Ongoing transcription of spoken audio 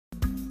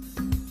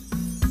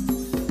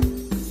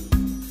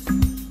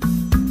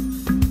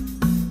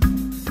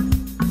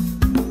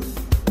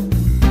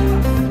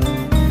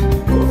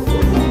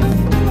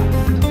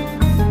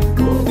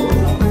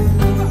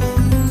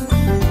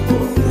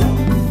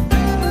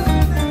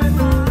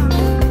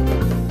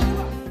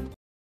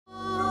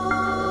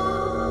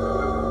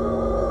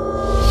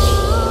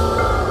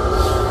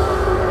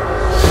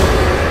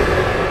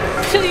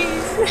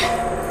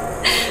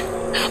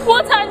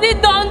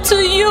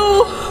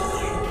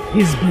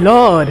His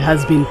blood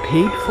has been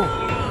paid for.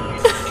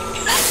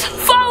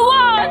 For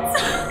what?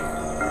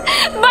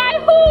 By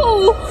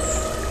who?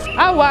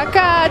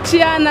 Awakachi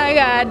anaghị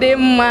adị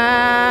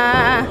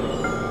mma.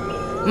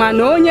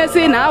 Mana onye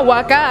si na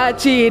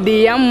awakachi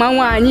dị ya mma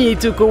nwanyi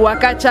Ituku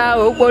wakacha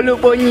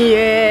okpolukpo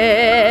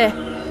nye.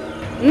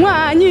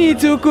 Nwanyi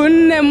Ituku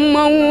nne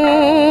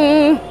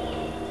mmanwụ.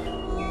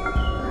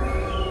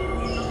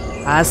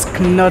 Ask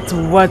not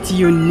what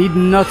you need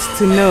not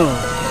to know.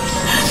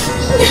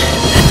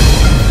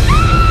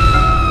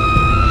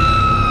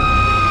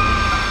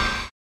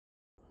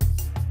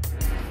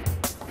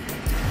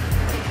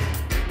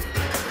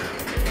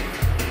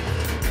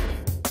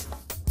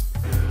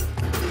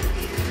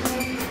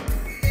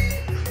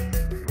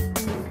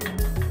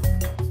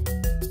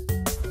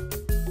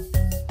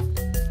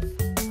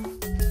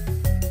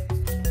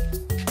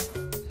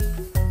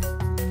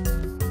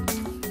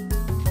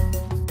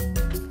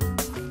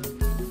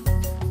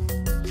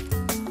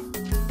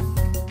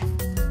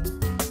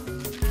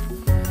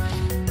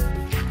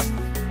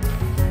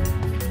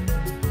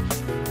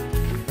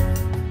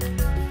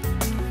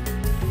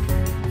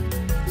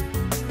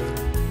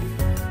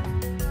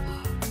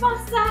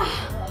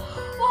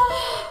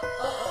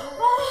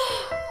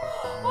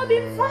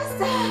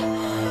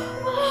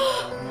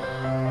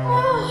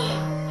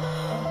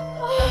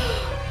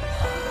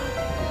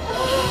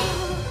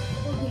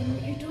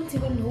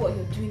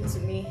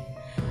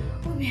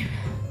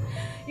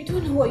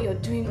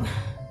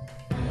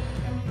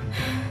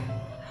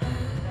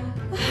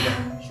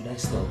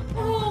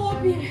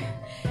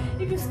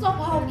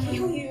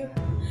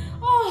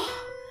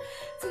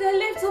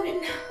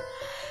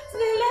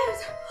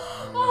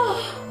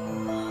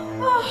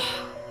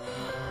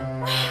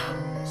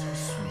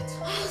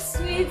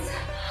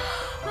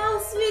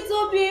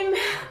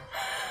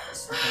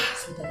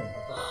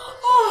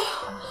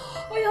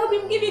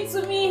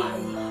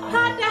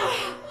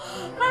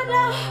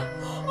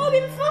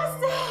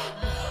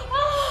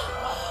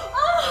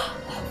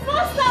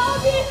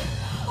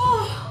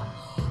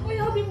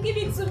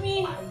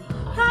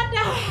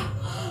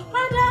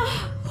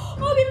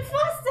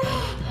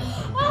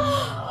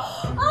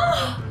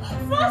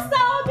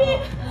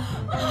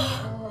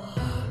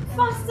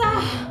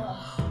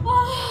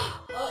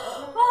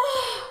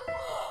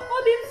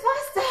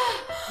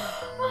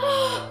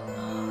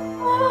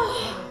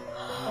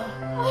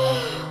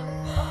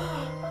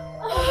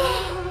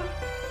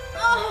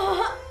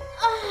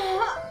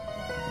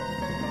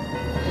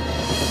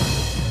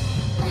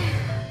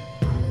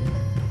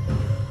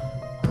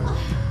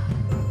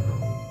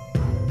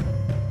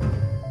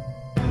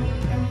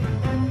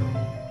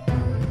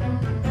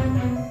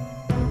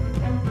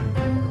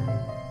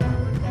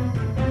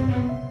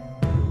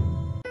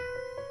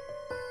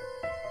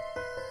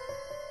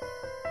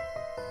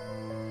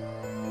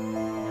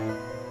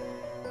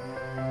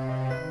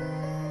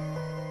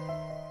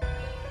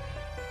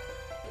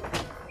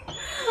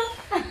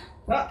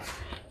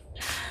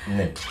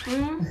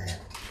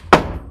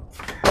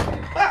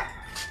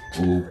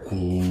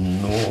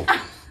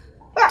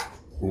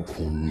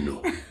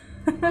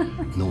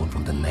 No one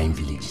from the 9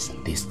 villages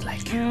tastes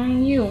like you.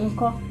 You,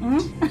 uncle.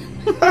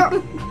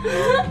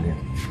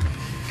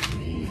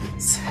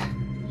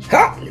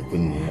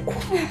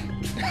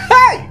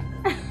 Hey!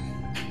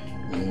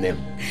 Never.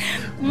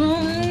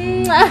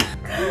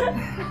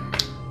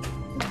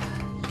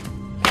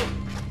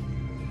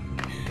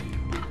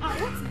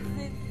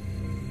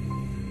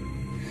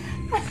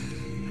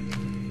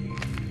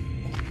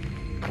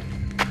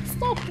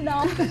 Stop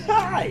now.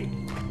 Hi.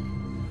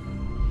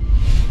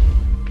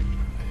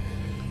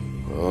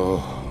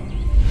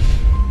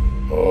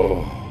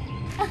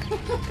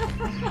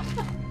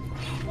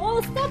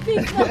 Oh, stop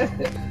it now.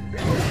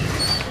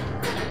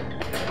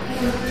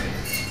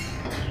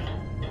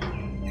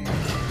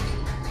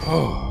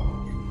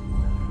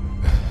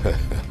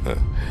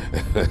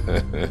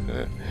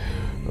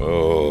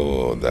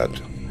 Oh,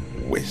 that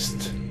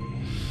waste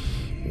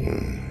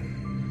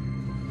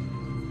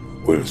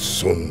will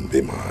soon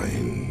be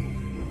mine.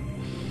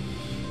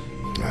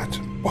 That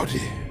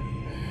body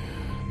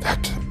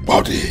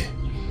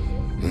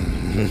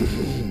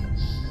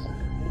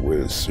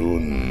will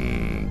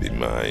soon be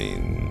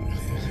mine.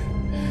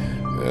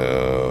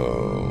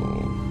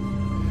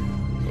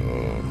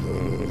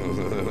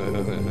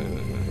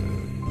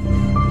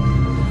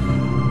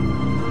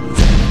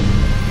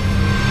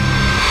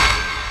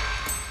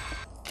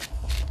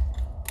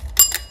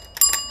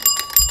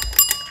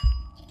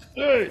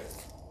 Hey!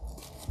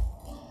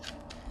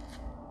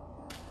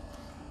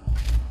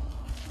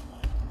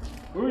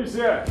 Who is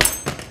here?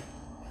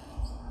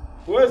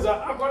 Where's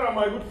that? Akora,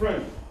 my good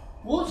friend?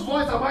 Whose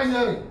voice am I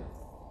hearing?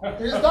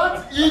 Is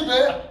that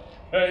Ibe?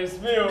 It's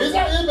me. Is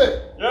that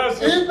Ibe? Yes.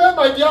 Ibe,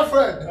 my dear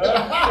friend.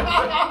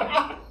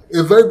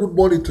 A very good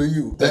morning to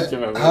you. Thank you,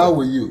 my brother. How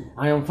are you?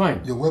 I am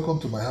fine. You're welcome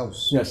to my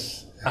house.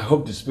 Yes. I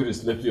hope the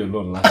spirits left you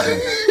alone last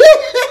night.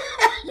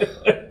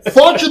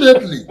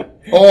 Fortunately,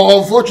 or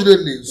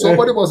unfortunately,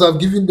 somebody must have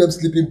given them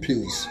sleeping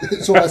pills.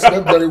 So I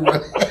slept very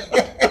well.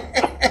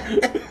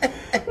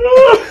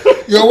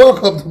 You're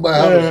welcome to my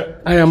house.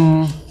 I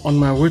am on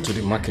my way to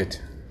the market.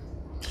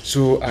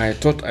 So I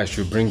thought I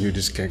should bring you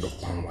this keg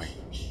of palm wine.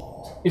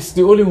 It's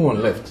the only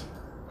one left.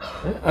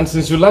 And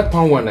since you like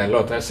palm wine a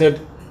lot, I said,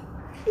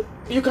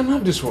 you can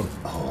have this one.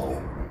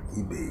 Oh,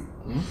 Ibe.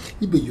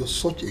 Ibe, you're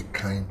such a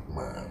kind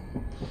man.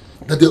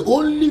 That there are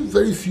only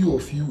very few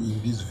of you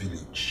in this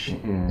village.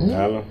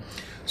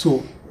 So,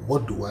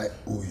 what do I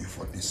owe you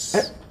for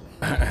this?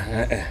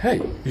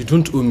 Hey, you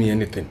don't owe me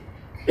anything.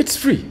 It's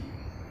free.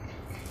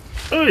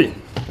 Hey.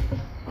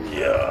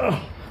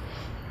 Yeah.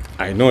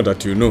 I know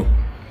that you know.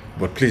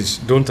 But please,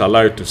 don't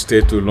allow it to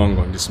stay too long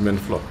on this main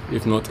floor.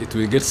 If not, it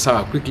will get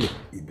sour quickly.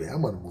 Ibe,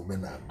 I'm a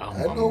woman.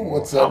 I know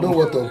what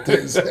of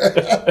things.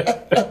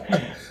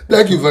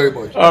 Thank you very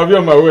much. I'll be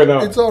on my way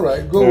now. It's all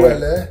right. Go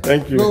well, eh?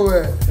 Thank you. Go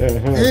well.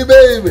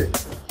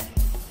 Ibe.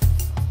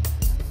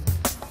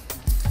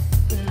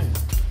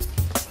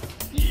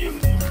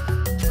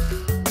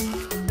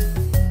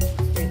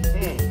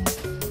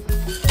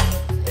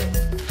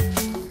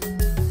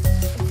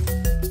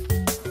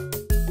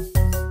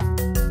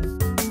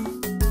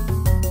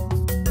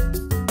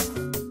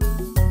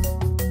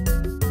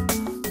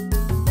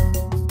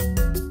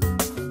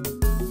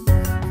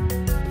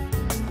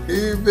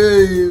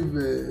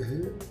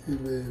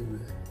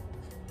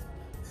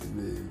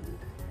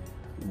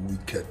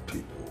 Wicked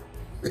people.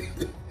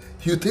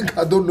 You think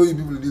I don't know you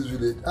people in this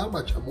village? How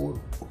much I'm on?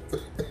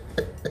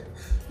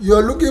 You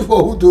are looking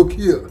for who to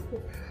kill.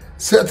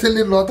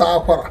 Certainly not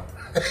Aquara.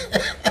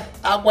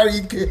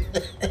 Aquarike.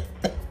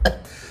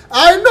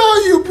 I know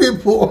you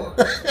people.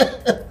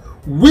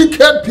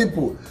 Wicked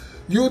people.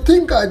 You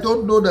think I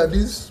don't know that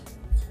this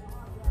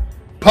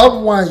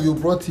palm wine you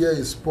brought here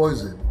is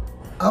poison?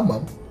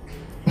 Amam.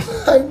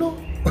 I know.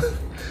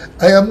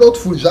 I am not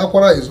foolish.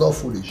 Aquara is not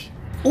foolish.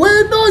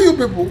 We know you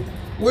people.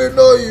 We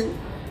know you.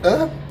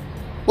 Eh?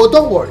 But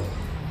don't worry.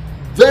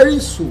 Very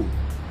soon,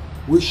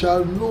 we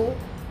shall know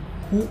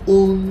who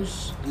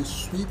owns the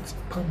sweet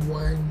palm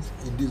wines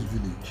in this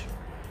village.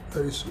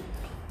 Very soon.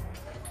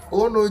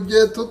 Ono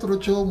je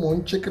totrocho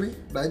mon chekri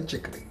dan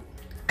chekri.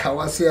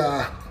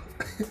 Kawasia.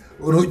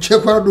 Ono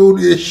chekwa do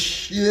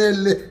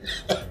shiele.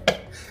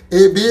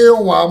 Ebe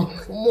wam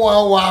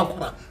mo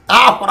wa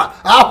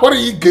Aquara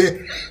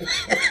ike.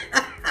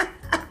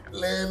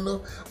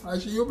 Leno,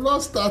 as you've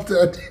not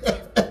started.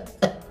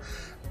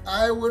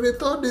 I will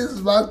return this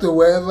back to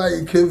wherever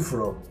it came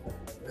from.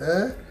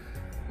 Eh?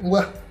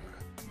 Well.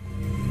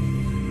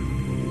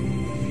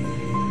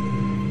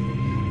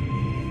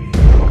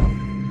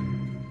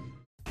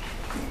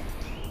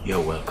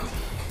 You're welcome.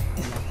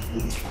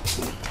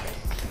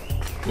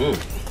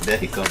 There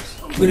he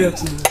comes. Good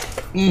afternoon.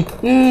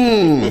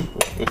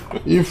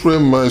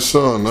 Ephraim, my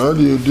son, how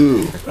do you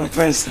do? I'm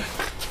fine, sir.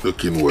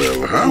 Looking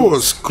well. How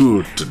was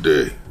school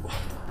today?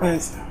 Fine,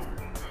 sir.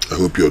 I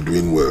hope you're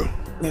doing well.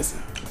 Yes,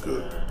 sir.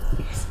 Good.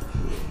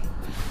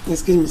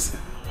 Excuse me, sir.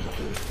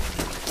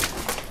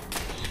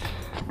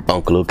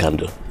 Uncle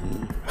Okando,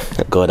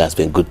 God has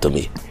been good to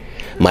me.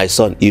 My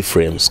son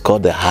Ephraim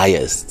scored the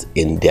highest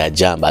in their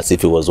jam as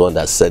if he was one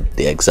that set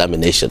the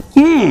examination.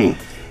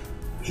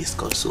 He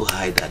scored so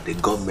high that the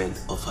government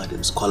offered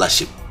him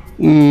scholarship.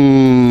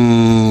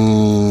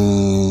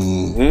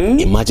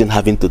 Imagine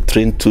having to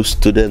train 2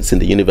 students in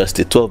the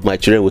university, 2 of my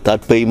children,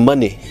 without paying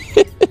money.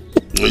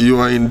 You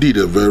are indeed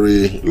a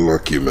very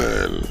lucky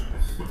man.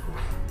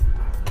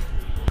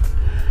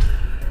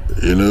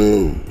 You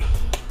know,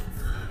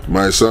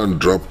 my son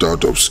dropped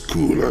out of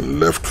school and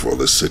left for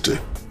the city.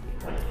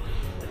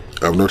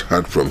 I've not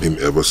heard from him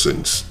ever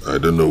since. I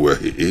don't know where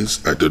he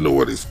is. I don't know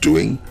what he's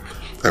doing.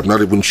 I'm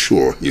not even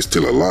sure he's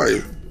still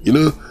alive. You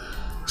know,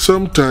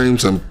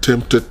 sometimes I'm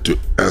tempted to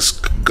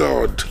ask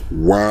God,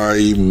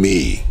 why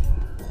me?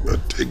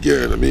 But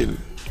again, I mean,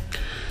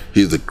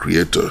 he's the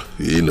creator.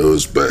 He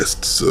knows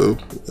best. So,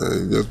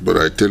 but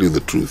I tell you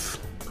the truth.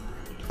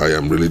 I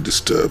am really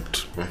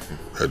disturbed.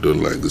 I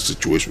don't like the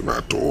situation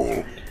at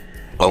all.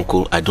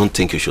 Uncle, I don't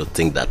think you should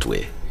think that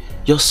way.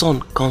 Your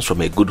son comes from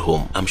a good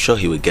home. I'm sure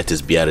he will get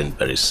his bearing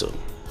very soon.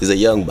 He's a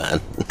young man.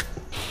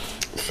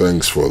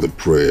 Thanks for the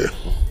prayer.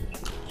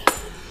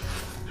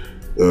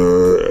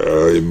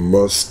 I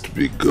must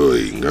be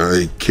going.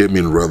 I came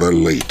in rather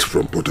late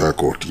from Port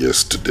Harcourt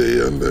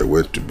yesterday and I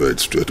went to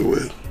bed straight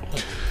away.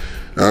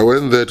 I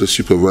went there to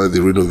supervise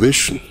the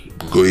renovation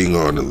going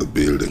on in the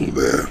building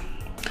there.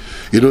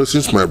 You know,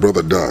 since my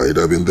brother died,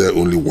 I've been there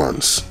only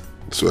once.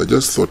 So I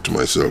just thought to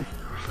myself,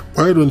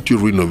 why don't you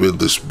renovate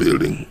this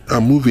building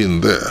and move in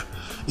there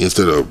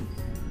instead of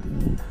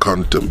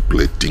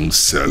contemplating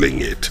selling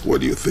it?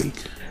 What do you think?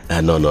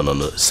 No.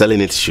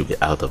 Selling it should be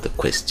out of the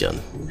question.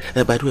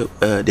 By the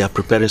way, they are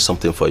preparing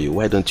something for you.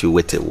 Why don't you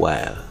wait a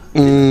while?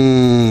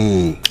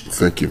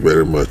 Thank you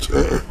very much.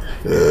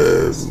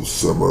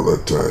 Some other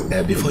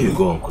time. Before you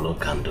go, Uncle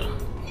Okando,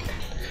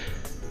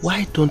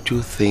 why don't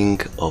you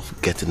think of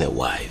getting a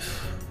wife?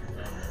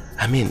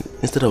 I mean,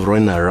 instead of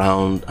running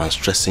around and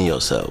stressing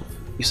yourself.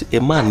 You see,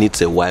 a man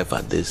needs a wife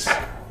at this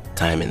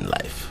time in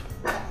life.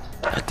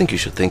 I think you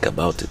should think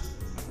about it.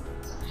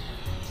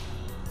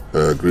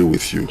 I agree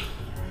with you.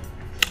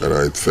 and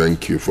I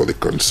thank you for the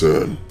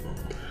concern.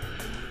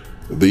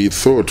 The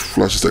thought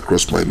flashes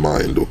across my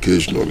mind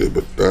occasionally,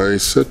 but I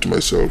said to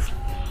myself,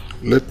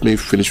 let me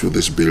finish with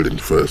this building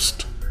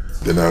first.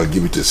 Then I'll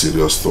give it a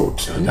serious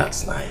thought. Oh,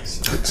 that's nice.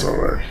 It's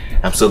alright.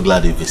 I'm so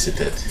glad you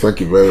visited. Thank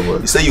you very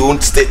much. You say you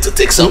won't stay to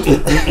take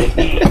something.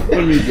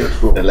 Let me get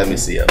home. Let me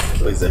see you.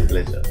 It's a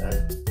pleasure.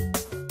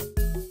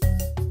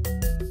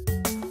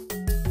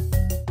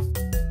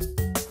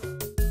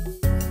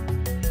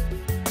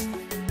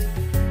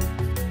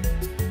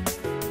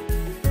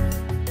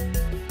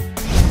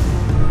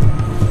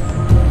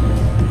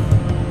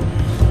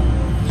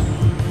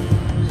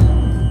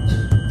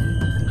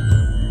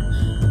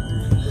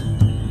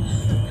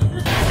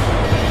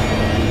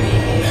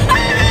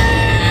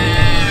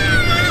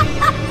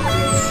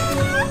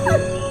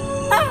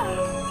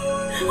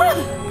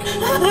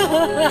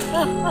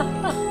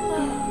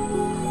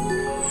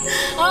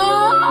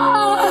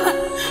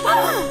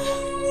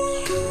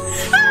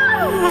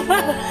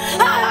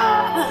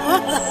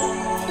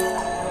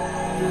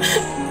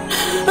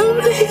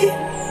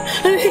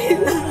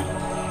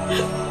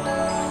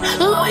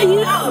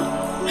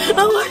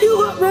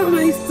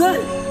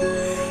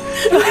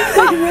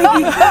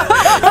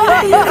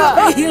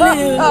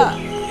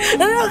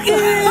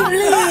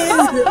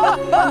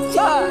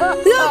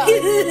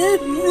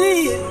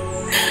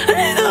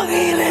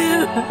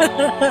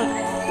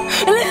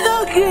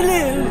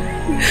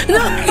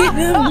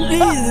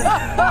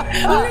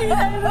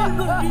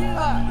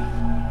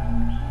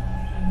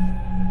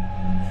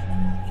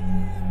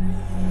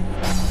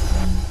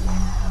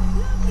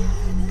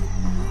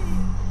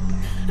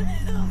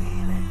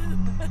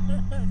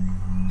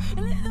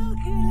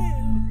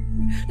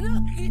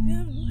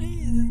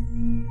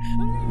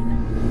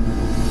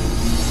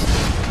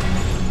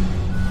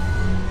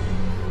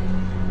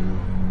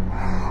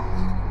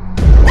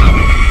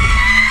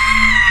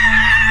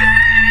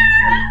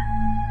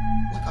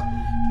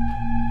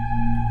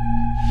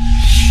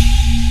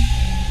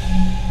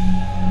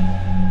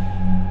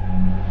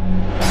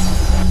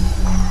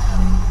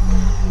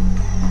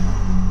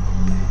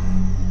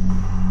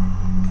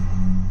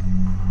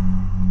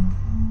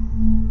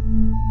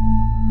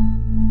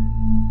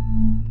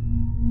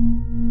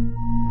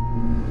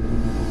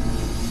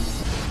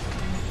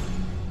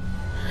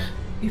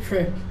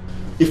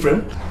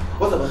 Ephraim?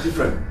 What about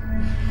Ephraim?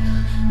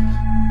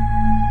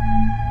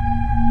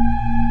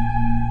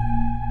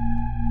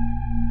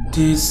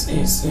 This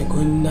is a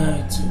good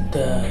night to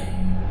die.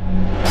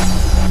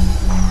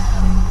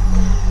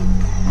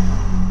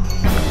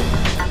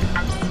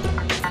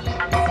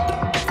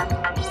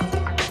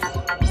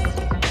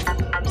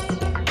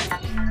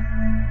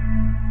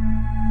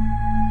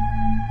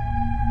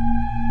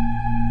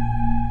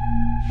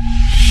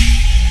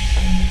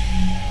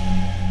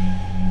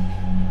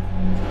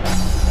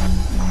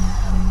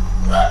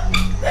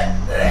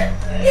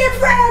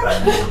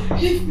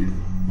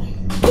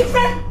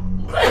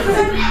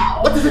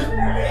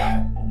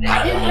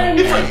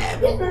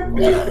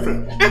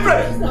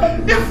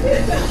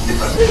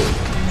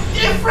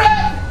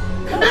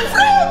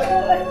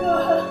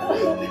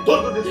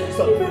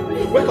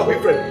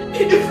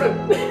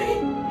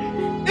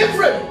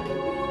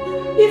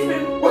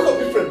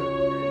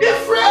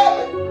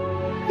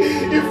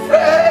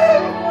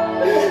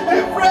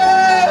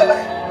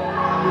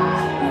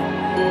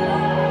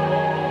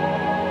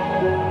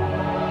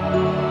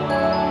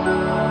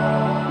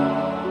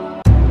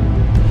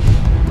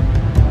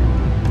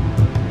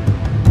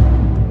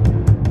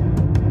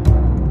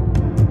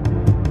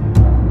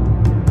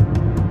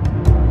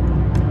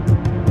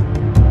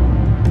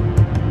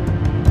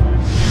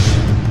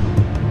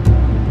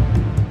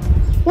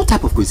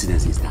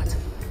 Coincidence is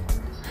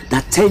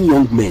that 10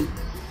 young men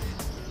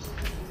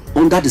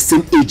under the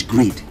same age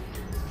grade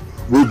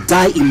will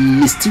die in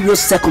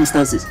mysterious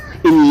circumstances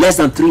in less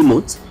than 3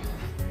 months?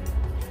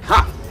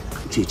 Ha!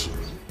 Uchechi,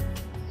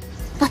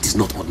 that is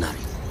not ordinary.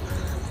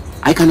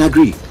 I can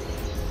agree.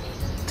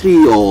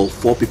 3 or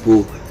 4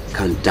 people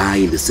can die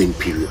in the same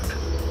period.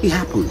 It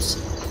happens.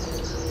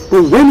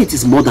 But when it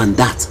is more than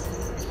that,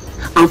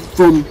 and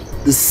from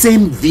the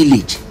same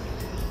village,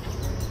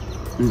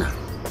 nah.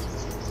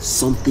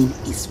 Something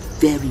is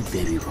very,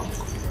 very wrong.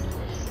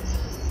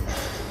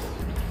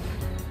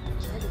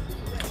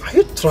 Are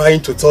you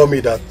trying to tell me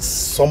that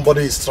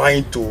somebody is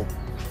trying to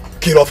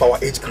kill off our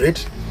age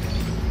grade?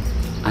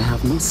 I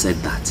have not said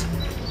that.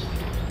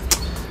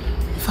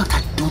 In fact,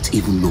 I don't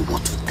even know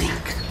what to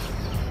think.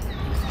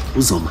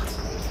 Uzoma.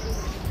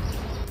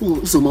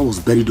 Uzoma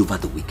was buried over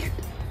the weekend.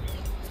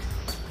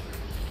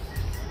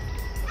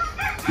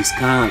 His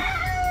car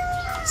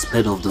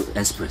sped off the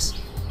express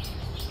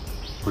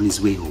on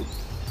his way home.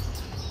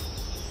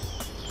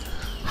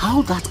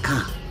 How that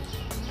car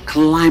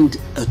climbed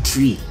a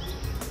tree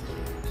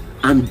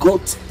and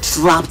got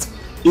trapped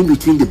in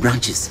between the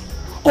branches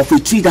of a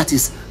tree that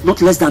is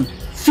not less than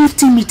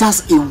 50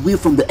 meters away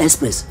from the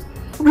express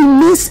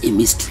remains a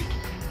mystery.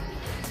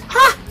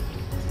 Huh?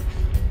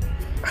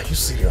 Are you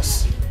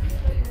serious?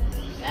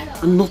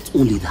 And not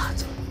only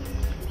that,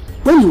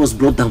 when he was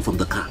brought down from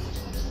the car,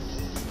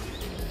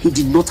 he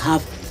did not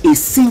have a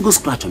single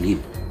scratch on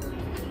him.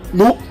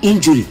 No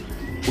injury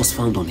was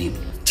found on him.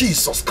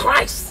 Jesus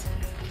Christ!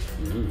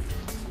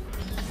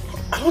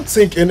 I don't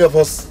think any of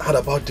us heard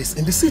about this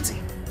in the city.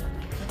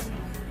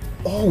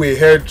 All we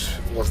heard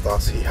was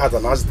that he had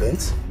an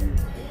accident.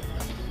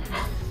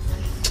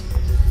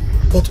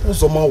 But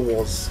Uzoma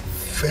was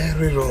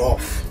very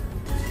rough.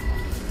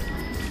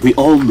 We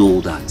all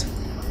know that.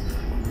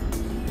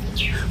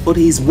 But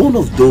he is one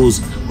of those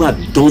who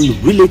have done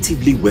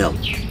relatively well.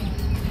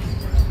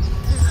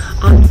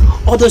 And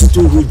others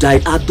too who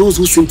died are those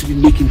who seem to be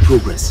making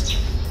progress.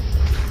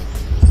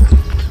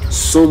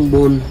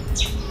 Someone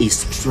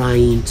is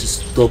trying to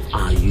stop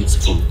our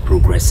youth from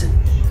progressing.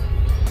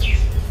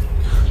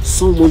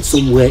 Someone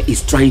somewhere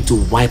is trying to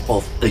wipe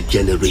off a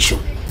generation.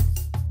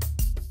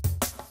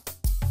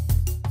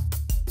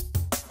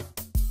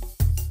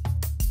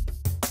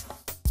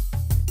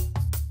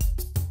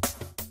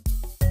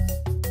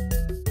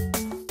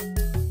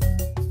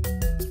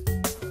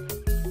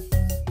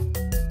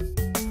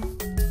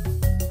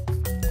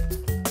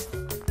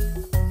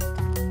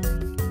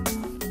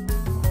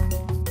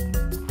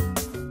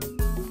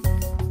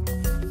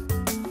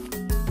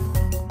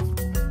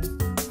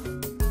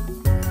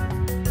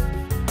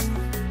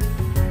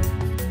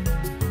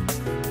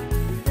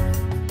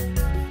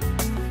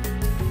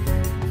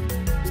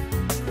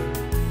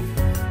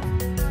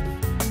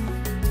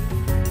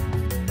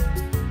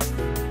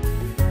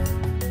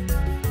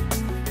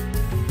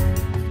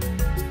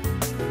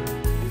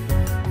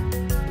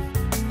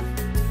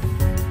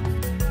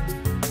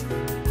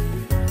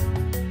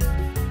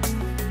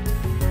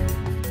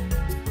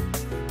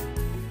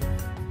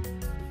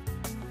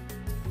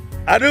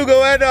 Adugo,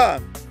 well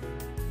done.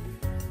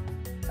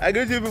 I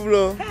greet you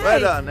people. Hey, well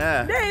done.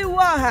 There you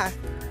are.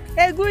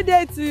 A good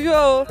day to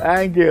you.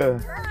 Thank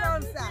you. Well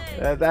done,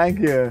 sir. Thank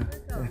you.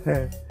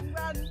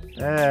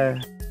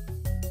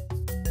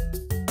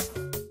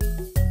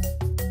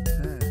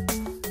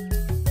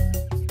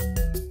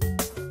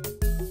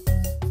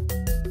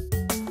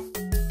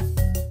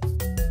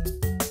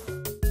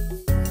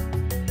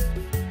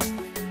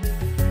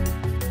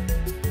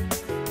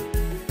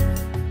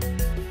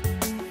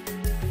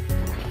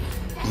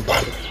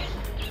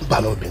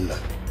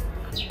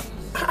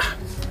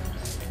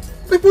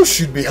 People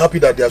should be happy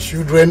that their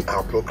children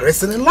are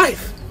progressing in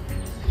life.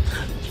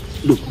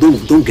 Look,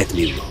 don't get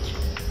me wrong.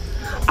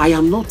 I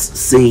am not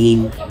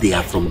saying they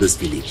are from this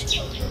village.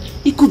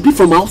 It could be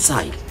from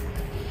outside.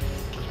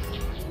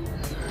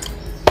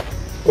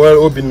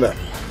 Well, Obinna,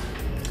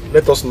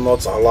 let us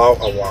not allow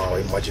our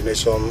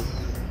imagination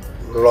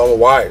run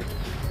wild.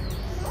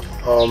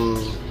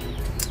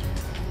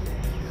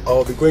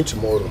 I'll be going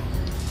tomorrow.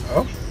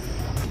 Huh?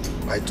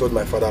 I told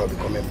my father I'll be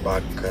coming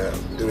back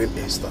during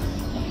Easter,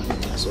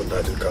 so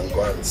that we can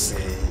go and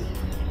see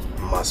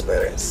Ma's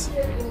parents.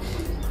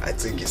 I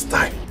think it's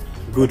time.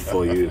 Good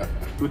for you.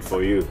 Good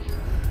for you.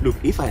 Look,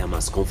 if I am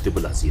as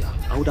comfortable as you are,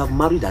 I would have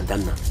married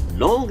Adana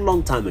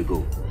long time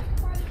ago.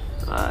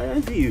 I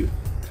envy you.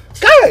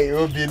 Hey,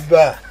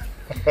 Obinna.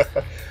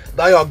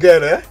 That your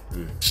girl, eh?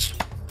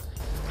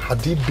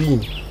 Had it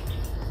been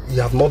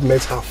you have not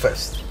met her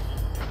first,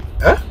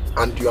 eh?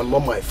 And you are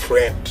not my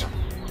friend,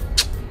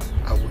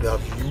 I would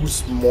have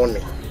used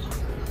money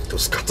to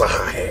scatter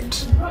her head.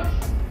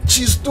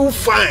 She's too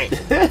fine.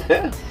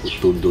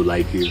 Don't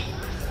like you.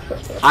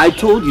 I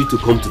told you to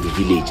come to the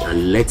village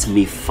and let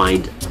me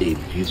find a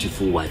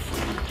beautiful wife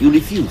for you. You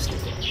refused.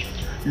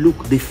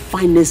 Look, the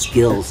finest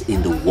girls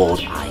in the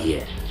world are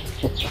here.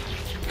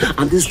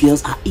 And these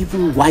girls are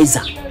even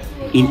wiser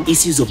in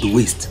issues of the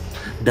West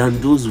than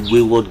those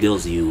wayward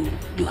girls you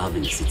have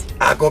in the city.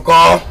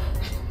 Akoko.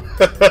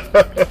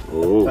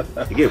 Oh,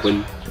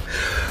 again.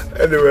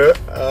 Anyway,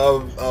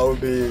 I'll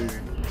be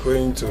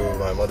going to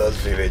my mother's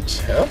village,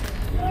 yeah,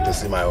 to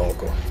see my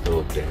uncle.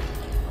 Okay.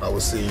 I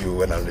will see you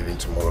when I'm leaving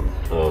tomorrow.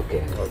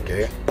 Okay.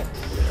 Okay.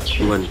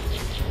 Woman,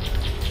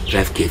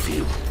 drive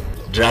carefully.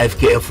 Drive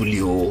carefully,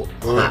 oh.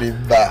 We'll be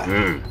back.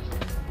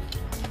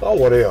 Don't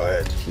worry your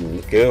head.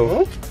 Okay.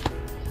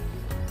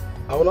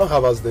 I will not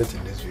have accident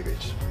in this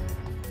village.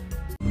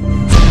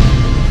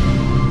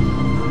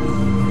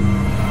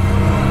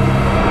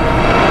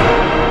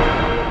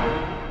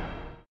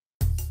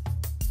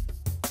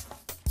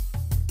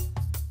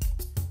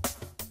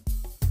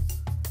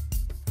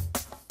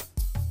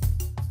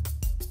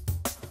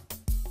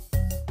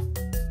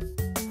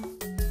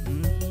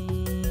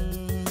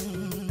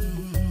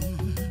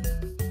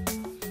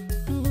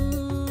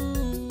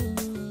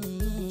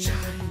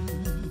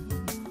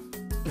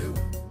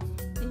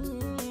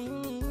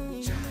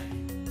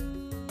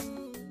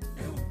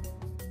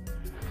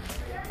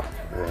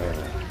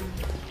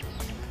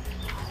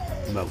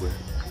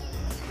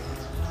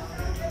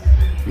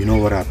 You know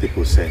what our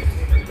people say?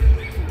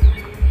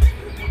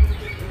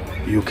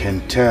 You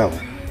can tell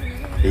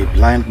a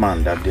blind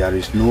man that there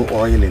is no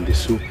oil in the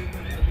soup,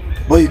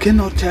 but you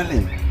cannot tell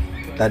him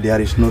that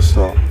there is no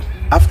salt.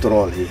 After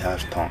all, he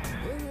has tongue.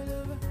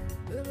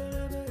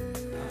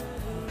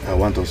 I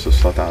want us to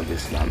sort out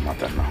this land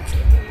matter now.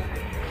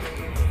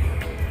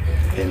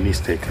 A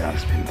mistake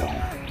has been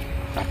done.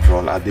 After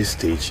all, at this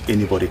stage,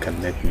 anybody can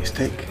make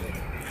mistake.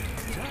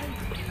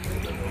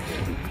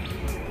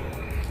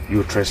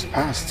 You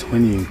trespassed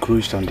when you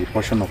encroached on the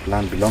portion of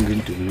land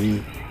belonging to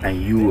me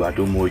and you,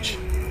 Omoregie.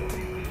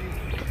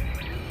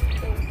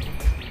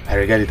 I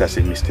regard it as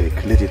a mistake.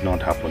 Let it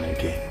not happen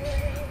again.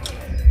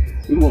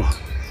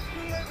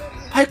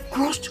 I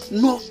crossed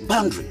no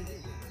boundary.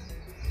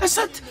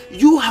 Except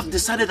you have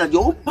decided that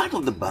your own part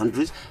of the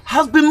boundaries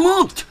has been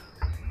moved.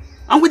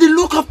 And with the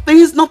look of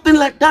things, nothing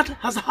like that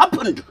has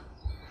happened.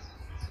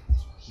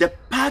 The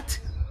part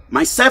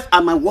myself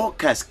and my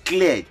workers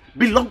cleared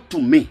belong to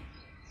me.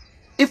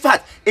 In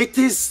fact, it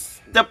is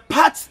the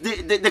part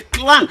the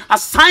clan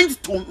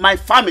assigned to my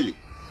family.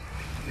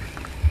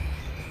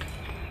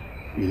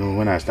 You know,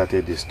 when I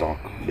started this talk,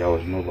 there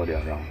was nobody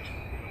around.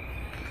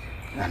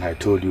 And I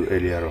told you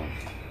earlier on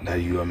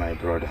that you are my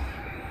brother.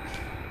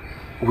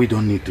 We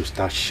don't need to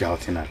start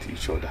shouting at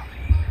each other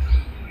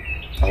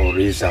or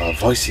raise our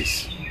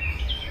voices.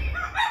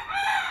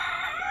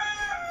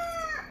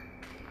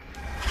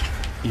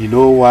 You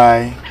know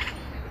why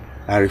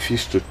I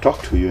refused to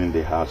talk to you in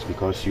the house?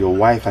 Because your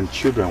wife and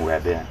children were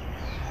there.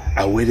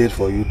 I waited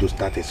for you to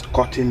start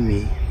escorting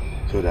me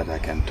so that I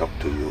can talk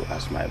to you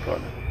as my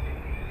brother.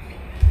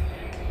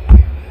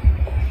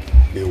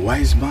 A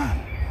wise man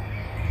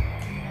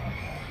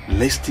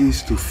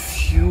listens to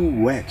few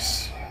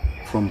words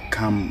from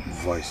calm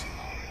voice.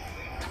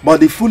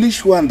 But the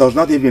foolish one does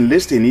not even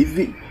listen.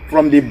 Even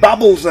from the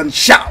babbles and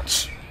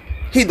shouts,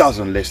 he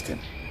doesn't listen.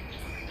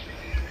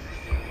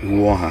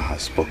 Iwa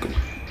has spoken.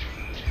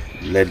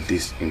 Let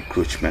this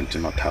encroachment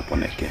not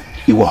happen again.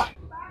 Iwa,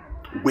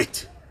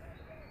 wait.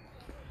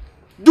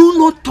 Do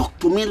not talk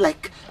to me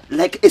like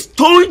a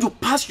story you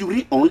pass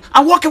urine on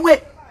and walk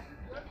away.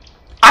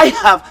 I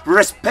have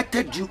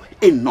respected you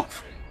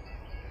enough.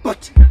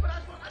 But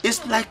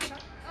it's like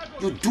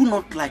you do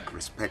not like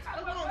respect.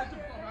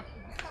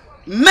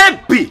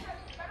 Maybe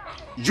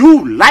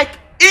you like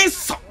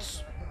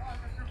insults.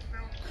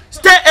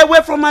 Stay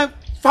away from my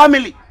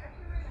family.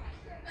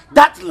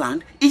 That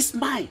land is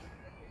mine.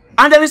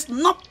 And there is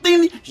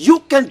nothing you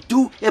can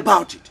do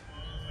about it.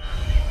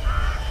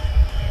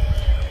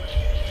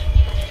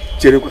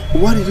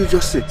 What did you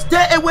just say?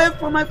 Stay away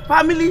from my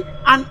family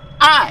and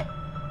I.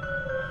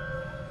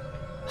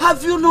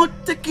 Have you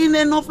not taken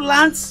enough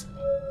lands?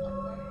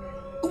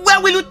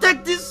 Where will you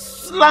take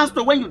these lands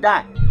to when you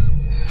die?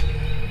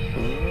 Oh,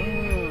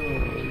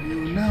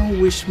 you now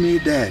wish me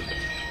dead.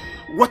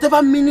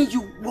 Whatever meaning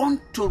you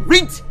want to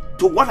read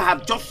to what I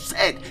have just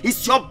said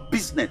is your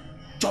business.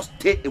 Just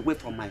stay away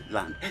from my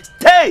land.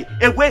 Stay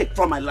away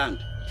from my land.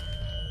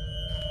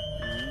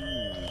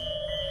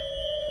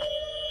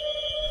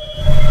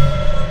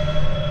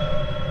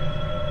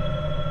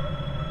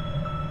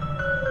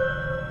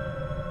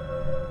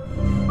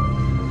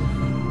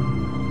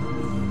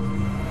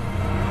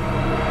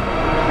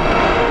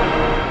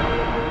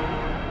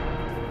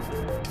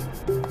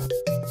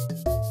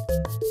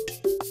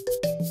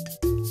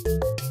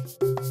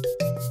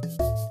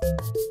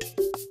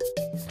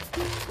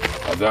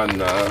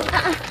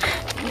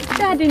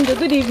 Dadindo,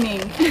 good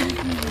evening.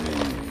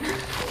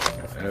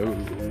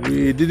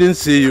 We didn't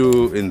see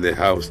you in the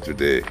house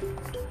today.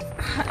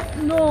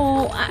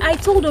 No, I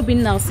told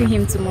Obin I'll see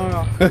him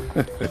tomorrow.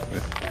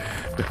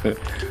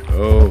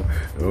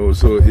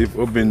 So if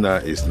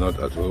Obina is not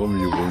at home,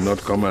 you will not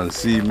come and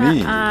see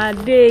me.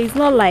 It's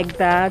not like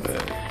that.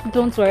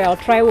 Don't worry, I'll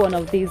try one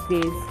of these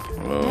days.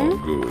 Oh,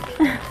 good.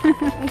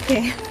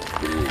 Okay.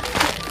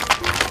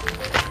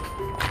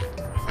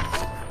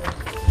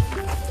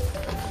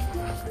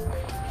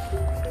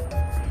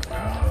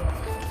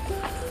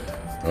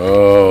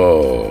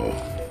 Oh,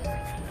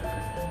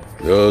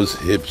 those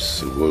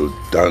hips will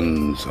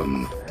dance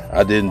on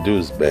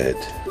Adindu's bed.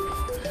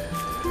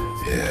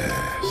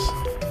 Yes,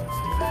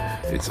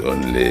 it's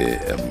only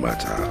a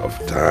matter of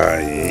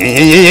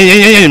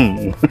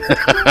time.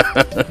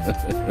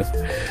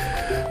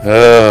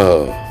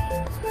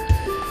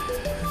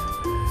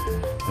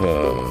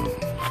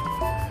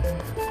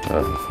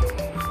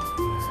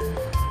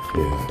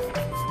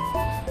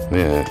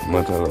 Yeah,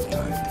 matter of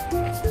time.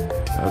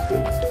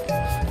 Okay.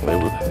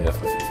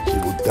 She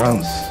would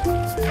dance.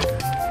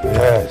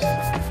 Yes.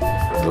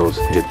 Those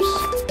hips.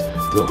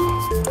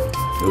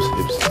 Those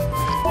hips.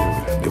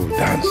 They would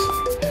dance.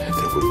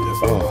 They would.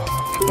 Oh.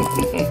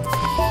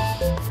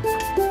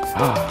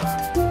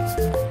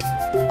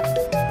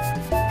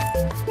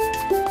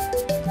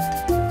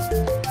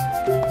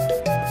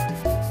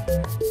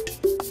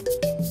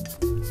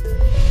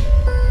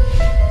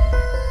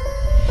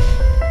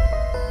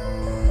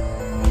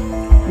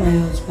 My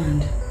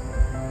husband.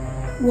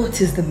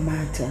 What is the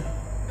matter?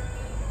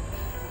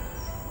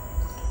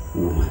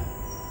 Woman,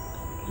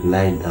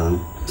 lie down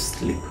and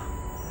sleep.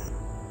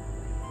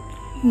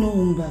 No,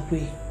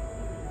 Mbabwe.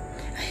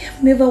 I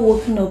have never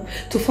woken up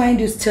to find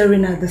you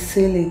staring at the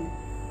ceiling.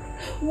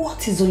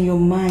 What is on your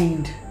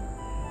mind?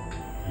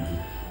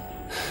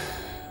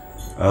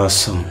 Our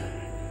son,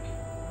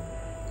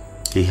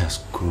 he has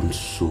grown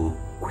so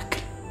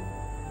quickly.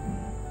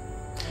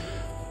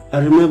 I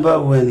remember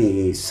when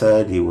he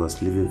said he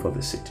was leaving for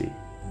the city,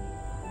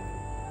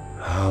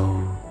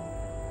 how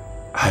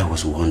I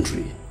was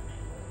wondering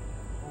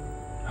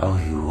how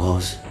he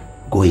was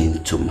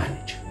going to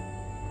manage.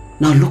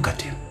 Now look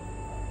at him.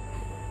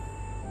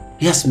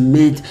 He has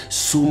made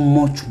so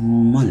much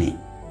money.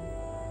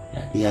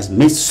 He has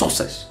made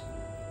success.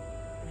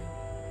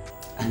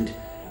 And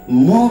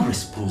more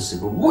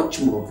responsible,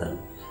 much more than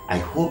I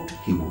hoped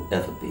he would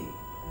ever be.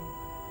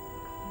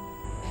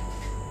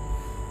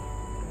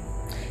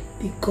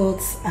 The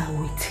gods are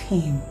with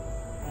him.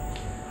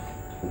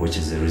 Which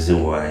is the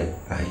reason why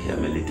I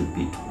am a little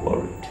bit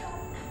worried.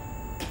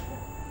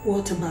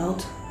 What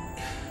about?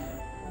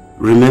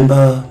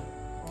 Remember,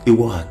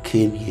 Iwoha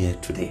came here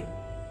today.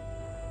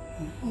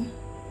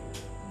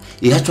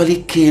 He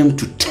actually came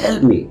to tell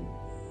me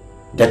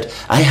that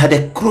I had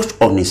a crush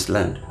on his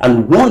land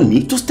and warned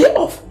me to stay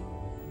off.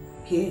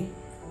 Yeah.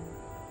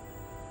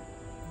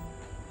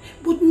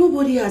 But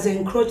nobody has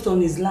encroached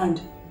on his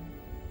land.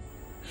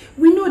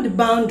 We know the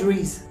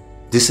boundaries.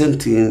 The same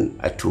thing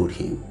I told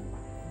him.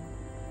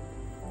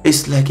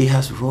 It's like he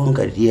has wrong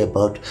idea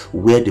about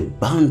where the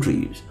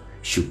boundaries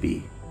should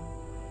be.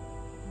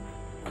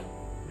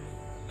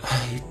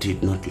 I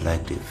did not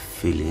like the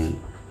feeling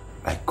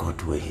I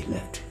got when he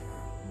left.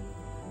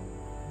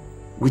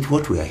 With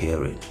what we are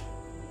hearing,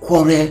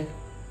 quarrel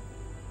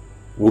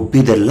would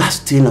be the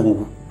last thing I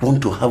would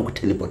want to have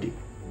with anybody.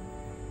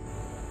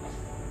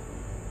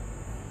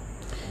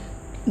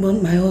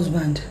 But my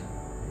husband,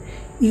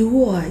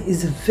 Iwoha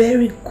is a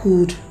very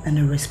good and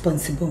a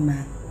responsible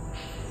man.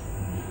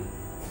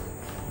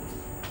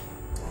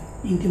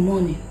 In the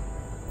morning,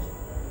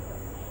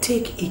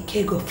 take a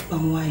keg of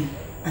palm wine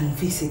and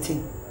visit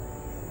him.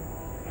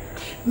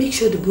 Make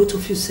sure the both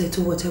of you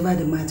settle whatever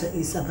the matter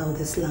is about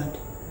this land.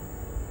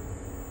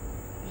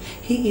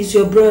 He is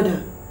your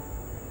brother.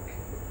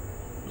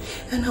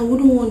 And I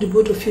wouldn't want the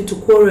both of you to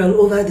quarrel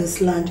over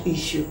this land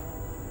issue.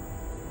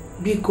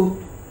 Biko.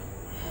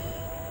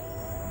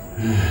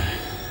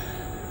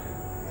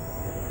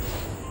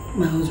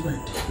 My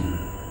husband,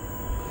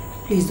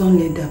 please don't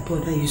let that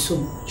bother you so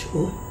much,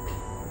 oh?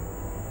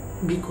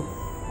 Biko,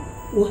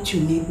 what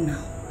you need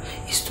now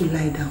is to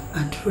lie down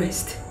and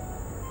rest.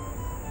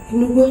 You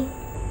know what?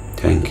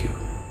 Thank you.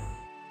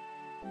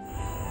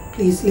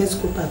 Please, let's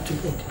go back to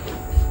bed.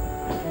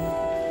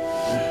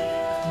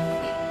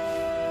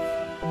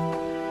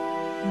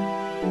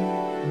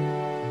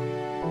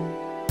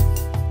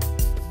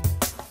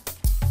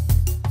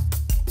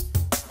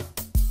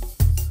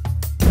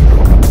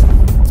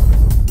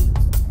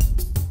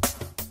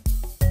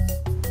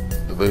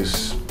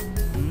 This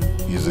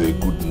is a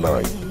good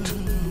night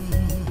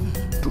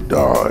to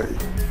die.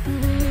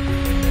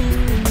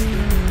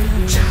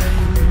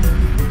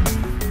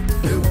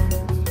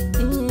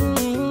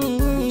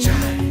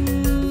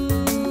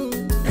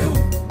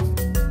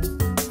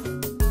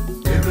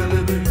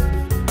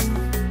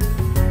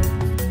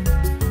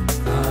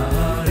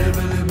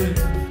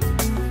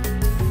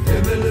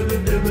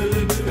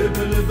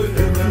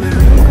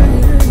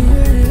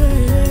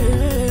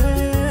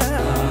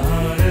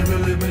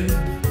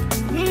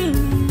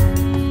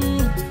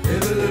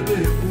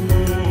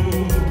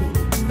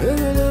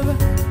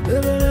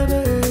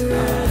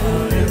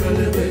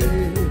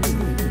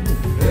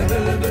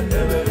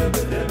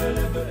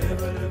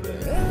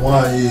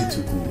 Nwanyi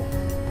Ituku,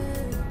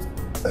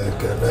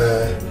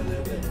 ekele.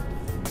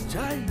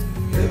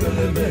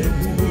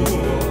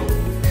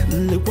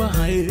 Lekwa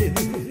hae,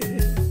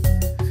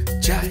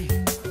 chai,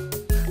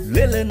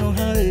 lele no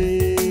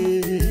hae,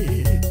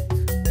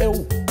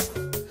 ew,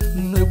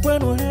 lekwa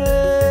no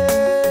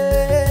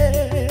hae,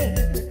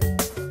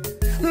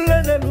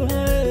 lele no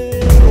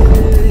hae,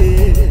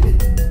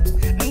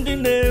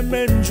 ndine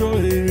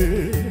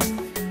menjoe,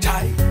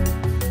 chai,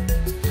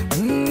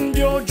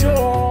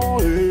 ndiojo.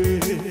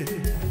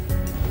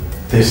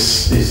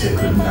 This is a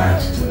good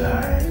night to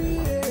die.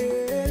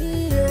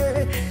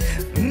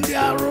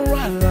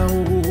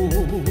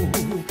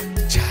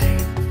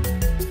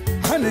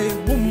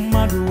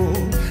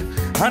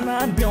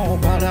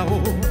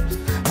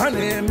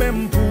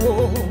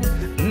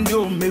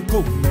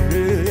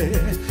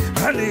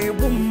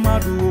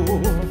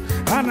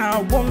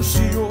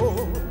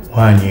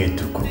 Nwanyi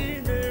Ituku,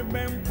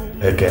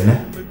 ekene.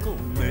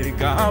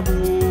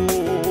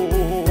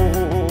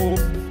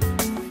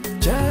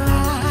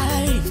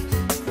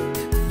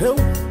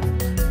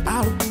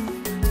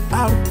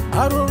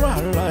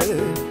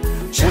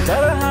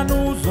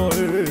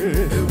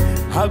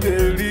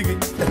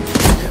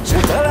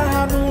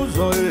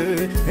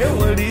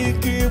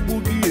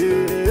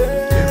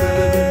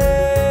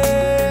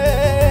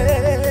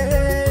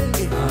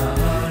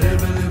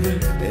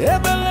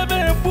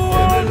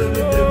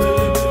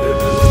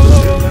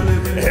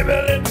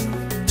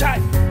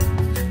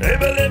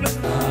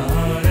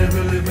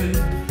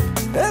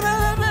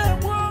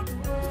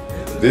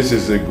 This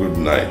is a good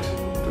night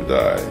to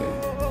die.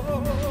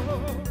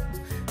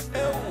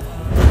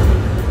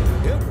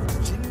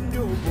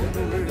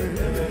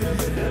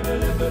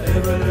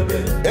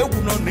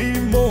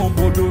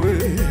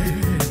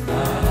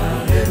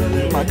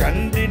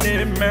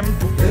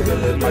 mempo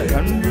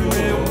makandu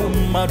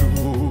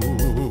madu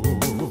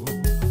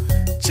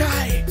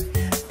chai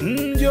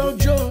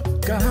ndiojo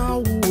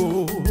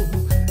kawo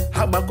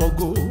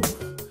habakogo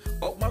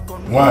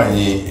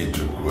nwanyi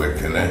Ituku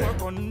ekene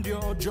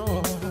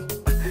ndiojo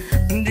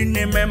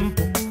ndine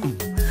mempo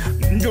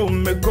ndo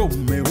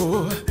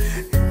megomeo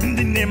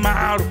ndine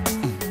maru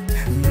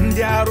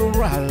ndiaru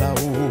rala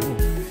o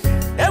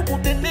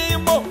ekude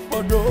nimo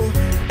odo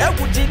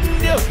ekuji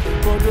ndio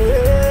odo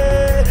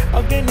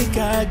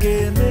organika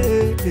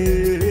gene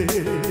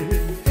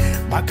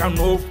maka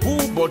no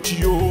fu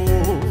botio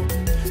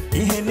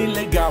ihe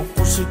nile ga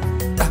kwusi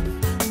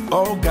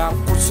o ga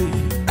kwusi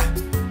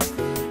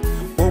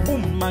obu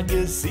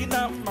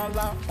magazina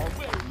mala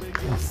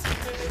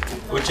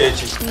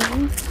Uchechi.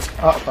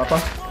 Papa. I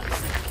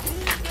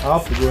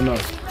have to go now.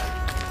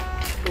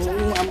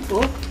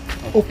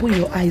 Open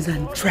your eyes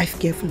and drive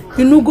carefully.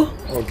 You know, go.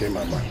 Okay,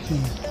 Mama.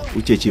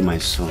 Uchechi, my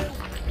son,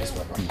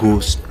 go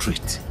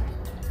straight.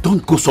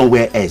 Don't go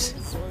somewhere else.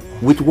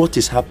 With what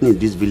is happening in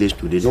this village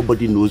today,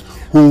 nobody knows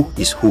who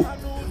is who.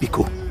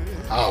 Biko.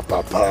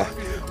 Papa.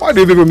 Why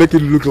do you even make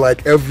it look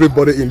like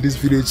everybody in this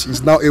village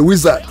is now a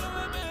wizard?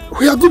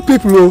 We are good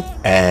people, oh.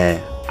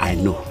 I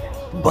know,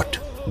 but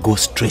go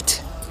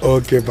straight.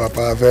 Okay,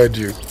 Papa, I've heard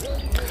you.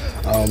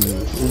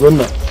 Go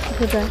now.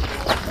 Okay.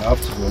 I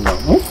have to go now.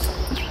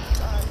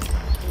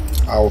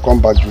 I will come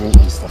back during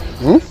Easter.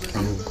 And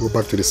we'll go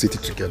back to the city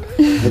together.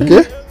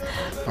 Okay?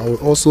 I will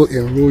also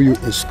enroll you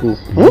in school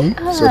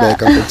so that you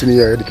can continue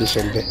your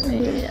education there.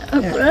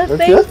 Yeah.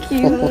 Okay? Thank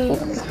you.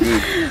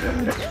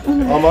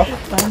 Mama.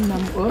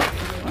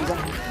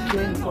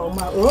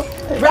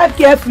 Drive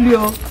carefully,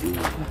 oh.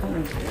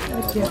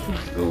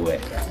 Go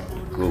well.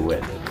 Go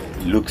well.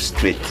 Look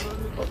straight.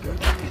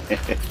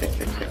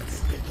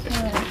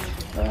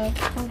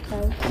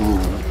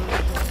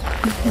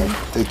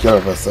 Take care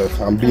of yourself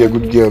and be a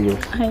good girl.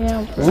 I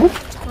am.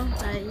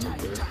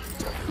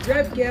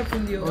 Drive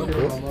carefully, oh.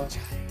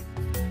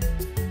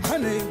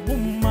 Hane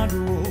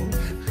bumadu,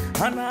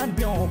 hana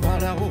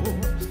biobara o,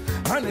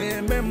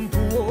 hane mempu,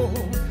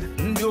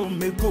 ndio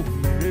meko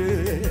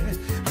me,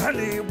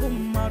 hane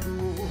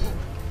bumadu.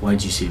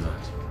 Why'd you say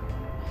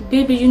that?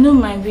 Baby, you know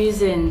my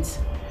reasons.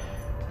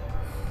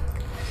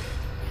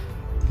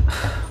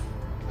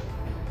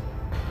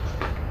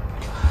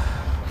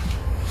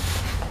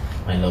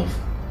 My love,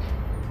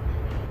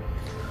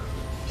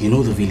 you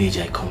know the village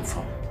I come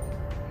from.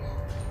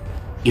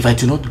 If I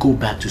do not go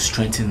back to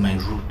strengthen my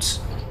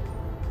roots,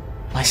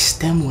 my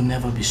stem will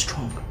never be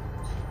strong.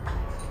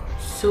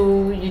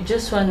 So you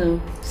just want to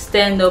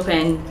stand up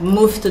and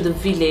move to the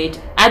village?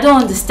 I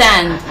don't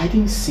understand. I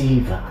didn't say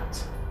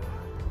that.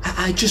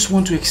 I just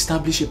want to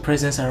establish a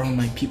presence around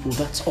my people,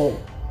 that's all.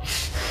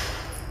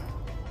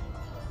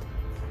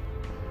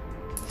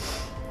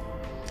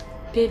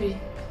 Baby,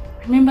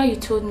 remember you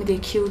told me they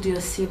killed your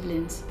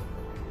siblings.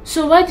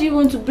 So why do you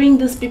want to bring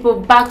these people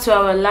back to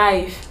our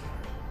life?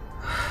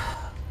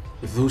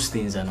 Those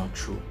things are not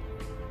true.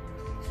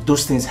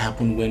 Those things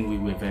happened when we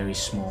were very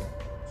small.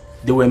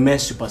 They were mere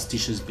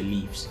superstitious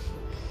beliefs.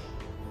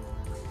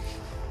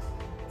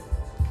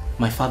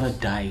 My father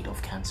died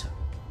of cancer.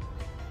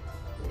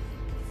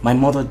 My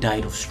mother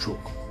died of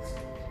stroke.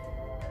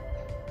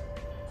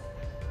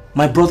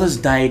 My brothers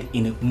died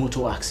in a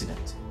motor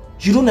accident.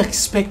 You don't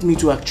expect me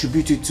to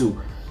attribute it to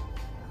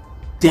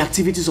the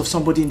activities of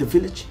somebody in the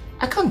village?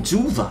 I can't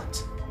do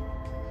that.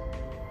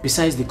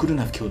 Besides, they couldn't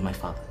have killed my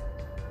father.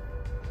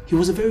 He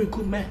was a very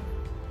good man.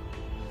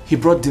 He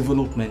brought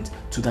development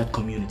to that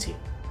community.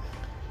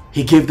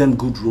 He gave them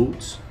good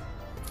roads.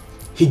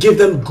 He gave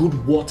them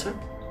good water.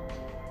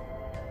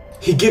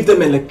 He gave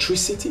them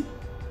electricity.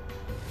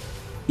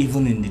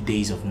 Even in the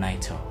days of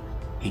night,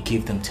 he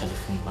gave them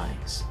telephone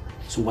lines.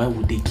 So why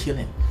would they kill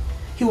him?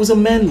 He was a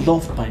man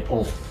loved by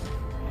all.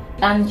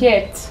 And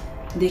yet,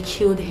 they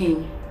killed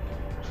him.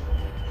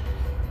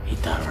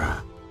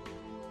 Idara.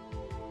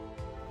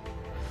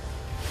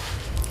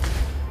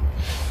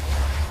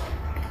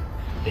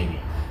 Baby,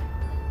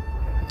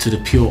 to the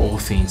pure all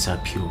things are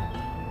pure.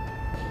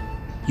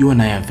 You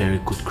and I are very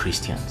good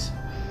Christians.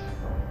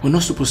 We're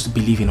not supposed to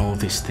believe in all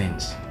these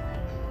things.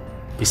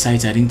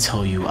 Besides, I didn't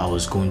tell you I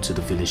was going to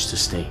the village to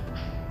stay.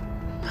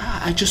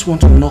 I just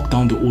want to knock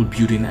down the old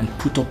building and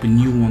put up a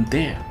new one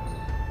there.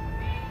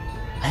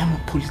 I am a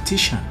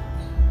politician.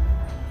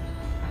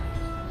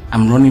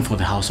 I'm running for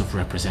the House of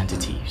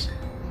Representatives,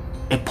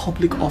 a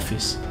public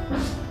office.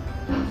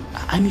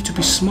 I need to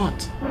be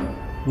smart.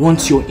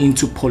 Once you're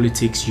into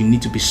politics, you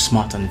need to be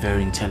smart and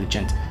very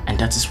intelligent, and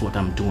that is what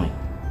I'm doing.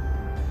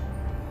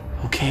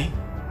 Okay?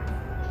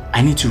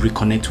 I need to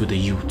reconnect with the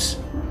youths.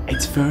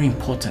 It's very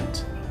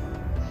important.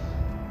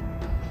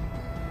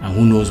 And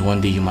who knows,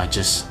 one day you might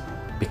just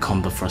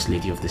become the first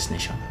lady of this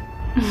nation.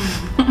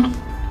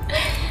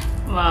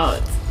 Wow.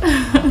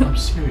 I'm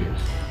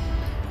serious.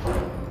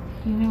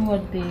 You know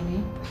what,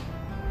 baby?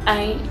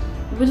 I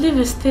will live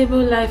a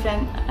stable life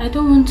and I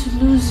don't want to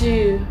lose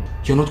you.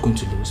 You're not going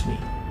to lose me.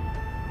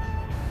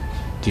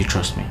 Do you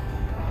trust me?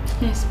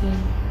 Yes, baby.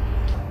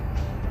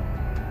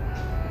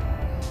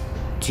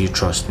 Do Do you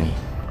trust me?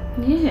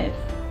 Yes.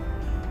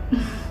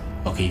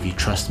 Okay, if you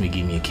trust me,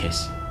 give me a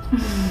kiss.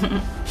 I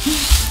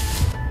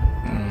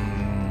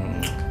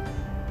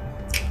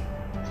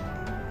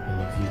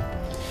love you.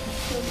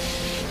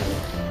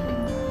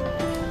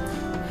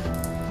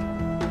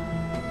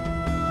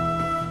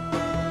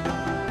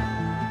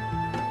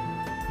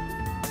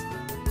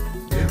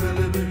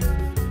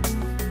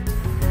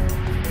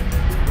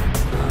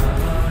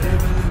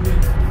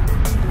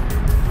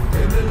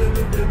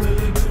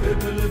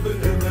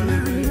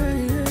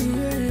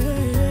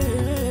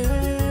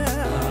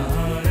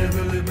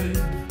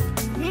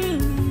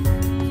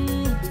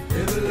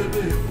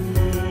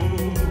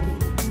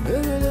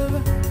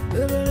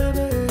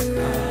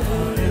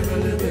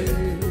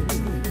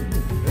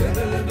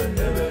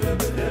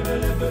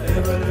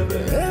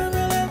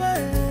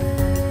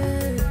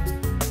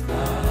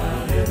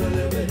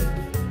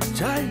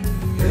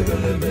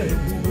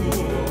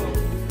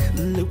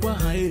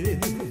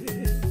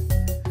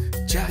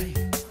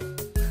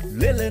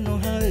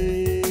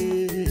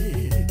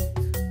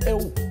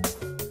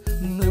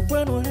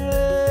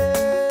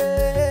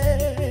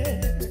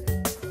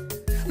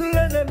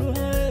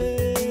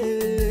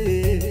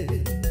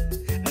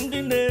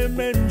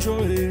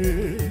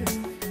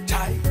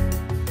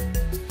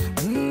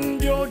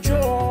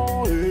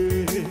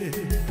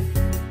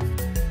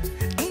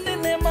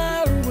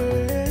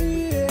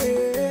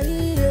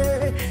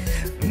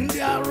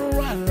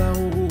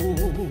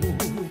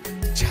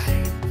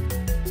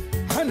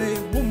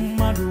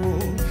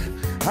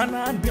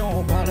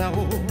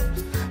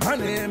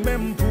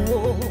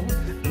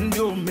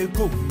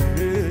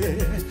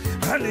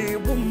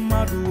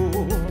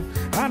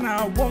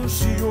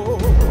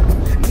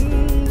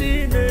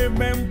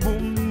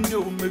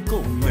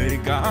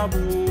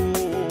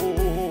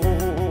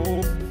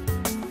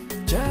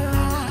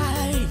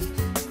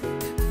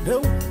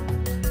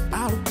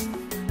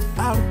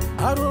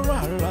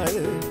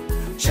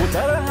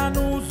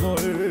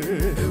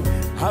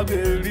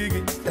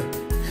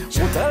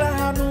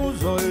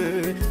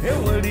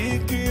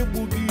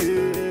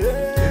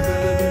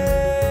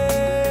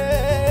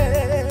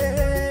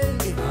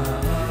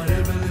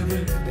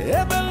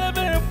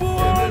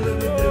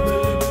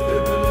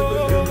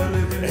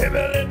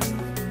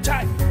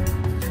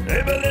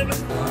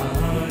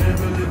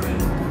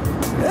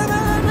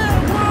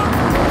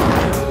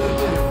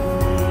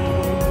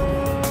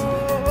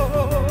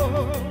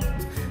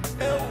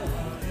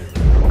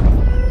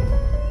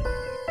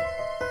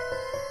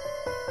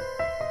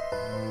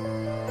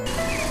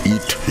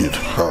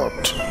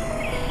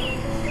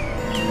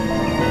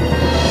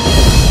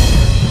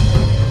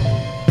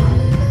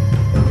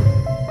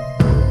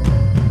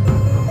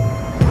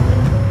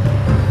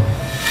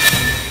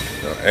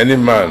 Any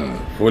man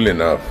fool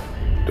enough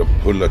to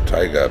pull a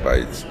tiger by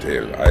its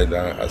tail,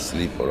 either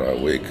asleep or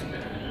awake,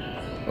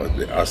 must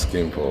be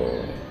asking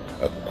for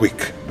a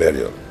quick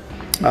burial.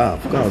 Ah,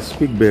 of course,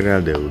 quick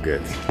burial they will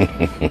get.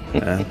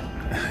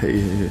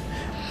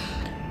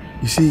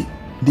 You see,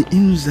 the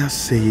Inza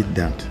said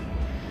that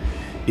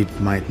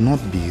it might not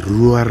be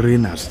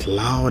roaring as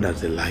loud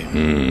as the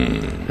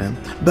lion,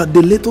 but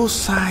the little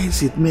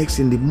size it makes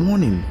in the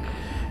morning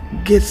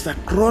gets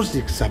across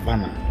the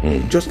savannah,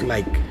 just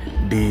like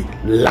the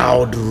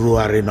loud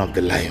roaring of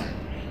the lion.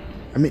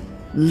 I mean,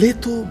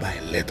 little by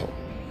little,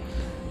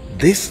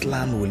 this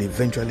land will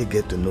eventually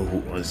get to know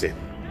who owns it.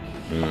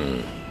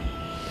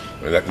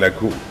 Like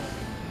who?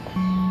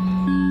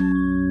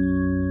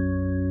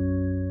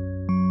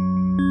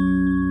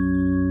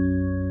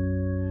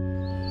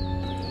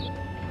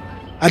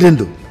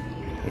 Adendo.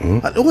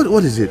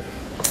 What is it?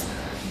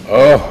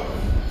 Oh,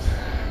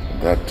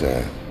 that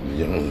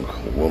young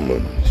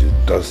woman. She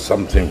does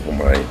something for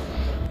my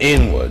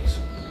inwards.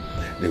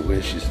 The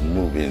way she's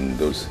moving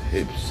those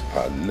hips,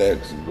 her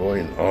legs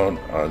going on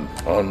and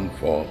on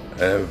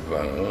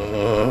forever.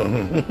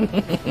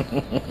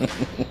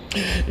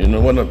 You know,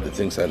 one of the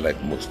things I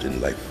like most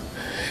in life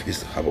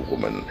is to have a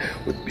woman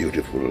with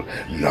beautiful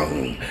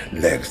long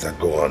legs that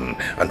go on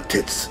and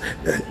tits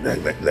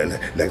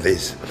like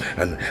this,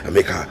 and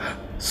make her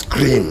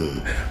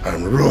scream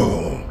and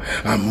roar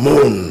and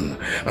moan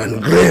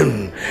and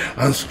grin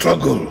and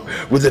struggle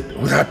with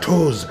her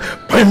toes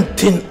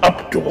pointing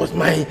up towards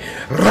my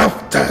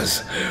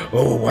rafters.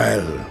 Oh,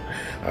 while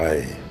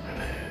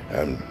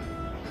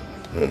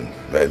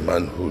my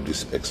manhood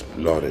is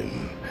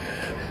exploring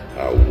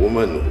a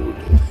womanhood.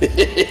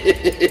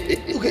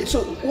 Okay,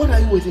 so what are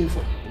you waiting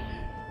for?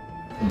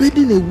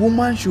 Bathing a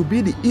woman should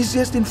be the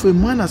easiest thing for a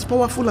man as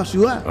powerful as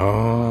you are.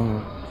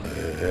 Oh,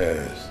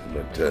 yes,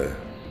 but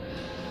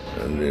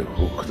and the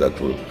hook that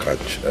will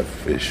catch a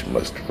fish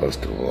must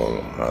first of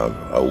all have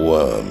a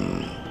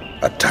worm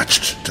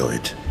attached to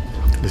it.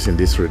 Listen,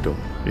 this riddle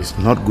is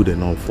not good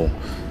enough for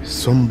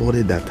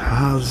somebody that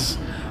has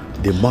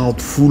the mouth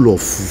full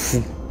of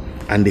fufu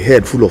and the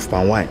head full of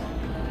palm wine.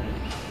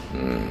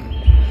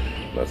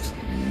 That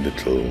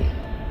little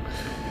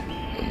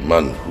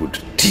manhood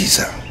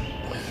teaser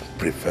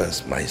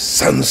prefers my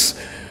son's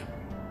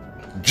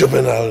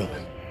juvenile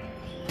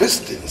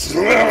pistons.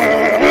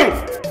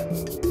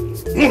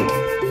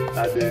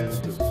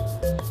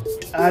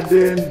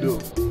 Adendo.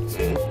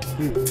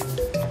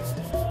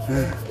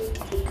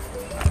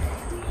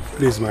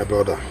 Please, my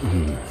brother.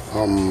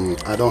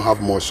 I don't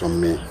have much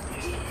on me.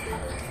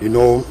 You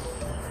know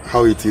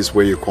how it is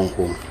where you come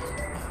home.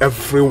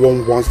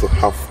 Everyone wants to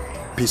have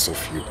piece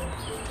of you.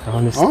 I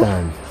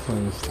understand. Huh? I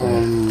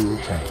understand.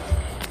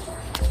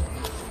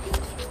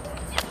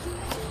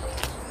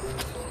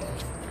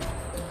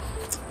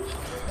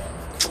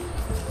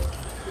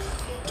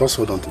 Just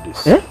hold on to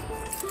this. Eh?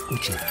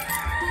 Uche,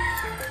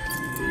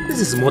 this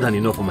is more than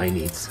enough for my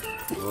needs.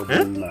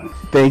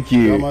 Thank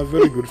you. You're my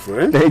very good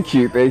friend. Thank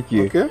you, thank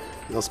you. Okay,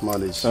 just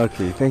manage.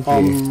 Okay, thank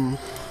you.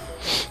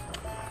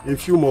 In a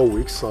few more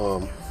weeks, I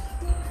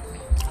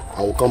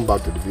will come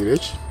back to the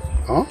village.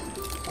 I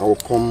will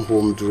come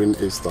home during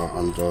Easter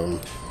and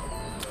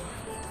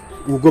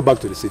we'll go back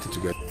to the city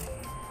together.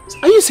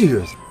 Are you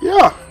serious?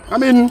 Yeah, I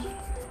mean,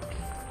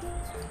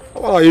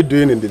 what are you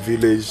doing in the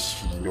village?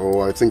 You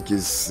know, I think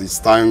it's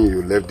time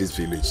you left this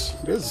village.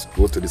 Let's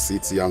go to the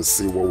city and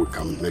see what we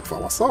can make for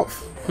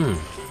ourselves.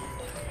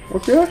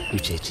 Okay?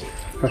 Uchechi,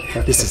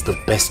 this is the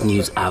best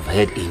news I've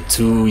heard in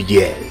 2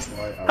 years.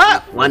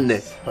 Ah, one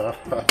day.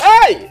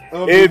 Hey!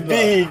 A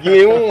big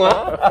one!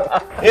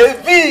 A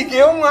big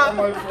one!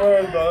 My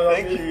friend,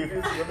 thank you.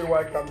 This is the only way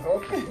I can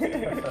talk.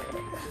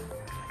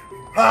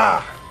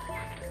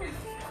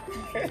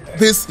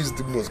 This is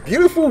the most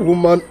beautiful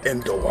woman in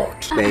the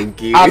world. Thank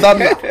you.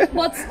 Adana.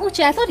 But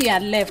Uche, I thought you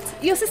had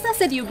left. Your sister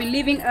said you'll be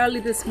leaving early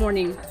this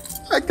morning.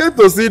 I came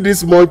to see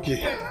this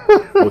monkey.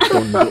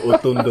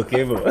 Otondo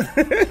cable.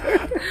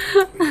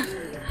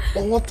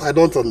 But what I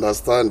don't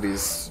understand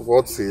is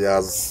what he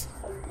has.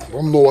 I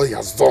don't know what he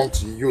has done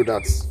to you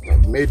that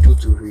made you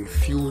to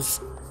refuse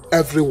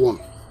everyone.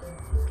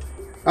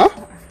 Huh?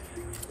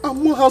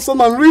 I'm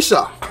Hassan and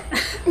Risha.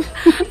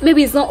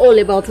 Maybe it's not all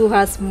about who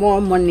has more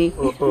money.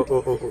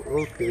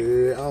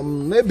 Okay.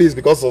 Maybe it's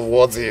because of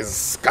what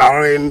he's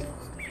carrying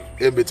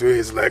in between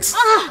his legs.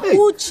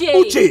 Uche!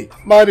 Uche!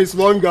 Mine is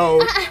longer.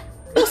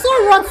 You're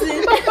so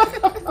rotten.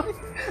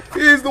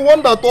 He's the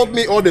one that taught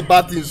me all the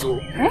bad things. So.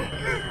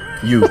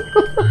 You.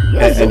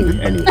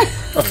 Anyway.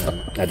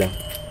 Adam.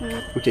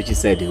 Uchechi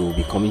said he will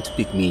be coming to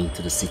pick me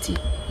to the city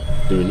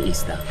during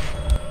Easter.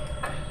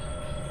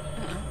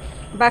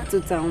 Back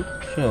to town.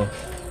 Sure.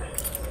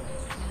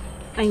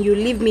 And you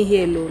leave me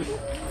here alone.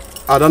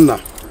 Adana,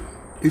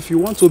 if you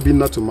want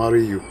Obinna to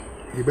marry you,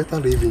 you better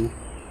leave him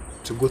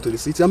to go to the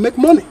city and make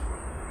money.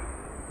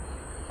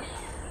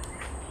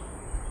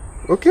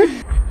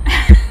 Okay?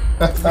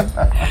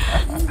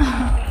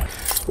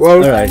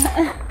 Well, all right.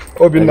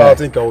 Obinna, I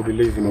think I will be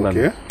leaving,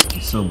 okay? Thank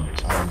you so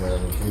much.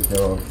 And take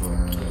care of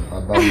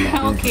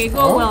Adana. Okay,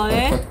 go well,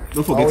 eh?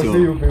 Don't forget your...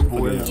 See you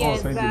people.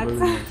 Yes, that's...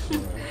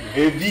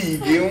 Baby,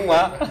 give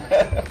one.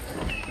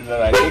 It's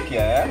alright, take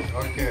care, eh?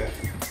 Okay.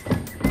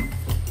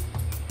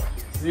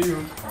 See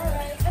you.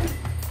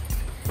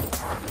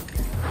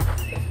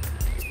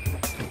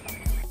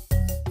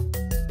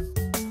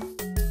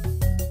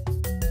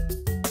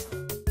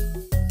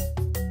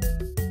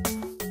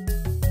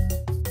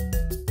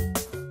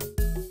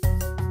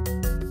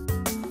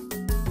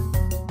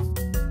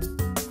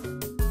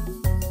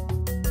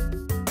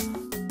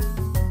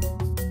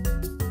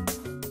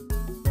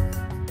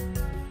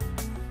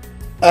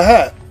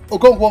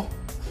 Okonkwo,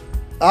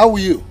 how are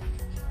you?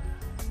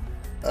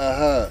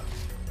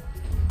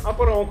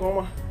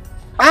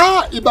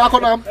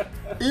 Ibakonam,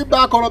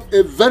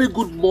 a very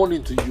good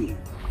morning to you.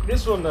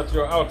 This one that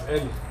you're out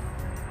early.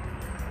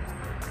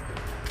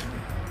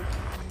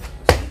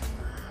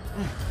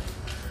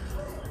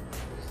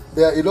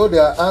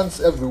 There are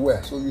ants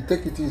everywhere, so you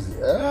take it easy.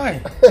 Eh?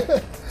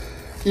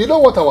 You know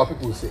what our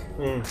people say?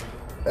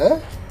 Eh?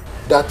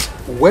 That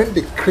when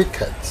the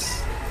cricket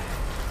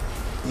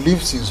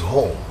leaves his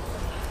home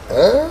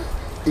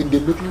in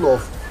the middle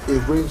of a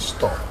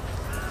rainstorm,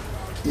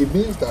 it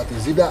means that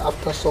he's either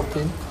after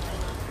something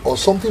or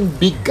something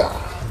bigger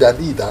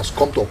than it has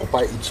come to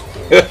occupy its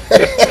home.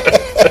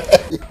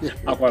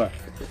 Akwara,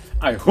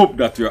 I hope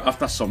that you're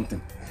after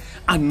something.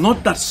 And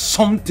not that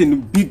something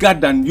bigger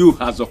than you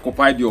has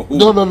occupied your home.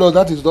 No,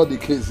 that is not the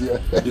case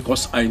here.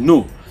 Because I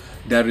know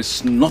there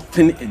is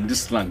nothing in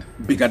this land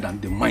bigger than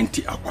the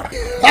mighty Akwara.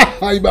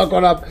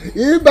 Ibakonam,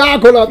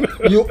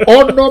 you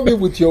honor me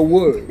with your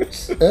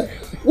words.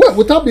 Well,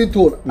 without being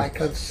told, I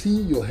can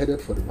see you're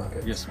headed for the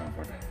market. Yes, my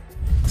brother.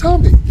 Tell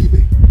me,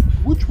 Ibe,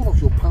 which one of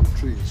your palm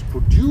trees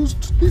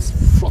produced this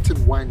frothed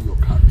wine you're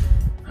carrying?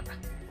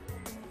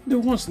 The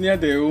ones near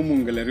the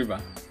Omungele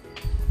River.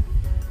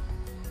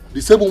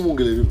 The same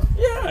Omungele River?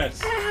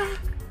 Yes.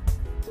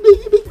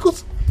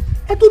 Because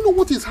I don't know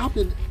what is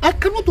happening. I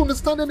cannot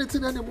understand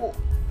anything anymore.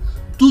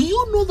 Do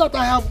you know that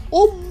I have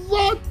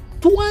over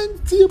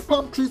 20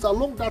 palm trees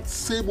along that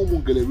same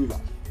Omungele River?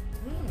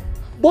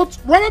 But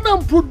rather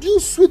than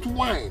produce sweet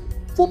wine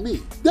for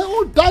me, they're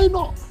all dying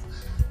off.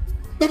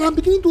 Then I'm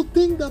beginning to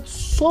think that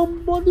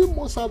somebody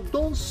must have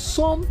done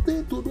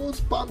something to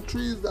those palm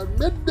trees that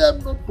made them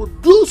not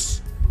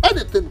produce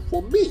anything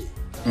for me.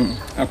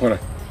 Akwara,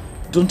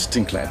 don't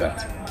think like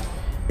that.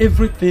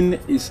 everything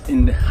is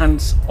in the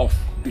hands of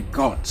the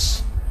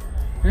gods.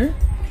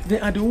 They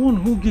are the one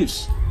who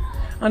gives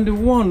and the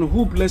one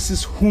who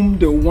blesses whom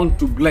they want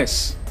to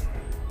bless.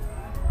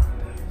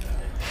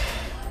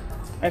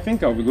 I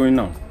think I'll be going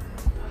now.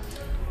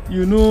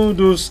 You know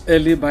those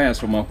early buyers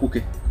from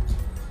Akuke?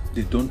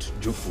 They don't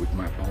joke with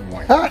my palm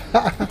wine.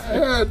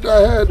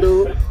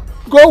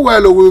 Go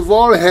well, we've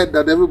all heard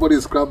that everybody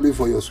is scrambling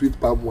for your sweet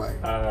palm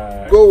wine.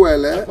 Go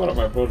well, eh? That's one of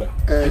my brother.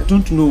 I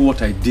don't know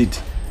what I did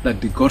that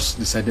the gods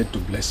decided to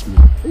bless me.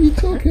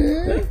 It's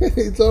okay.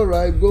 It's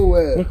alright. Go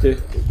well. Okay.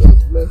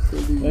 God bless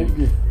only you. Thank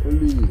you.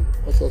 Only you.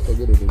 That's what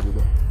forget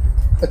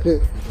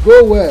it.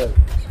 Go well.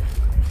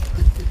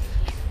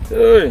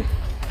 Hey.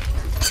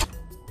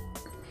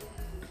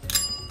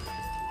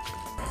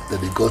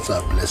 That the gods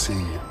are blessing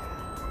you.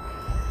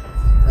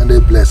 And they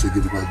bless you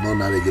because no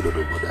now they get out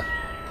of border.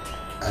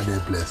 And they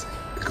bless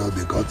because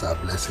the gods are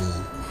blessing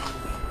you.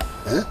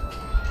 Eh?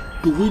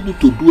 Do we need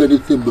to do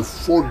anything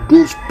before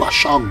those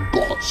partial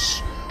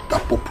gods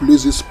that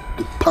populate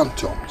the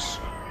pantheons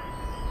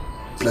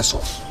bless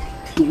us?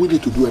 Do we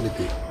need to do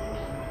anything?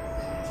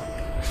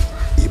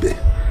 Ibe,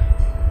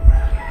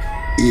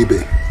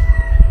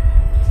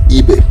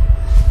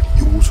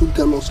 you will soon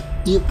tell us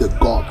if the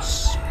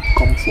gods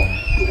come from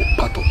your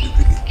part of the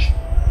village.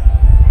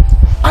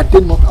 Are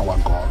they not our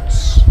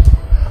gods?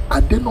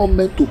 Are they not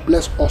meant to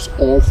bless us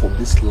all from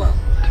this land?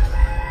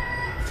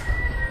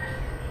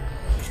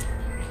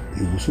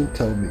 You will soon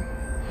tell me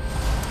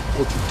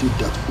what you did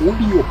that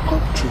only your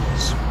palm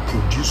trees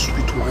produce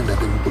sweet wine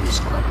that everybody is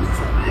scrambling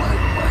for. Wine,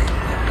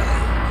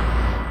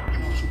 you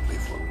will soon pay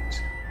for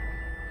it.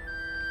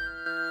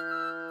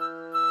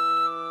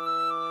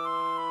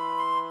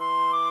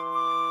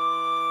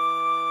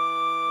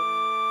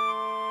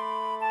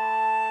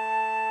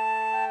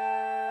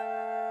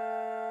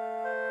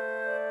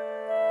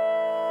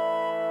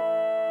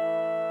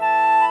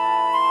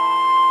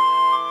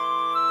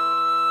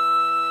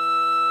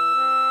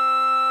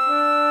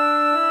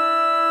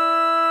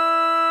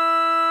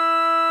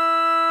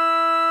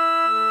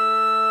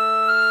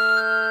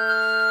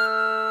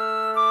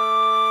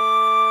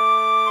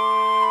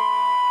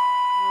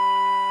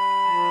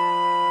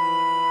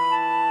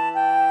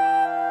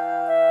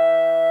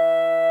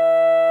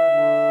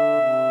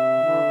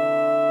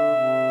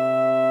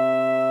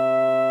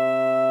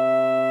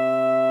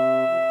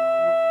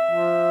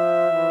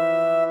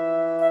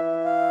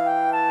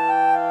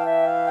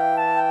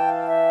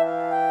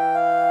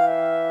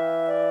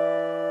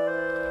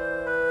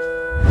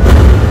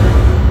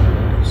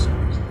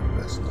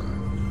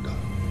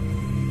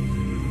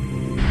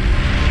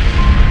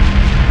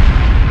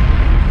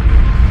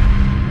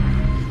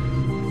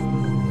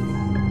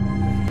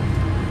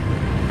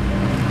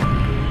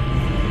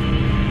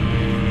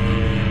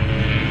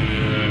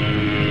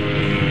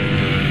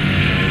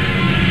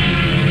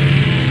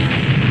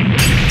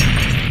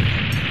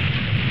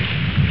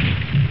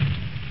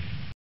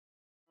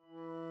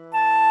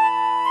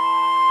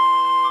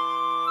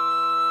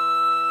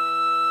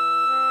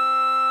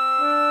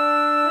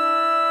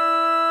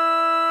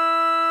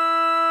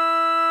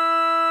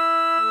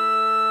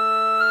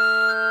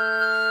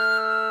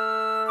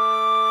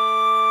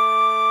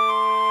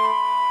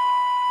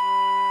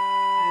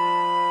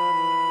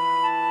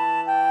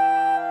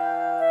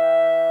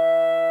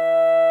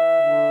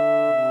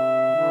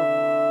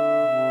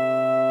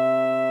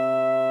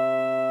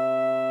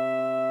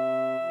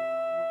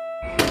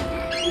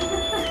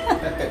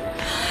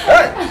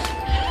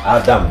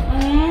 Adam.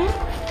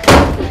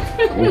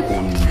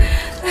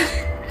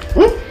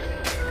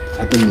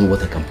 I don't know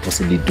what I can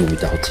possibly do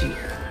without you.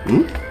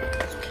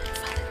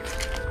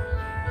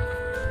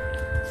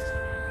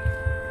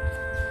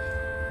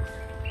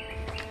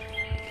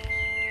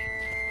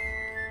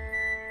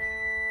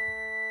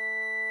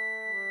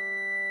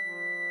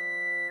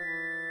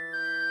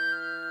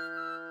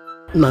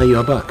 Now you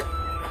are back.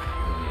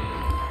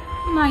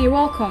 Ma, you're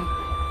welcome.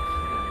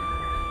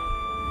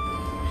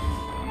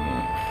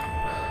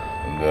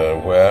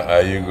 Where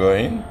are you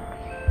going?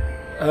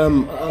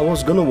 I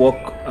was gonna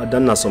walk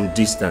Adana some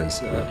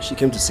distance. She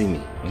came to see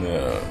me.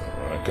 Yeah,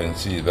 I can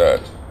see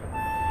that.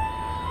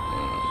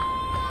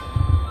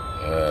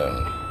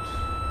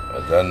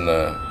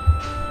 Adana,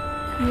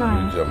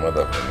 meet your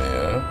mother for me,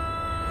 huh?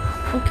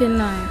 Okay,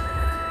 now.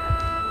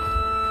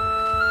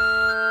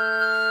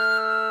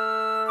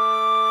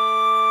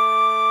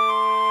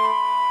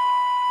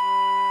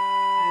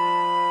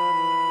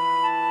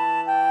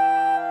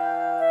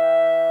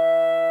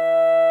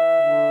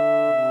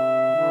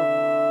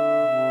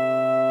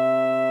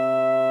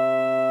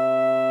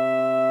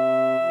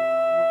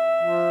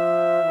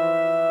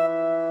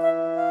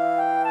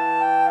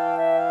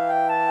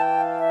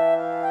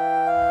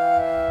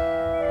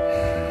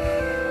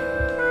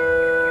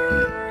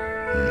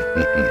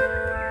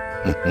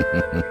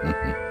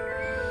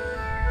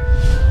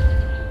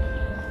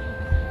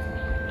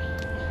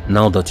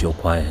 Now that you're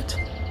quiet,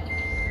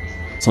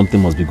 something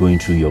must be going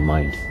through your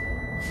mind.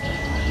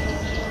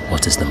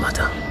 What is the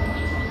matter?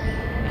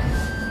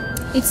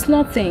 It's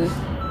nothing.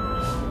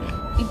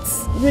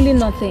 It's really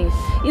nothing.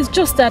 It's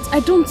just that I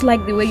don't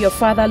like the way your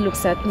father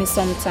looks at me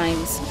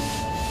sometimes.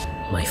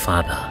 My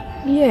father?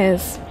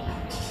 Yes.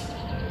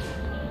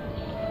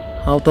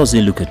 How does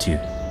he look at you?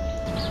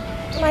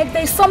 Like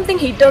there's something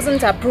he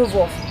doesn't approve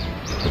of.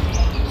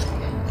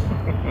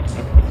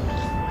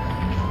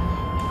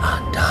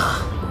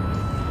 Ada,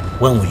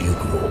 when will you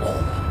grow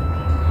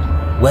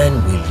up? When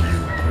will you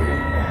grow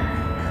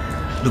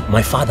up? Look,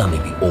 my father may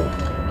be old,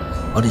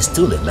 but he's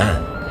still a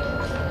man.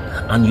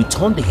 And you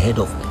turn the head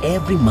of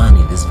every man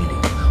in this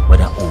village,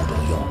 whether old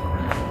or young.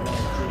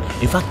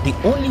 In fact, the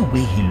only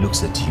way he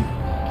looks at you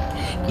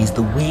is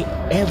the way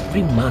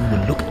every man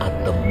will look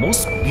at the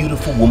most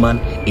beautiful woman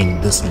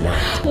in this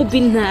land.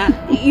 Obina,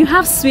 you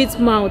have sweet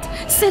mouth.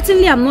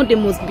 Certainly I'm not the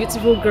most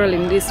beautiful girl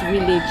in this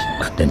village.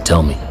 Then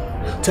tell me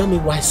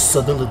why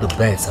suddenly the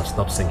birds have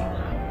stopped singing?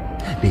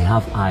 They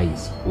have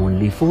eyes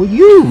only for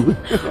you.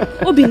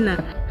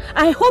 Obina,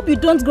 I hope you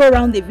don't go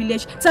around the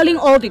village telling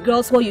all the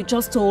girls what you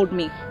just told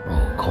me.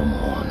 Oh, come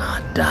on,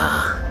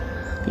 Ada.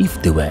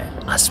 If they were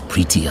as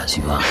pretty as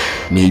you are,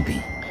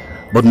 maybe.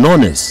 But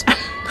none is.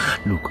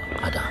 Look,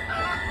 Ada,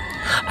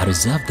 I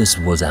reserve these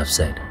words I've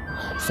said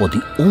for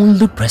the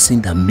only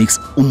person that makes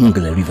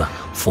Umungele River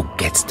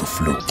forget to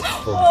flow.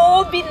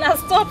 Oh, Obina,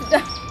 stop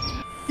that.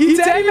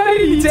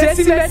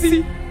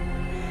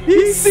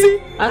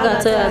 Isi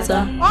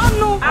agatata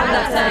ọnụ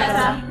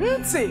agatata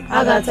ntị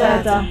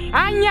agatata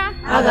anya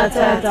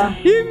agatata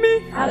imi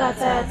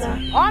agatata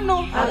ọnụ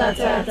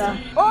agatata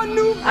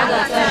onu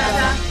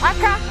agatata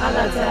aka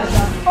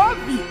agatata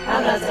obi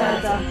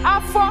agatata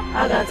afọ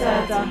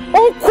agatata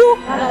ụkwụ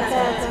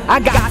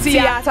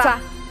agatata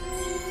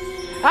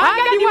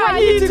agadi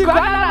nwanyị Ituku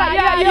anara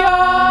ya yo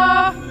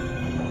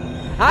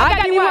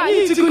agadi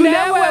nwanyị Ituku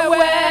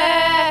na-ewewe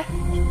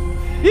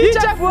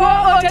ichefuo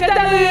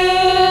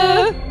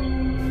ochetelu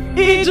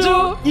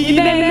Ijo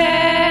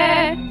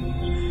inene.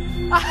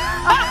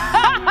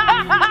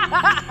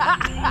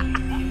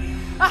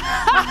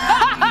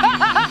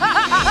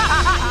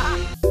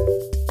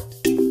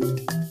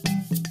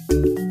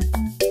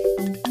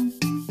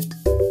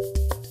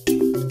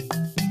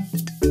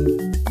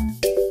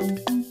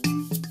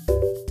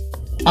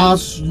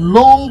 As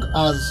long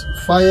as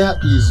fire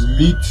is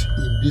lit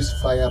in this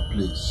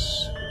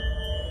fireplace,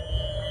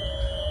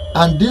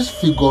 and this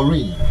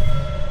figurine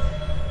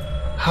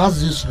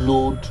has this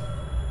load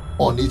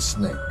on its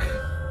neck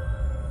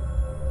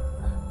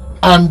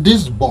and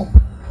this bomb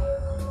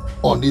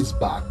on its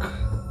back,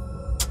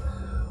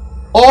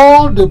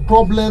 all the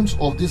problems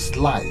of this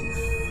life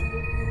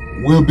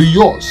will be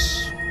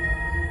yours,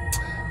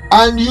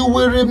 and you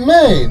will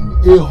remain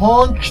a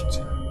hunched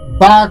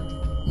back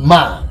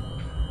man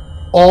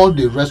all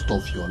the rest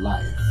of your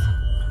life.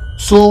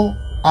 So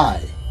I,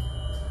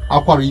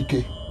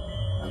 Akwarike,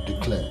 have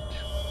declared,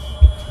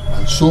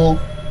 and so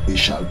it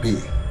shall be.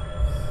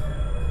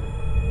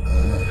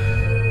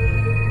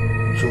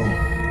 So,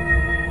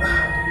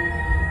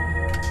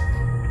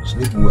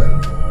 sleep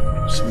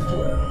well, sleep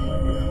well,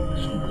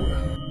 sleep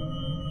well.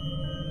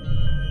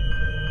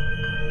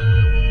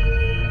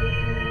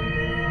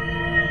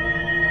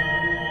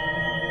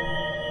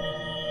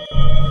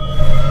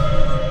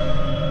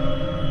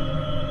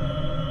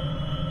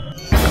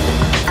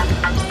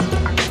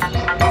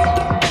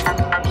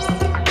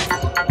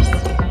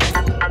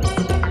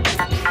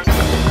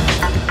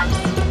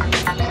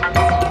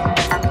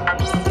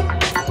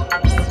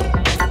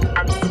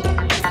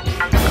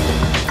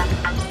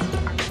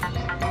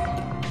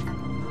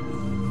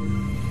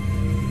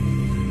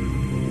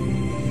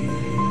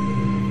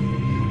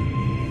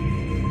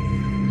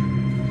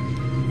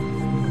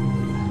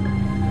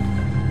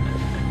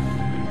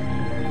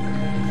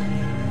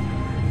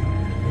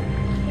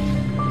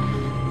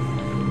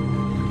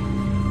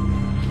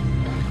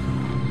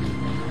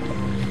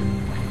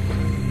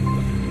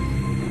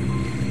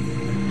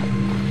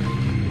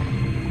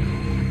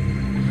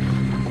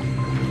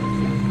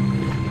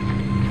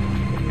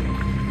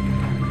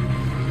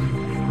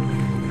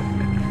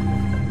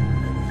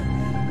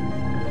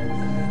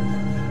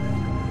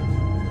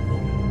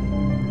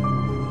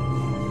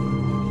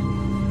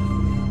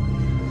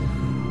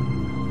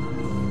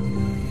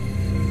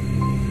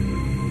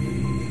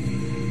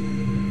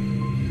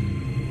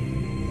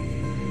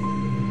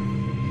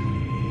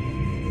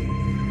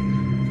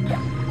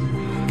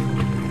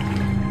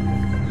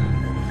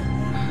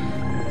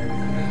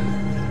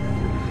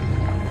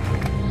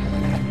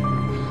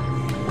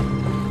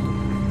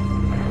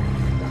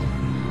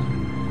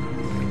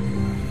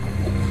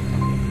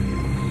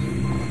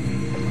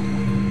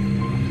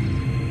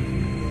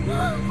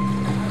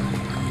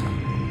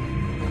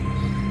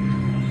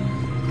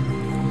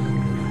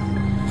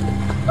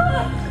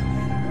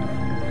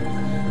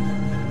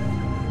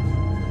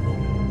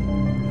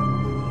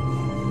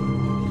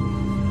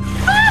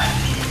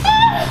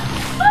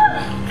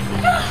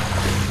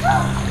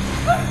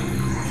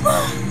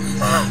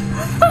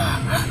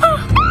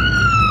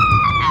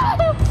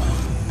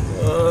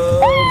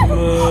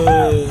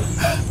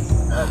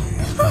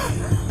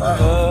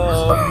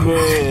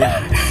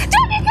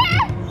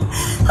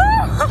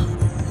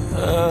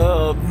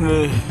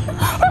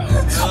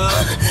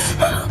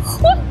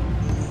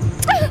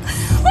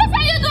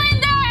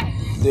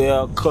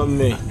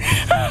 coming.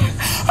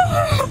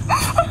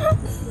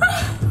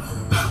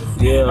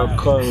 They are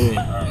coming.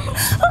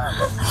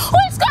 Who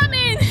is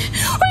coming?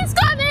 Who is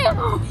coming?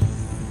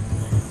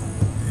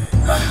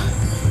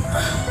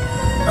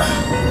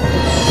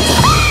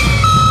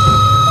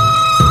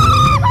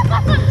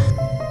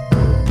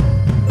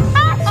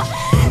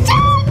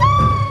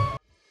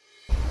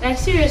 Like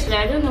seriously,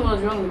 I don't know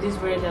what's wrong with this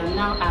weather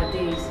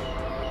nowadays.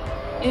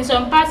 In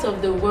some parts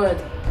of the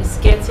world, it's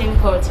getting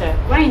hotter.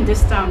 Why in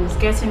this town it's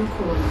getting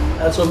cool?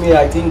 That's for me.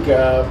 I think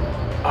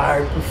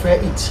I prefer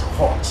it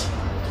hot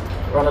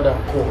rather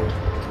than cold.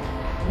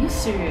 Are you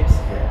serious?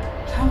 Yeah.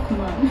 How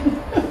come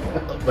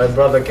on? My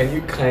brother, can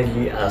you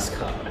kindly ask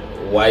her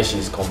why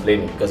she's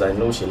complaining? Because I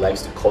know she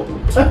likes to cuddle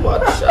too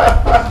much.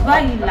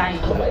 Why are you lying?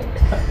 Oh my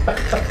God.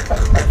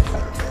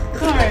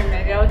 Don't worry,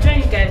 Maggie. I'll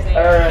join you guys in.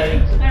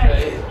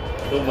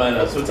 Alright. Don't mind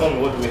us. So tell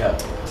me, what do we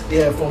have?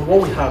 Yeah, from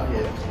what we have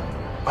here,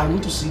 I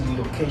need to see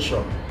the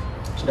location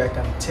so that I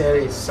can tell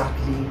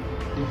exactly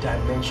the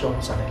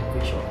dimensions and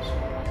elevations.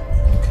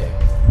 Okay.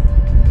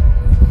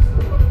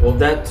 Well,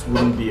 that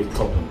wouldn't be a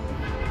problem.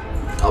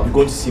 I'll be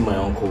going to see my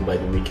uncle by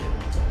the weekend.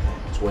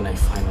 So when I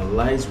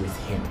finalize with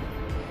him,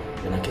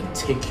 then I can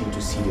take you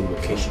to see the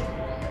location.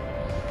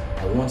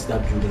 I want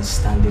that building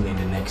standing in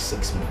the next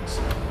 6 months.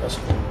 That's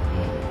cool.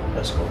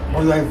 That's cool.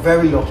 Well, you are a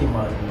very lucky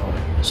man, you know.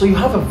 So you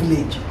have a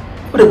village.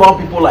 What about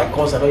people like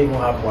us that don't even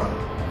have one?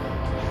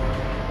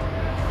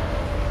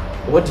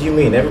 What do you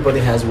mean? Everybody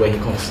has where he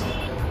comes from.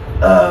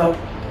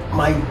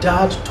 My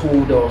dad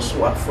told us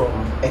we are from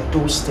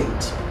Edo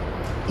State,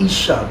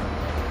 Ishan,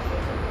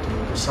 to be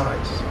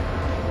precise.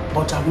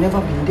 But I've never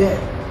been there.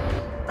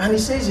 And he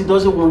says he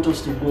doesn't want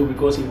us to go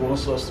because he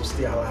wants us to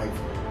stay alive.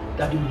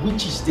 That the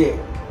witches there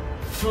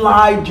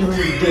fly during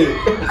the day.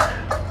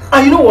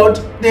 And you know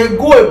what? They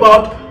go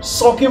about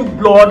sucking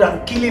blood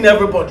and killing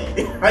everybody.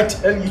 I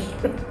tell you.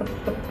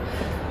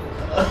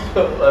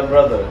 My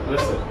brother,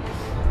 listen.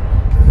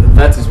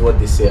 That is what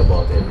they say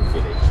about every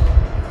village.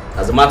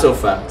 As a matter of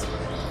fact,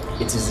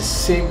 it is the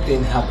same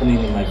thing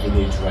happening in my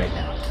village right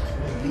now.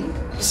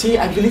 See,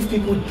 I believe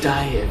people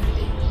die every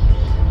day.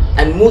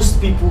 And most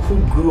people who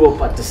grew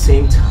up at the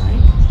same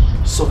time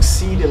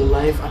succeed in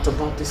life at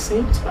about the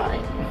same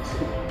time.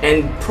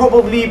 And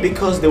probably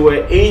because they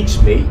were age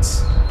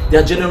mates,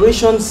 their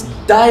generations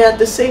die at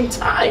the same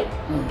time.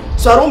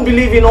 So I don't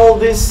believe in all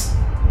this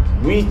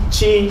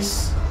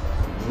witches,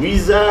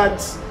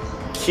 wizards,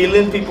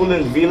 killing people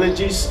in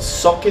villages,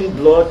 sucking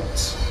blood.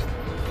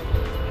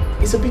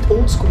 It's a bit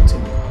old school to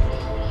me.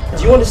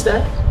 Do you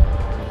understand?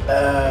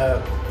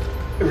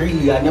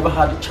 Really, I never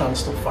had a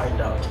chance to find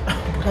out.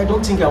 But I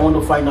don't think I want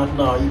to find out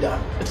now either.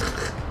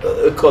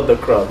 Cut the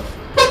crap.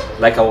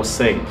 Like I was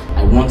saying,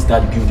 I want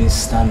that building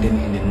standing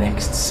in the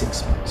next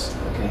 6 months,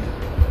 okay?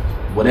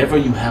 Whatever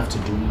you have to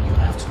do, you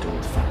have to do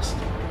it fast.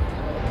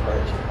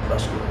 Right,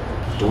 that's good.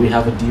 Do we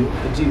have a deal?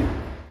 A deal.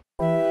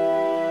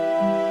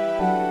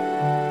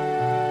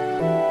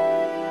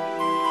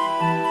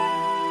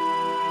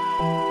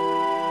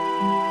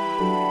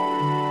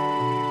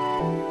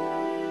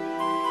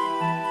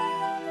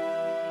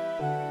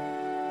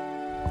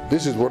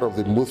 This is one of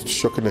the most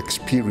shocking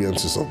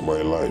experiences of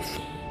my life.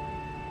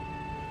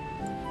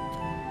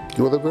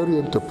 You are a very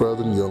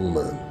enterprising young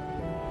man.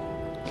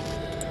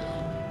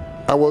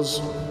 I was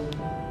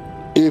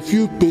a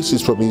few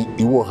paces from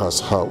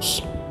Iwoha's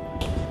house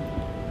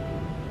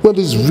when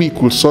this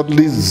vehicle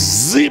suddenly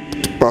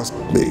zipped past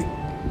me.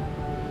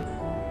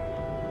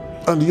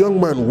 And the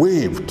young man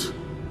waved.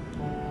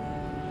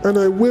 And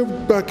I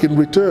waved back in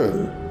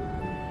return.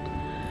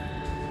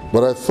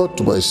 But I thought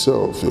to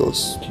myself, it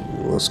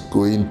was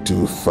going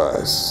too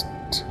fast.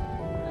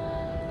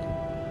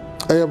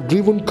 I have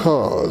driven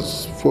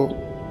cars for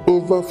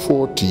over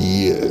 40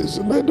 years,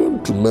 and I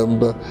don't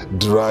remember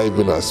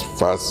driving as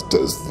fast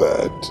as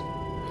that.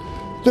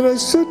 Then I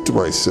said to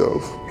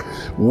myself,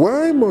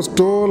 why must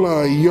all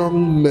our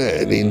young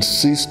men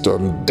insist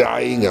on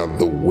dying at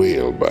the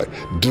wheel by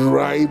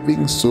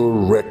driving so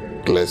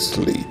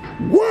recklessly?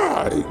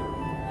 Why?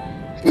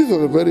 This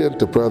was a very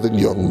enterprising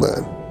young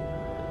man.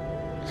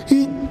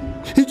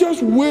 He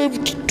just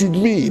waved to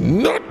me,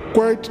 not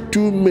quite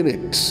 2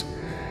 minutes.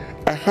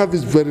 I heard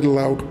this very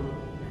loud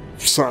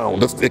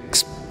sound, this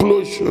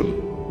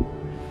explosion.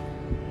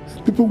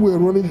 People were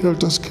running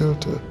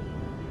helter-skelter.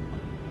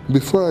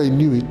 Before I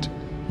knew it,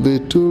 they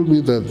told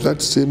me that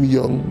that same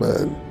young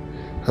man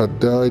had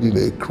died in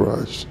a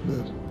crash.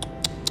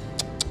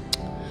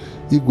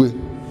 Igwe,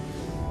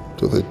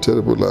 to the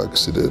terrible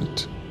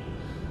accident.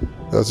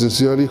 I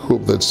sincerely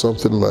hope that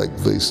something like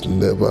this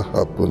never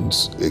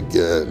happens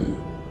again.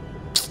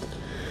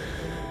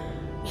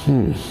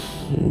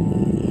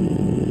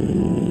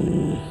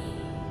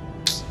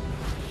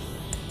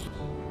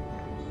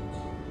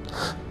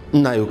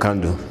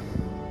 Nayokando,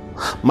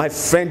 my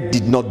friend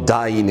did not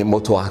die in a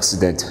motor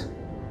accident.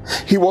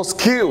 He was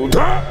killed.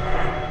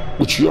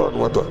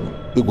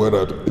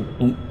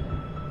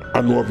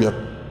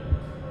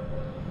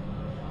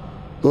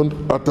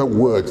 Don't utter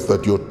words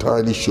that your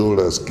tiny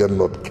shoulders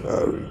cannot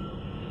carry.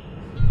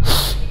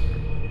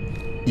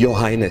 Your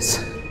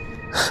Highness,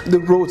 The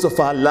roads of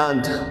our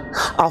land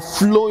are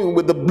flowing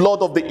with the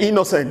blood of the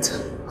innocent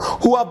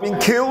who have been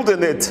killed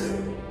in it.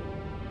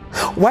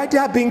 Why they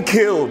are being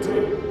killed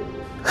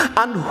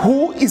and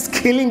who is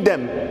killing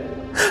them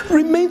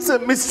remains a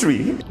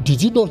mystery.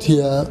 Did you not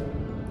hear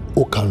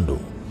Okando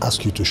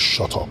ask you to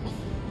shut up?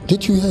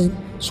 Did you hear him?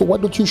 So why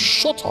don't you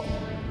shut up?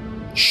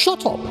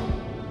 Shut up!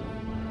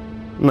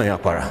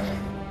 Nayakwara,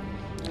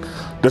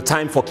 the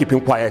time for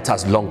keeping quiet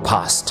has long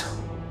passed.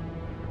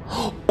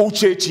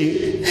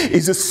 Uchechi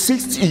is the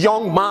 6th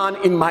young man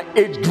in my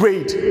age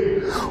grade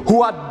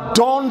who had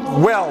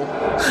done well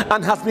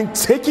and has been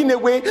taken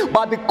away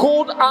by the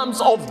cold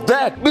arms of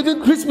death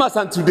between Christmas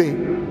and today.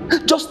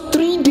 Just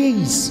 3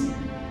 days.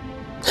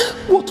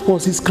 What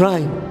was his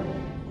crime?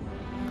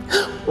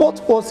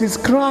 What was his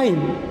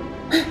crime?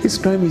 His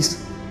crime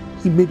is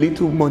he made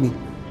little money.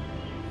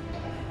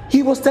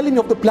 He was telling me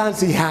of the plans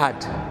he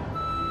had.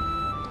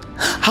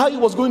 How he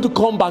was going to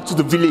come back to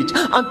the village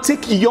and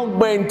take young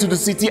men to the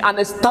city and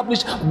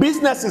establish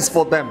businesses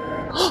for them,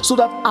 so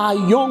that our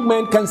young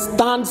men can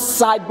stand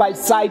side by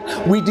side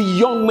with the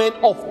young men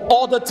of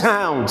other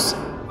towns.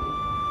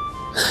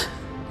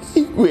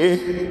 He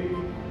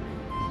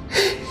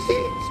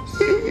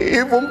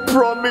even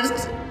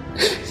promised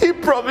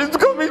coming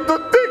to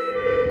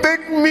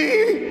take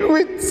me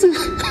with.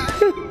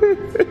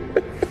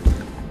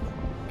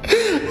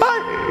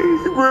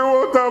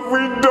 What have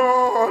we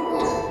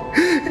done?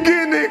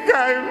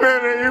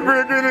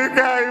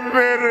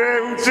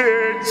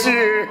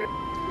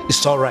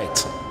 It's all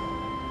right.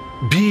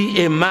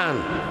 Be a man.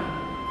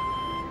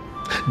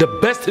 The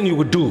best thing you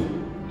would do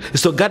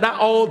is to gather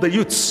all the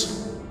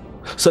youths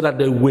so that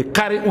they will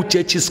carry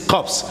Uchechi's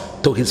corpse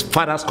to his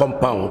father's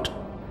compound.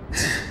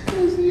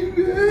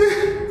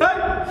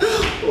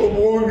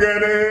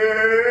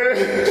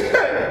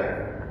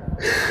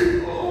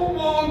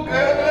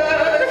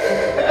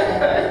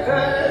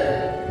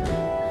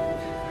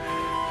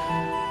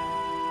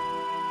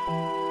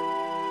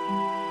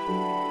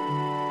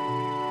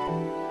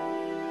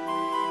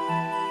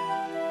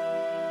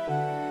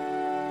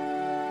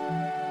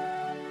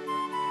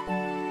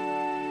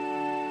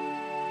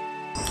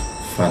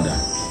 Father,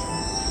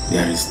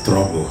 there is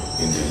trouble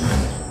in the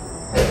land.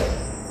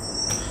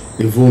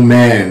 Evil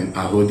men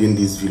are holding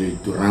this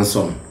village to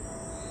ransom,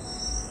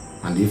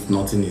 and if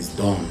nothing is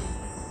done,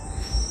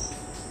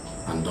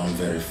 and done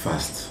very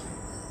fast,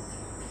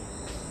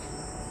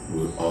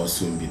 we'll all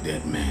soon be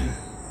dead men.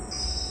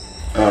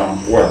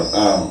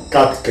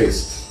 Cut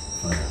case.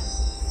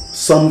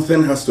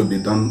 Something has to be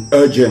done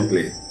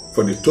urgently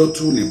for the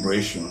total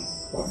liberation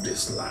of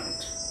this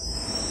land.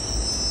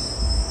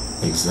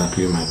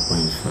 Exactly my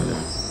point,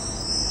 Father.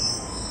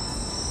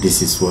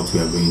 This is what we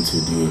are going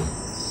to do.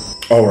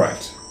 All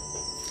right.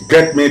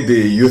 Get me the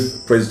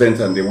youth president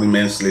and the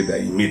women's leader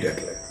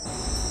immediately.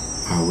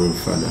 I will,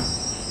 Father.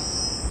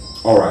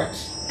 All right.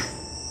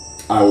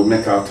 I will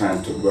make our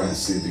time to go and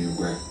see the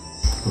Igwe.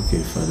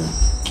 Okay, Father.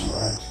 All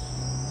right.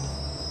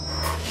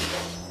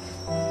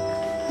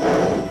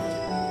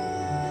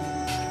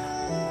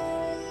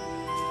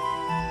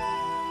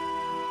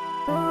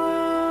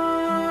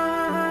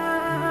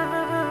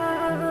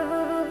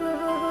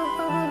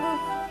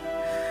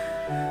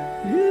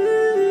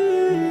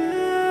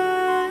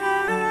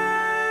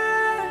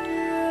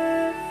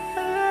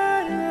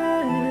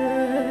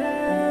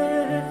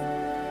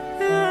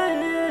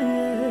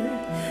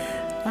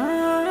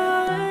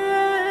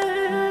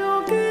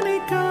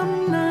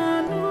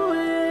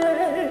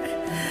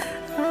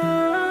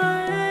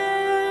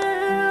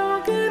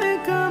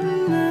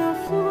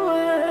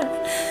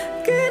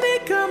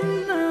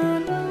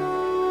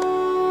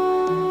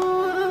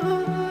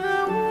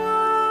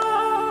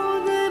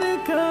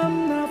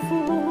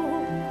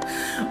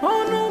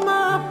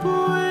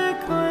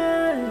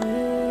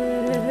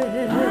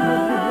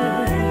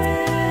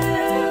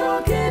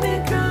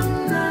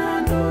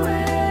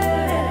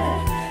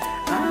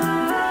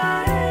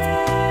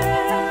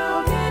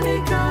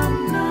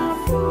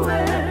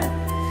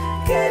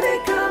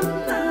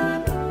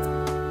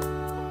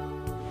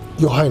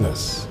 Your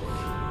Highness,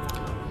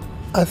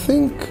 I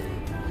think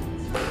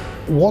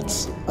what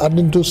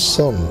Arinze's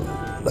son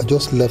that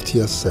just left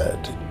here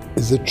said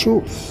is the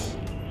truth.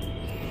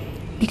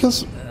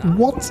 Because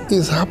what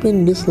is happening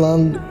in this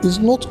land is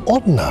not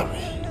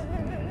ordinary.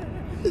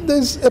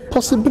 There's a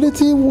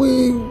possibility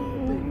we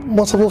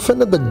must have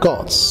offended the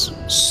gods.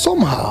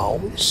 Somehow,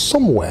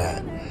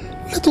 somewhere,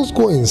 let us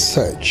go in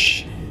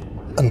search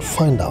and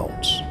find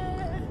out.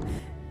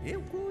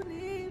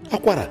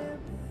 Akwara,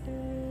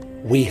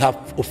 we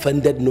have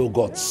offended no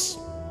gods.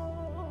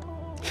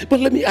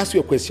 But let me ask you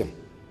a question.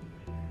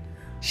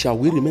 Shall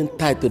we remain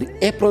tied to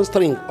the apron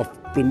string of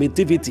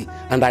primitivity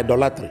and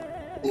idolatry?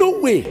 No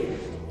way.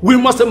 We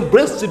must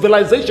embrace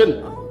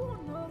civilization.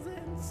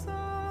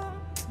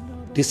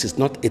 This is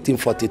not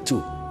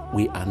 1842.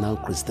 We are now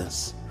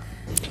Christians.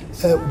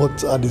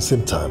 But at the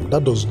same time,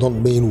 that does not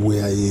mean we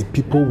are a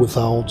people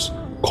without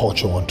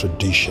culture and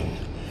tradition.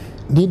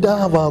 Neither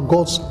have our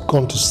gods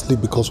gone to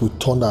sleep because we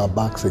turned our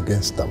backs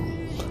against them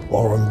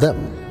or on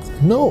them.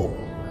 No.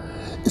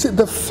 You see,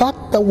 the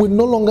fact that we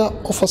no longer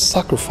offer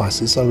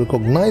sacrifices and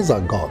recognize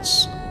our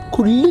gods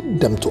could lead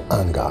them to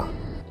anger.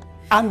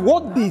 And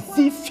what they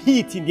see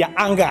fit in their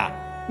anger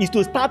is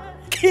to start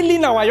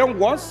killing our young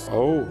ones.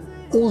 Oh.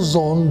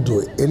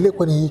 Ozondo,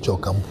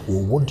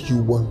 what do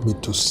you want me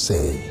to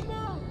say?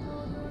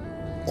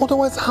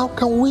 Otherwise, how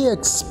can we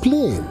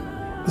explain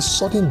the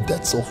sudden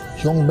deaths of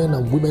young men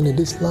and women in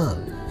this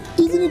land?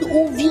 Isn't it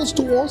obvious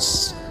to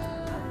us?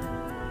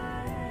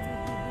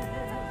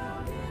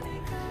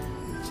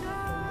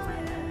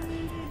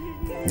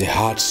 The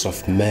hearts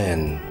of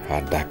men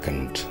are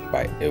darkened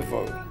by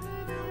evil.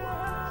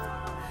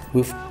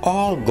 We've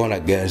all gone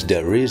against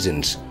their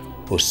reasons.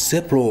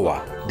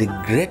 Oseprowa, the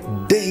great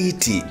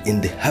deity in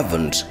the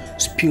heavens,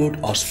 spewed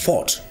us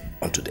forth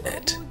onto the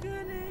earth.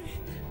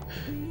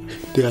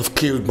 They have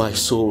killed my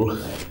soul.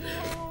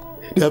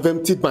 They have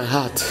emptied my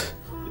heart.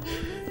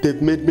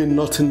 They've made me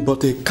nothing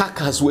but a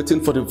carcass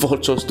waiting for the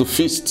vultures to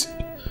feast.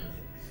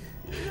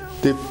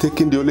 They've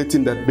taken the only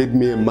thing that made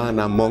me a man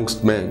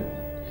amongst men.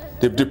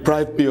 They've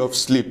deprived me of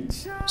sleep.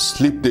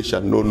 Sleep they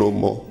shall know no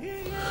more.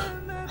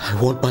 I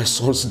want my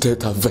son's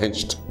death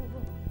avenged.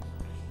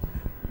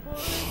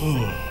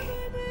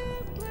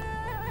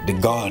 The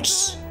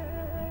gods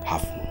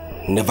have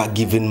never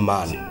given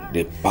man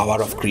the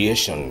power of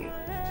creation.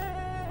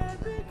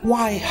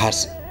 Why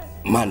has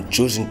man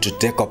chosen to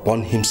take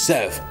upon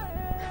himself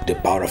the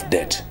power of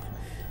death?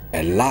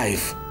 A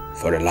life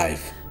for a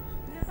life.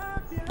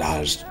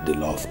 That's the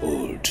law of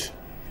old.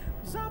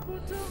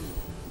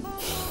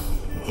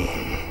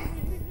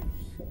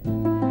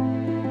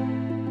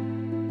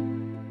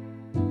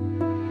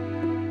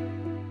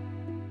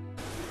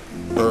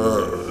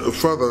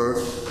 Father,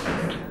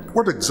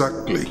 what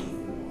exactly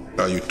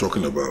are you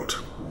talking about?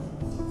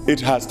 It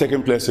has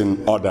taken place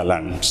in other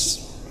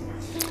lands.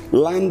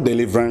 Land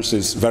deliverance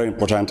is very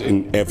important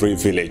in every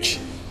village,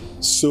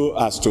 so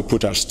as to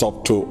put a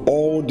stop to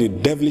all the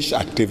devilish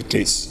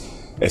activities,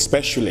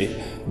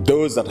 especially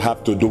those that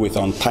have to do with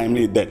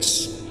untimely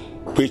deaths,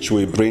 which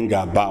will bring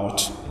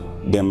about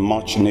the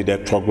much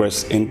needed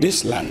progress in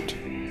this land.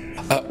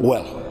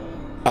 Well,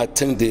 I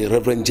think the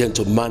Reverend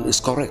Gentleman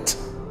is correct.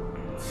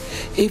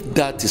 If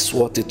that is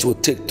what it will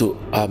take to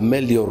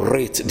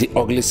ameliorate the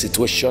ugly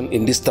situation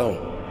in this town,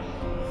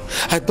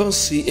 I don't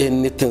see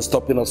anything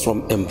stopping us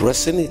from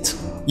embracing it.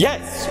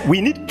 Yes,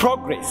 we need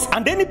progress,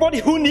 and anybody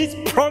who needs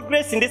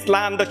progress in this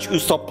land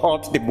should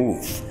support the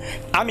move.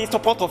 I'm in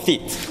support of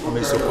it. I'm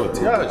in support.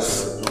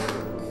 Yes.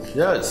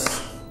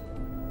 Yes.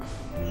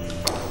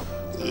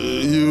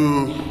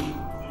 You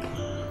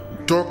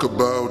talk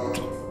about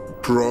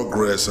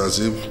progress as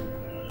if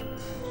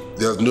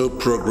there's no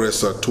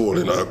progress at all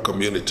in our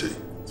community.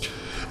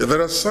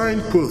 There are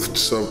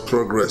signposts of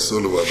progress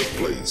all over the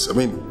place. I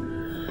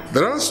mean,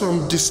 there are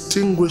some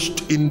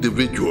distinguished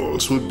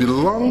individuals who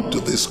belong to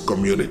this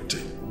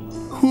community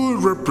who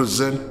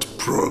represent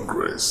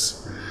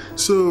progress.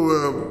 So,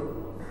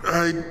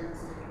 I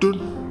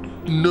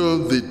don't know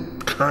the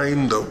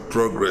kind of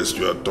progress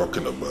you are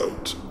talking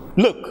about.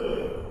 Look,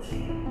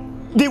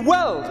 the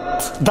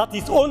wealth that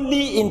is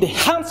only in the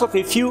hands of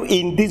a few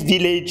in this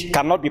village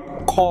cannot be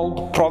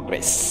called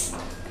progress.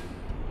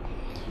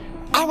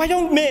 Our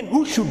young men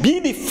who should be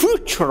the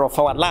future of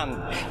our land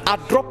are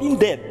dropping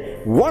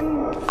dead,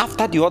 one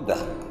after the other.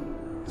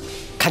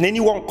 Can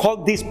anyone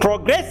call this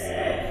progress?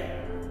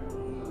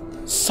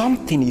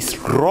 Something is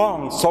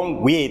wrong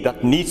somewhere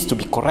that needs to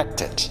be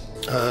corrected.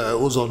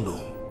 Ozondo,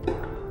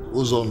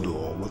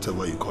 or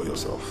whatever you call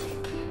yourself.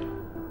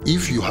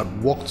 If you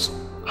had worked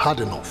hard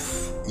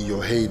enough in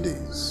your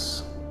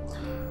heydays,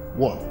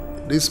 one,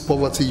 this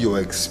poverty you're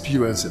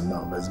experiencing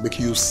now that's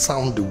making you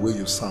sound the way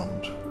you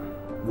sound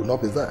will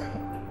not be there.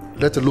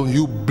 Let alone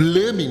you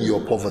blaming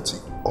your poverty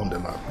on the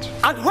land.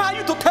 And why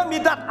are you to tell me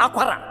that,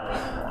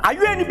 Aquara? Are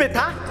you any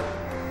better?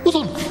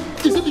 Listen,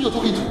 is it you're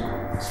talking to?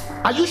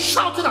 Are you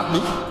shouting at me?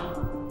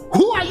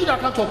 Who are you that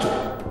I can't talk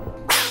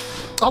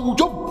to? I will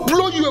just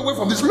blow you away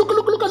from this. Look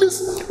at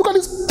this. Look at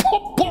this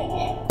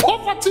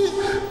poverty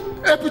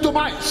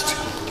epitomized.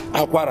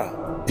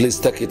 Aquara, please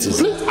take it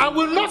easy. Please, I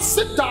will not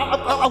sit down.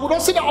 I will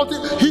not sit down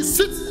until he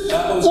sits.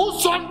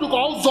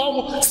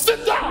 Ozondo,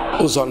 sit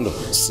down. Ozondo,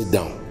 sit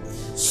down.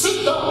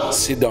 Sit down.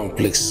 Sit down,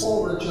 please.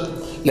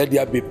 Let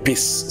there be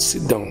peace.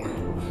 Sit down.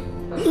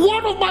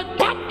 One of my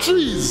palm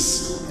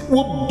trees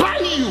will buy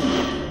you,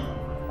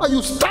 and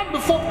you stand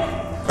before.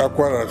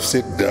 Aquara,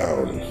 sit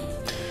down.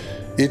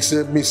 It's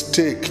a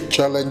mistake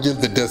challenging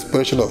the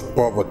desperation of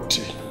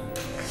poverty.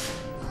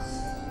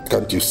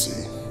 Can't you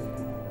see?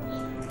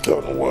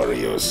 Don't worry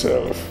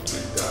yourself.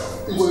 Sit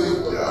down.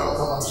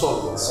 I'm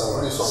sorry.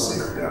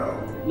 Sit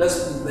down.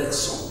 Let's make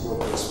some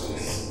progress, please.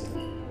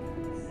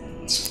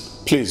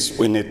 Please,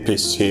 we need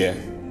peace here.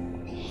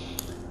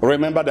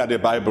 Remember that the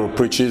Bible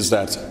preaches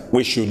that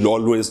we should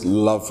always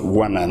love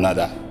one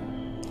another.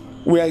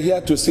 We are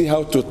here to see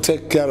how to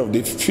take care of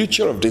the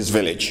future of this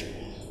village.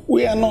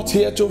 We are not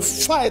here to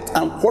fight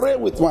and quarrel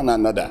with one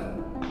another.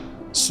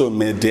 So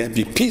may there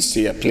be peace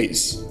here,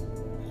 please.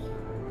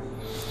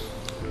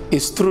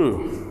 It's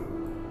true.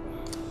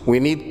 We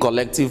need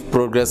collective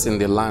progress in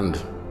the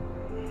land.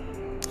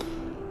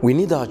 We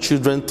need our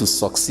children to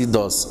succeed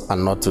us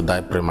and not to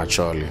die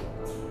prematurely.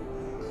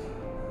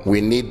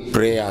 We need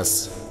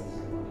prayers.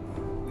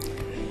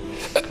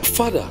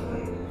 Father,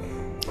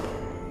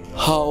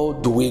 how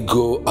do we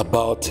go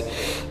about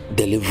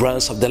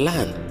deliverance of the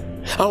land?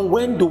 And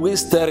when do we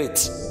start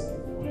it?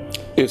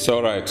 It's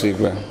all right,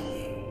 Igwe.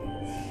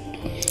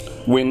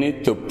 We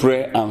need to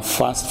pray and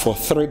fast for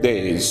 3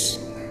 days,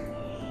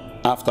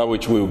 after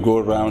which we'll go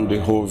around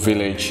the whole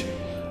village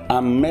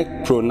and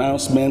make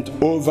pronouncement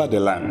over the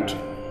land,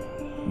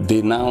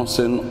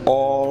 denouncing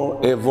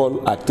all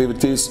evil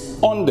activities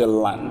on the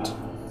land.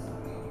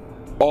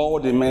 All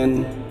the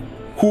men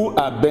who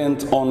are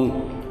bent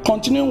on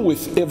continuing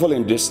with evil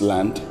in this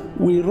land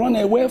will run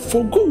away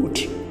for good,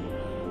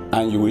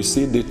 and you will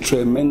see the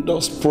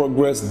tremendous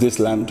progress this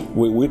land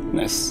will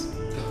witness.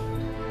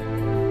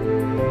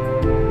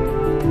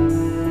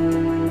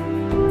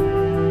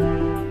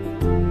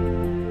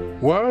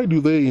 Why do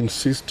they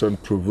insist on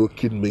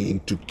provoking me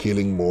into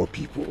killing more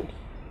people?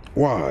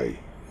 Why?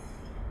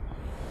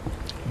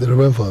 The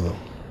Reverend Father.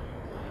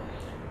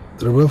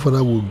 The Reverend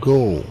Father will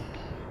go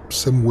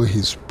same way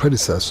his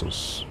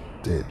predecessors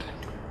did.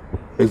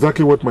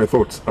 Exactly what my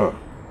thoughts are.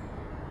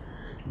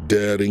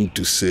 Daring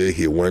to say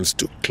he wants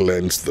to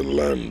cleanse the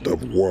land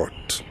of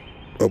what?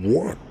 Of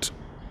what?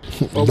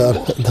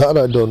 That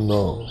I don't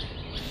know.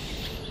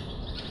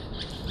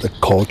 The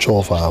culture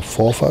of our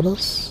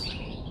forefathers?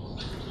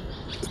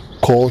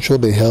 The culture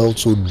they held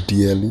so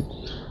dearly?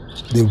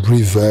 They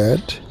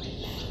revered?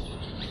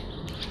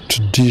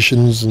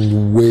 Traditions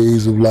and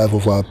ways of life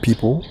of our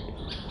people?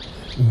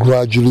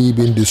 Gradually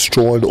being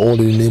destroyed all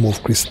in the name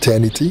of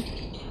Christianity?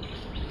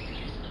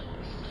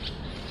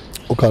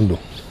 Okando.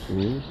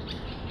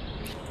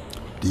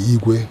 The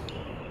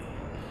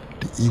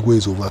Igwe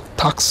is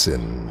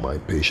overtaxing my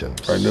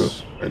patience. I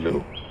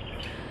know.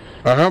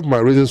 I have my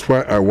reasons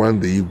why I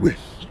want the Igwe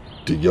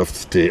to just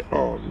stay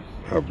on.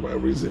 Have my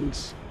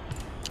reasons.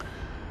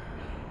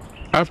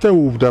 After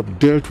we would have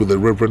dealt with the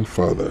Reverend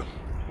Father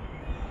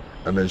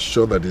and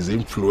ensure that his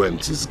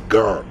influence is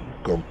gone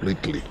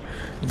completely,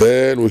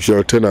 then we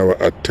shall turn our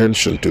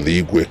attention to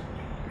the Igwe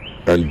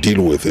and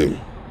deal with him.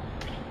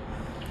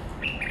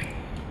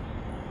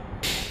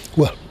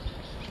 Well,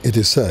 it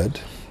is said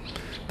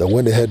that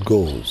when the head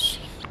goes,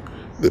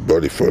 the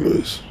body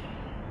follows.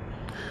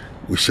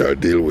 We shall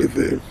deal with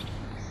him.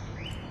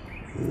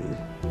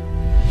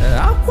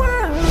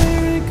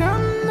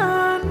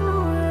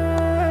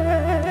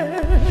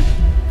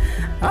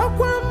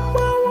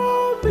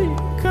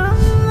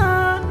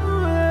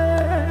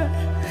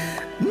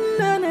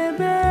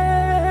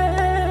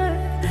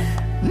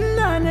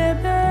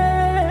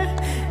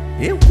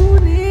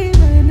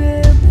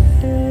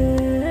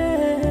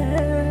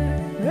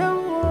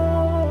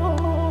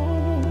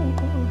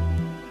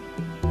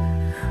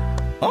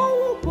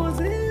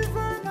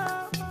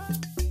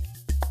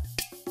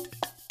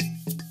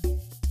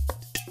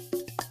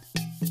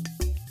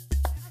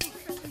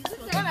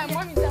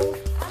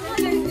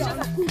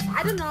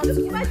 I don't know.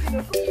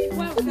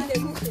 Why would they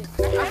do this?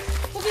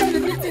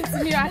 To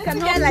me, I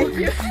cannot like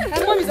you. My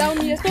mom is out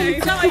me.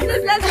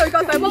 Let's go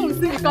because my mom will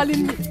still be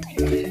calling me.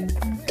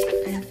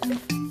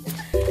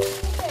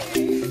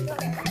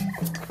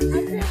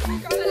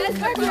 Let's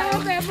go.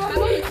 My mom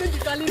will still be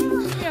calling me.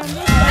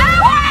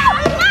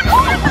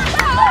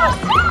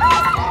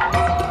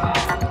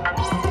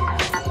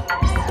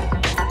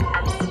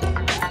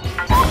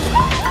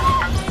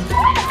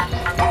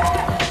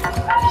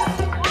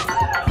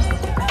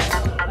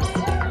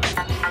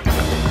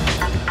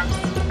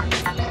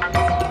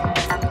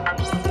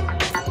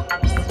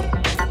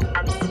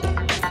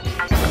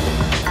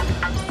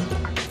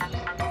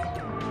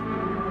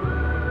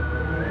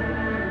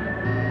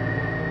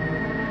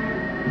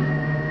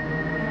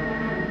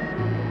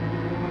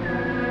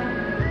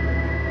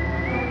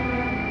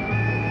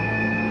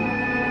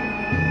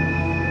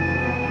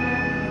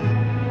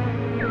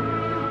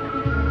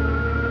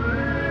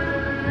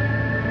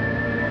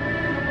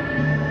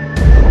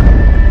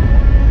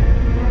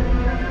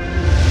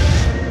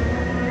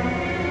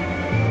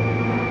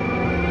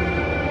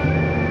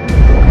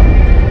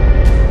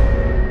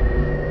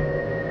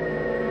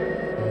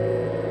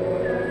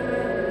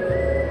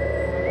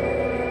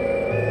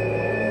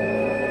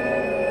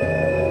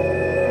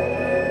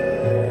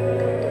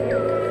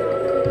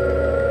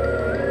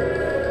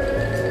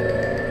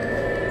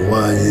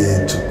 Nwanyi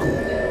Ituku,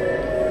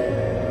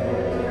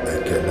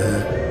 Ekene.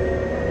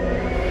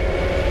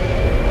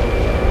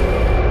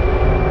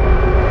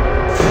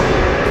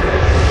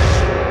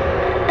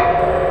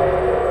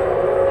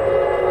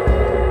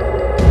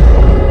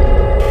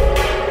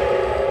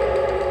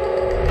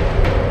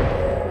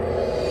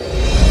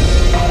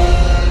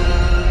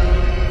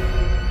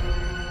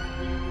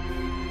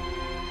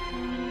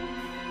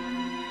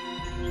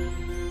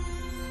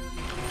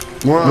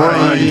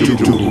 Nwanyi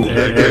Ituku,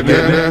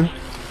 Ekene.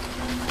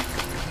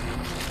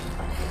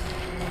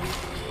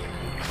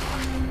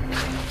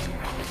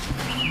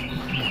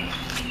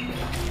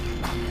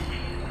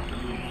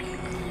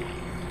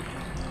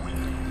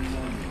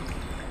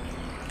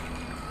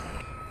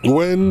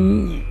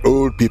 When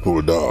old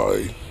people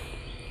die,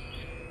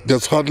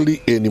 there's hardly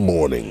any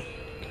mourning.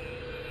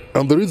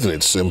 And the reason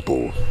is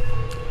simple.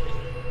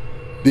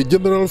 The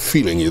general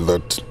feeling is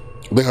that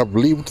they have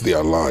lived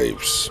their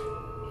lives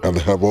and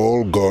they have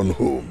all gone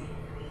home.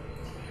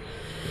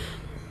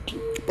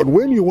 But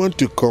when you want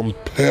to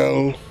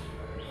compel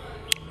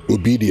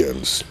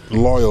obedience,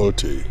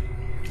 loyalty,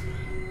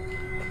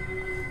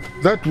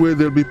 that way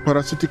they'll be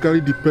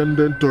parasitically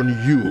dependent on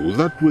you.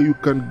 That way you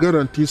can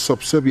guarantee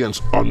subservience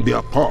on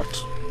their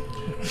part.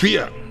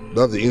 Fear,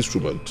 that's the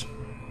instrument.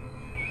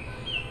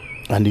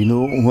 And you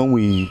know, when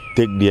we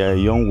take their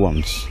young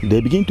ones, they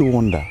begin to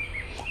wonder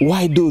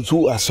why those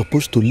who are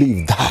supposed to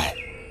live die.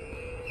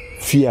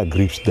 Fear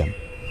grips them.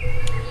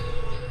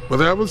 But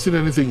they haven't seen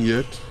anything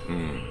yet.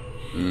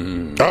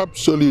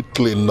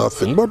 Absolutely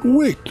nothing. But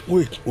wait.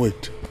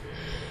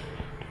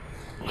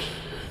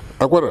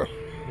 Aguara,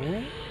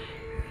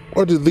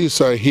 what is this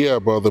I hear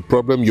about the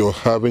problem you're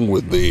having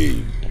with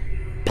the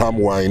palm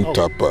wine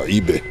tapper,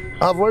 Ibe?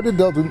 I've already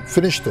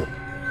finished it.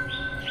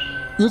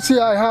 You see,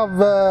 I have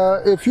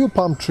a few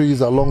palm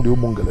trees along the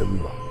Umungele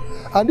River.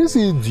 And this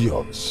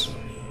idiot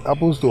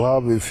happens to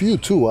have a few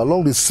too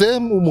along the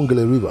same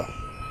Umungele River.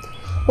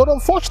 But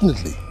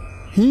unfortunately,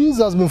 his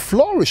has been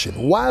flourishing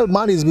while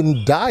mine has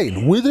been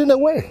dying, withering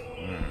away.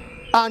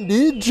 And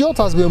the idiot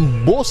has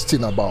been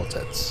boasting about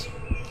it.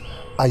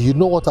 And you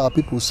know what our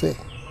people say?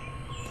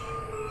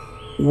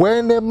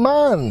 When a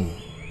man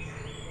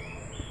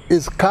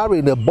is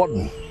carrying a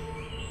burden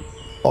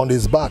on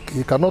his back,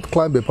 he cannot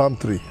climb a palm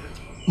tree.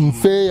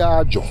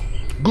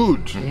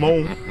 Good.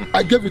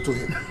 I gave it to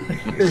him.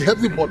 A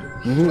heavy burden.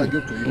 I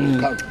gave to him to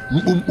carry.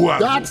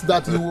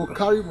 That he will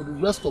carry for the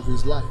rest of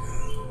his life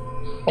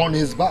on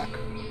his back.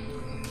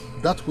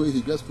 That way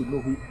he gets to know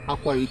who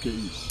Akwarike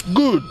is.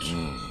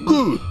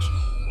 Good.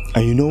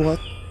 And you know what?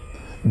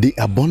 The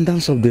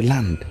abundance of the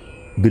land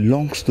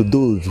belongs to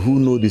those who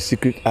know the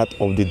secret art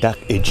of the dark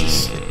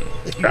ages.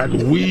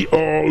 And we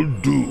all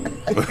do.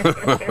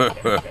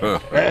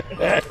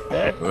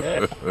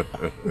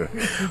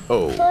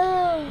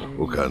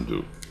 Who can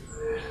do?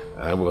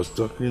 I was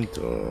talking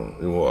to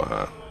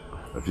Iwoha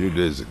a few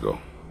days ago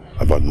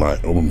about my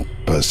own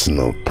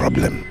personal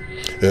problem.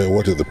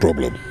 What is the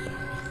problem?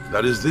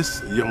 That is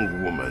this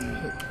young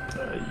woman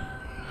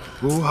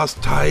who has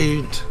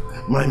tied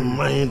my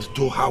mind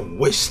to her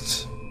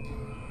waist.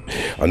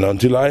 And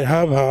until I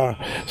have her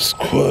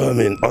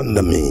squirming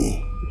under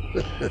me,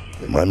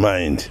 my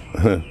mind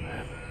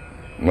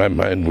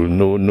will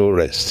know no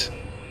rest.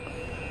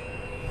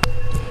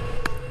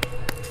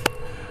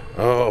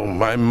 Oh,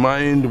 my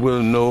mind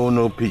will know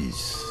no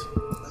peace.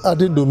 I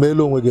didn't do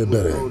Melo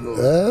Wegebere.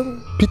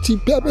 Pity,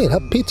 I mean,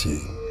 have pity.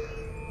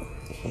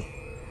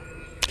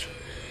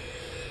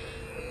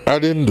 I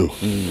didn't do.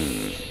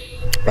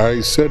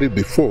 I said it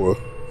before,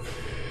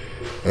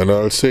 and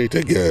I'll say it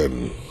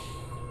again.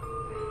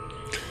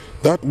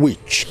 That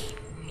witch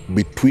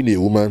between a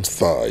woman's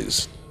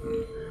thighs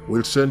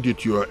will send you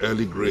to your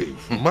early grave.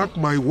 Mark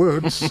my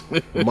words.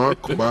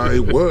 Mark my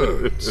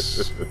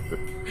words.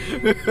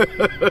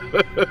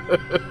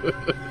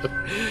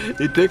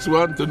 It takes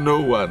one to know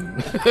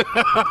one.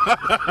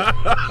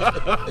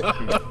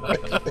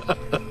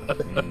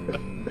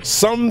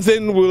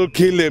 Something will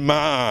kill a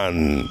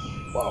man.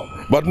 Wow.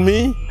 But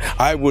me,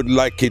 I would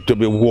like it to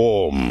be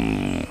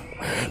warm,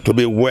 to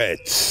be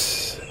wet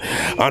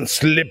and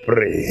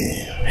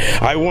slippery.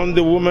 I want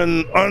the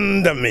woman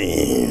under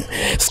me,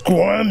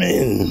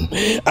 squirming.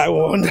 I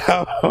want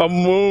her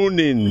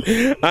moaning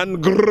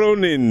and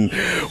groaning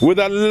with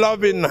a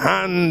loving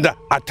hand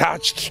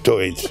attached to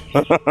it.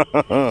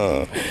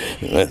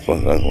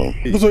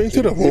 So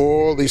instead of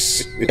all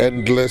this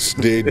endless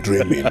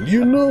daydreaming,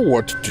 you know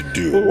what to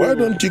do. Why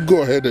don't you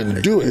go ahead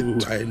and do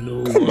it? I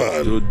know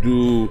what to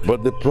do.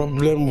 But the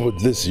problem with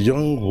this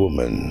young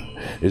woman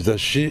is that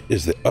she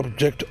is the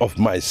object of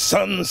my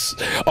son's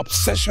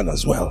obsession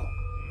as well.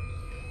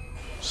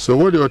 So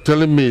what you're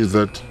telling me is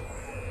that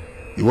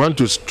you want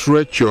to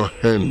stretch your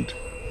hand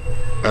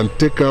and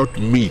take out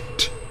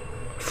meat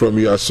from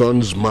your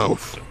son's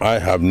mouth. I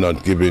have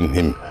not given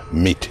him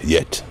meat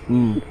yet.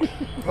 All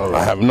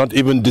right. I have not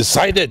even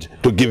decided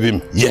to give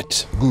him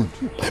yet. Good.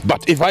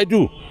 But if I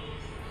do,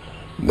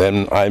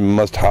 then I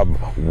must have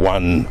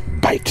one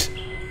bite.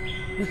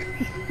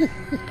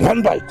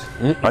 One bite.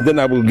 And then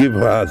I will give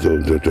her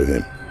to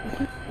him.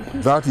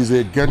 That is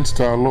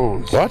against our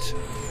laws. What?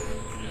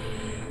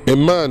 A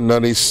man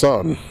and his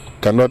son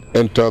cannot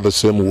enter the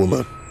same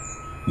woman.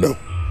 No.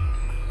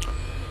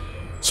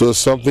 So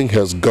something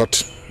has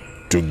got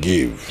to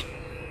give.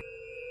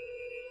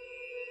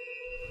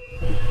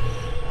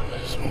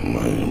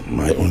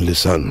 My only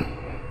son.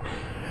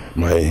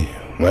 My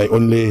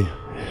only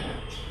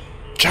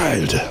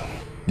child.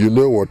 You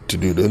know what to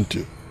do, don't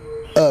you?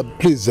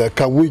 Please,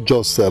 can we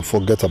just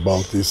forget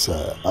about this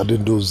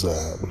Adindo's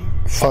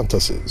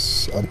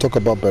fantasies and talk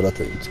about better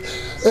things?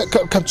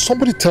 Can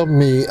somebody tell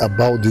me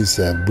about this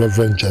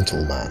reverend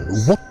gentleman?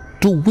 What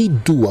do we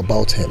do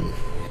about him?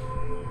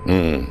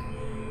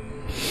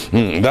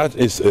 That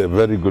is a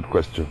very good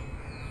question.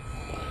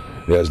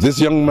 Yes, this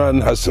young man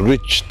has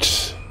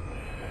reached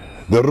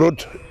the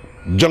road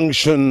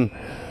junction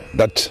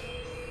that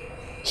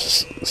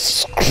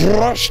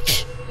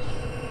crushed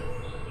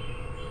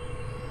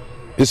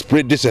his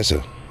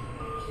predecessor.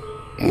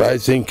 I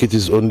think it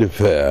is only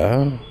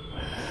fair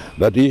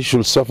that he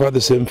should suffer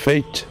the same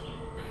fate.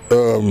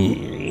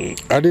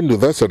 I didn't know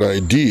that's an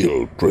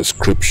ideal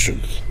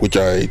prescription, which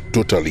I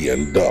totally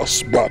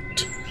endorse,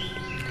 but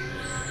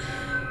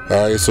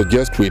I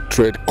suggest we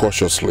tread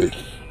cautiously,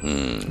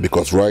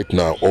 because right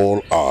now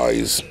all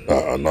eyes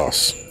are on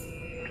us.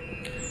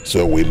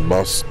 So we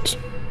must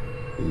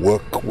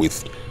work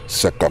with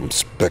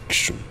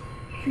circumspection.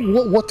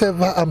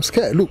 Whatever, I'm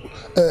scared. Look,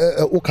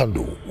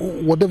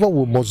 Okando, whatever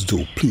we must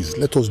do, please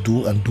let us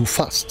do and do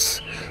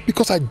fast.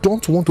 Because I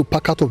don't want to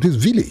pack out of this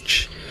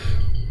village.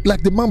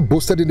 Like the man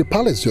boasted in the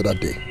palace the other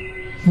day.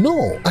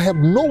 No, I have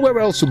nowhere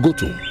else to go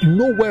to.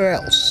 Nowhere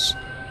else.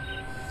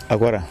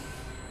 Agwara,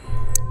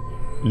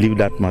 leave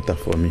that matter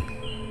for me.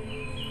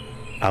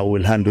 I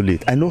will handle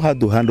it. I know how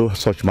to handle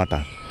such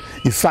matter.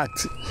 In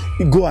fact,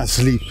 go and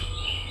sleep.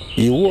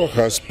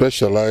 Iwoha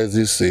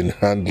specializes in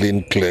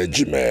handling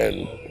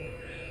clergymen.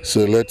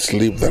 So let's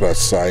leave that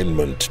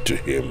assignment to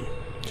him.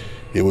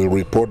 He will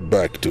report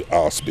back to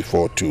us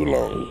before too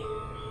long.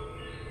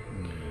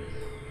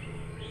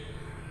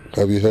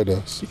 Have you heard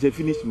us? It's a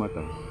finished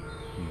matter.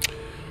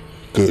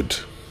 Good.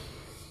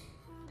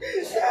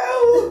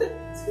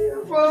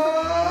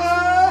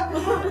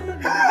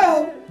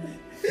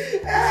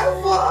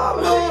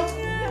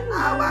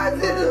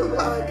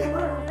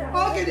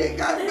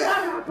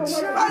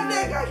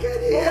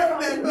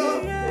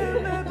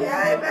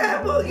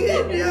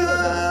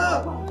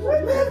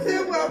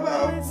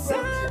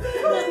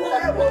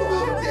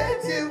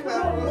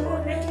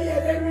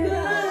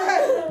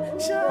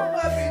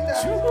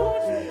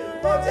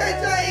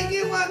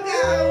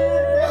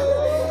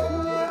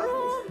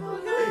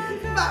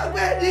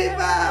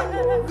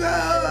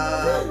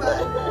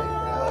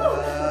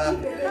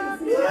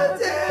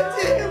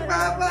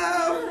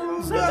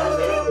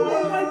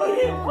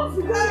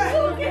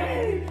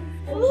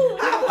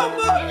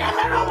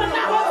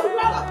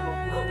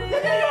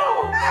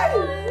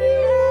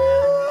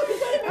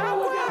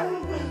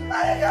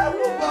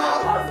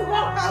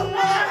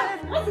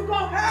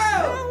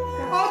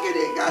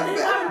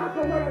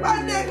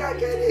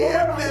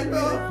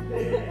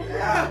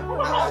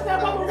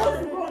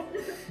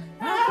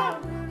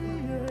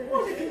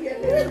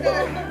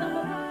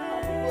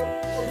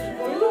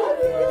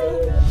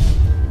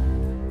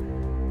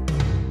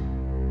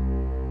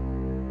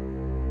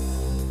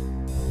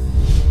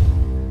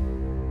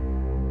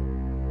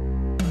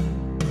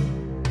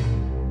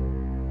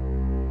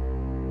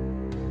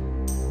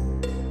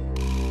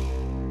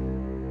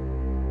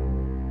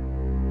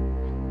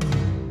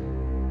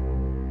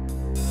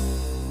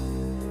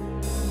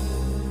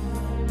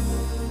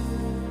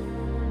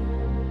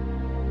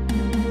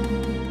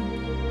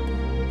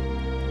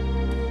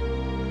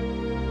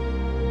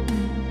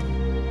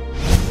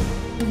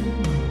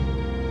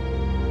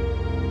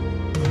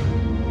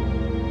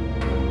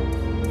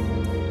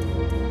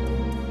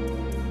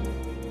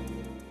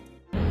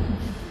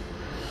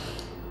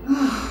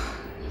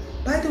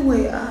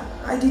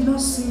 I did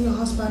not see your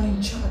husband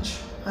in church.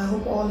 I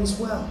hope all is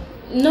well.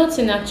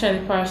 Nothing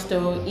actually,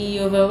 Pastor. He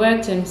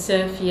overworked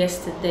himself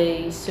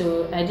yesterday,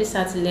 so I just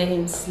had to let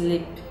him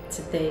sleep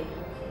today.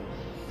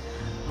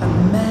 A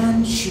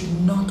man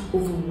should not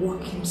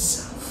overwork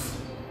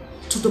himself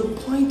to the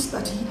point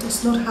that he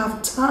does not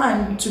have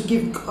time to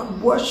give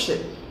God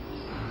worship.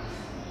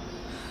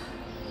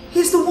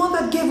 He's the one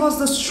that gave us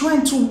the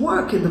strength to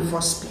work in the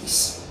first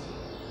place.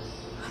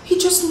 He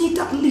just needs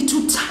that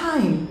little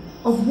time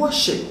of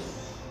worship.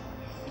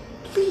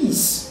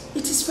 Please,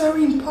 it is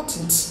very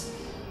important.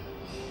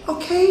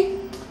 Okay?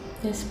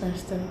 Yes,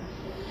 Pastor.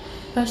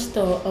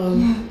 Pastor,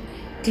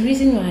 the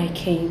reason why I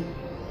came,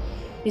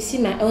 you see,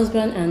 my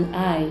husband and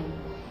I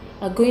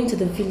are going to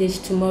the village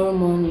tomorrow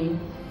morning.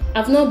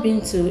 I've not been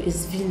to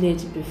his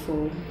village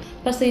before.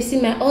 Pastor, you see,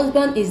 my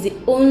husband is the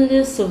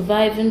only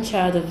surviving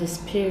child of his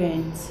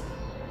parents.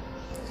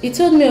 He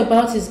told me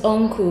about his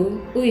uncle,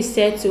 who is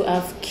said to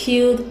have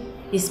killed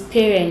his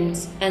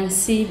parents and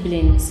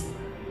siblings,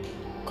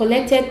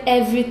 collected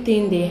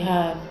everything they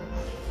have.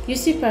 You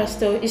see,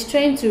 Pastor, he's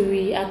trying to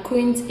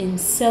reacquaint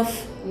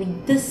himself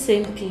with these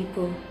same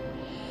people.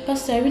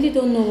 Pastor, I really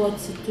don't know what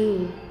to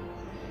do.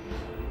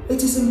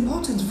 It is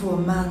important for a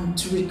man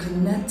to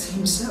reconnect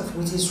himself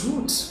with his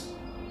roots.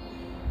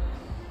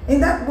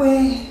 In that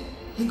way,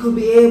 he could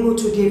be able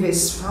to give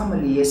his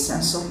family a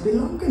sense of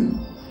belonging.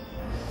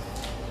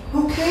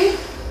 Okay?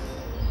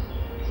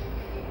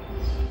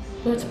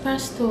 But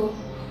Pastor,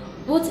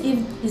 what if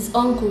his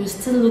uncle is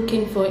still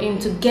looking for him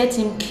to get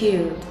him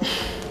killed?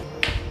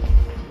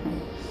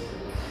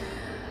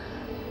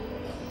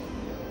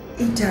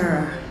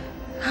 Itara,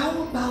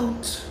 how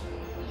about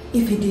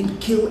if he didn't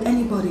kill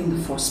anybody in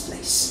the first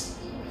place?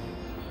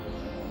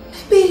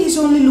 Maybe he's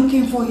only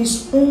looking for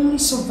his only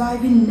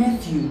surviving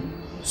nephew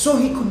so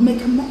he could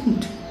make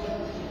amends.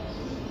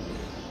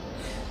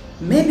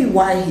 Maybe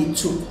why he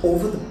took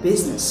over the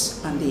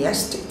business and the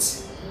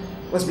estate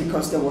was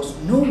because there was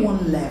no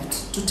one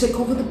left to take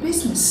over the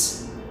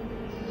business.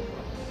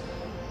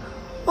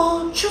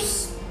 Or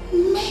just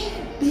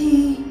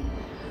maybe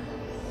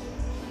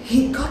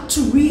he got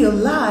to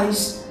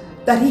realize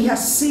that he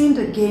has sinned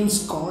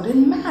against God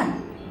and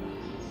man,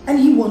 and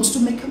he wants to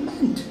make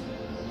amends.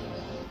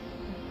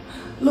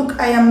 Look,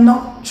 I am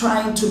not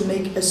trying to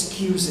make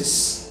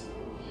excuses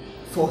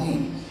for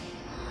him,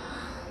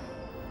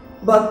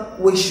 but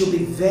we should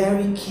be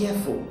very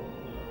careful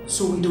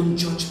so we don't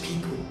judge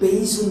people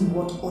based on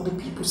what other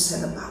people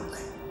said about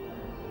them.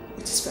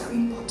 It is very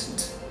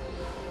important.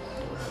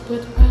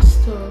 But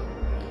Pastor,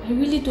 I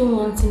really don't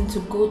want him to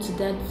go to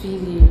that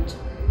village.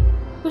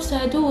 Pastor,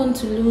 I don't want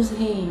to lose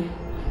him.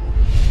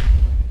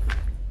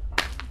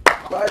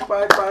 Bye.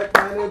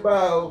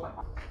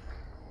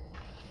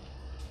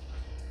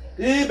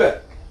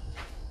 Ibe!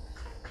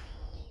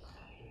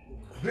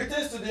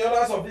 Greetings to the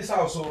owners of this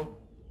household.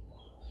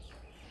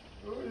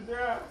 Who is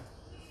there?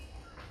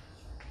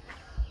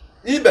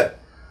 Ibe!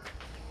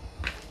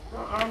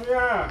 I'm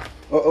here.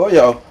 Oh,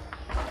 yeah.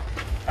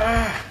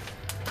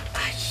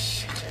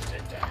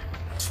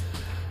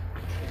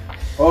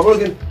 Oh,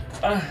 Brogan.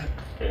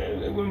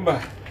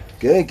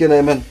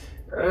 Amen.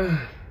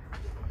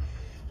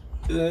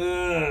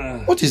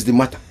 What is the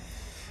matter?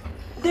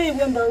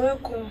 Diewait,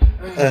 welcome.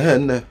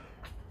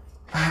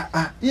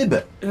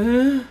 Ibe.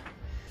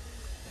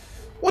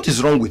 What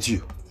is wrong with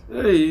you?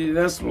 Hey,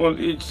 that small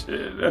itch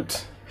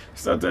that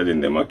started in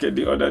the market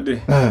the other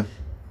day.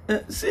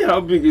 See how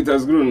big it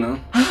has grown now.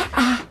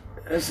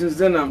 Since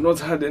then, I've not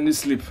had any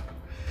sleep.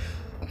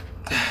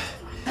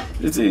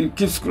 It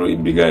keeps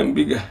growing bigger and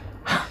bigger.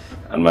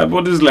 And my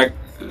body's like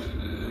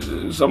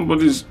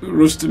somebody's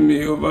roasting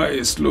me over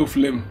a slow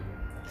flame.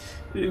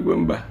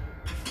 Igwemba,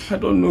 I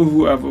don't know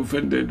who I've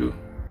offended though.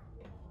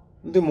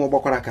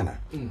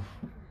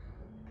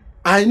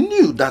 I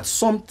knew that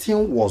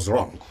something was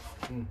wrong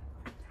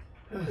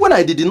when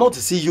I did not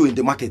see you in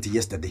the market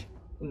yesterday.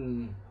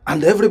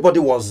 And everybody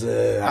was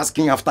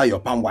asking after your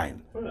palm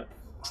wine.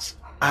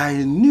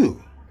 I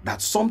knew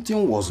that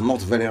something was not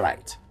very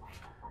right.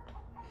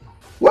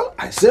 Well,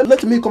 I said,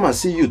 let me come and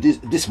see you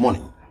this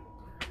morning.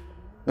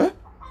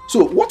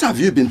 So, what have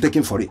you been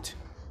taking for it?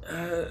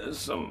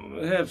 Some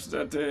herbs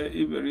that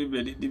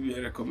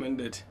Ibe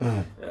recommended.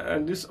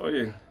 And this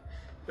oil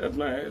that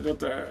my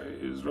daughter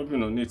is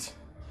rubbing on it.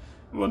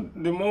 But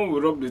the more we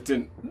rub the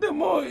thing, the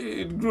more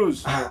it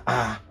grows.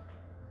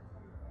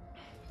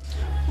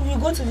 We will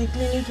go to the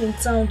clinic in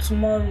town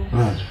tomorrow.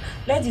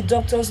 Let the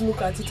doctors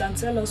look at it and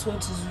tell us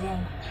what is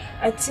wrong.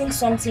 I think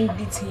something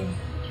beat him.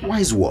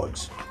 Wise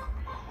words.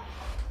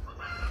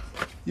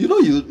 You know,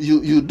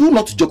 you do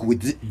not joke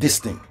with this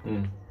thing.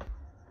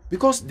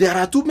 Because there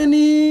are too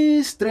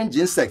many strange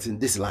insects in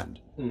this land.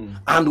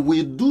 And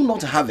we do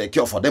not have a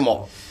cure for them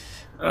all.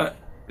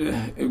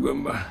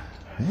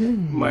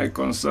 My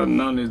concern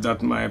now is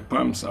that my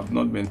palms have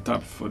not been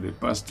tapped for the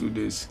past 2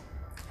 days.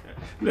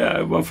 They are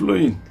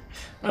overflowing.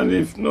 And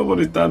if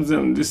nobody taps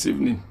them this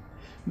evening,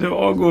 they'll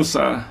all go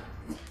sour.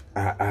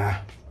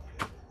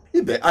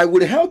 Ibe, I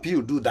will help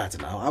you do that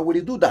now. I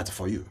will do that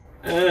for you.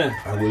 I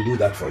will do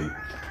that for you.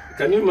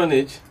 Can you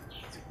manage?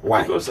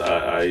 Why? Because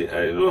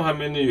I know how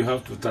many you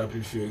have to tap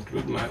if you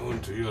include my own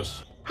to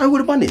yours. I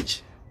will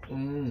manage.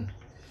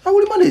 I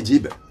will manage,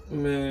 Ibe.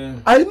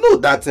 I know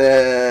that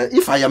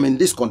if I am in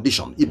this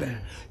condition, Ibe,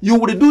 you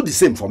will do the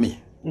same for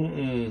me.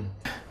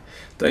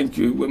 Thank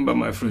you, Wemba,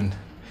 my friend.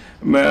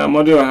 May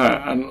Mother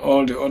and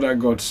all the other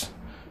gods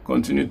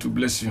continue to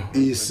bless you.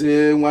 He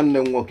say one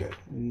name walker.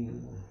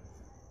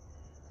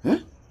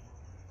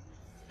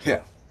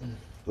 Here.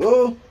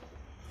 Oh.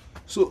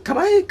 So can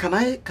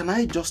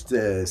I just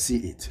see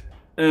it?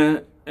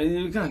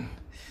 You can.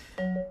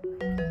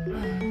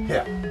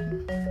 Here.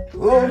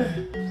 Oh.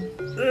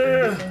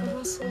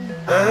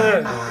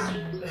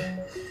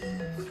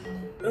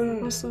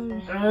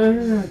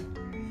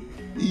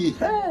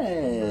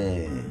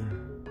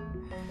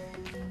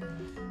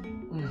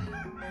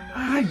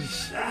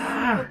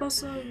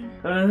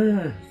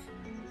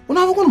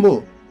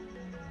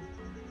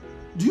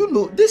 Do you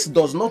know, this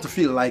does not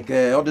feel like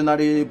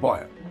ordinary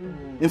boil.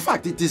 In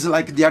fact, it is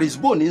like there is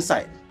bone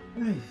inside.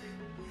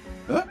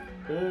 Huh?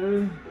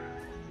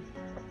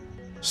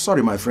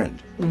 Sorry, my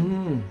friend.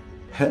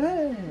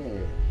 Hey.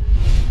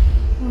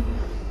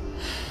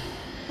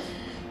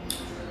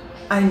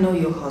 I know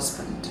your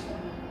husband.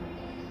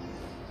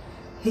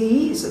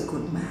 He is a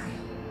good man.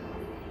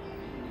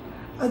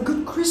 A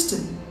good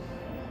Christian.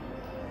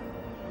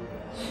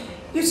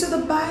 You see,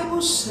 the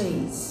Bible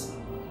says,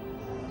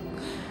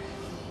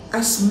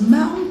 as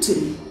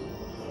mountain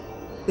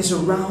is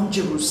around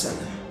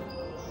Jerusalem,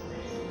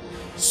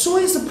 so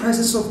is the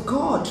presence of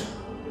God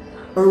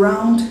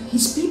around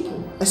his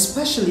people,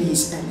 especially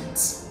his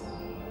enemies.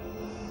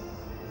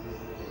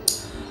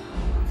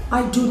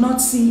 I do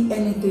not see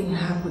anything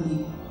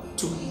happening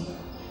to him.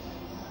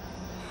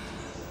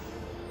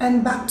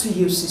 And back to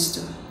you,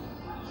 sister.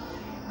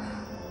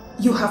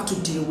 You have to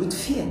deal with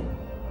fear.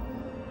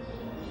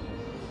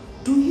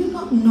 Do you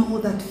not know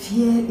that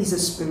fear is a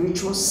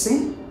spiritual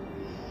sin?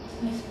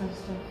 Yes,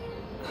 Pastor.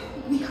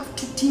 We have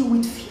to deal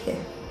with fear.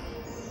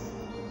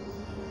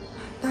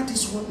 That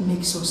is what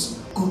makes us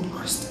good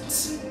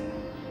Christians.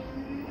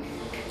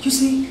 You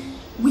see,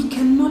 we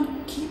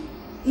cannot keep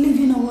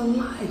living our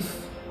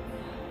life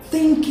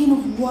thinking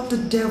of what the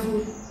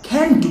devil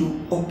can do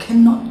or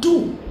cannot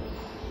do.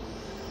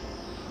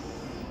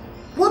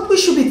 What we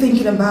should be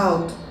thinking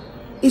about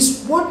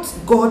is what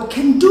God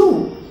can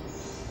do,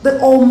 the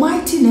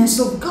almightiness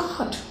of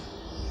God.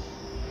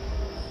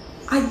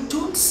 I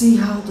don't see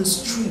how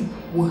this trip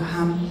will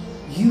harm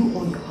you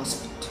or your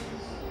husband.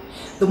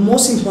 The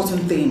most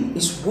important thing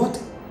is what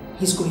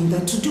he's going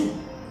there to do.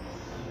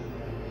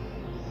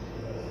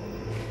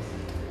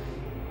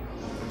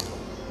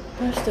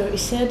 Pastor, he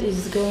said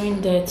he's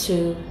going there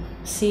to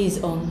see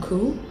his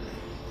uncle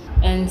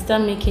and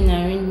start making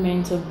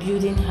arrangements of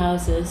building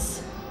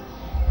houses.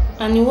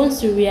 And he wants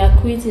to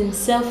reacquaint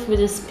himself with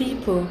his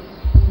people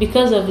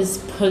because of his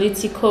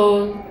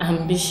political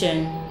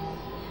ambition.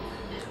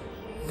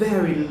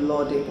 Very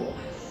laudable.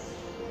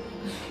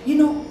 You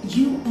know,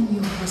 you and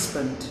your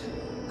husband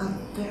are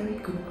very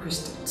good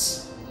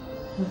Christians.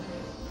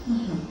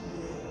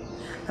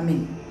 I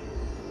mean,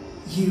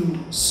 you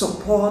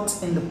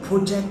support in the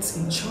projects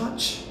in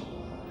church.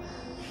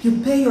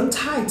 You pay your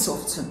tithes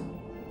often.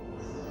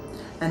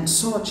 And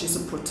such is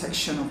a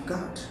protection of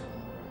God.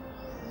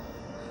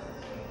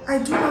 I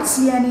do not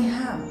see any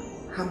harm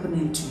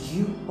happening to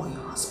you or your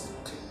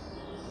husband.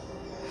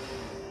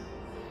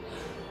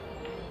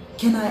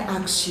 Can I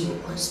ask you a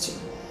question?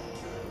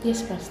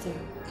 Yes, Pastor.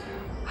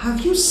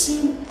 Have you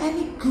seen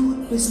any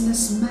good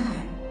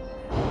businessman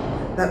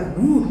that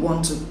would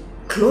want to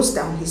close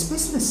down his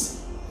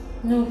business?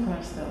 No,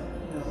 Pastor.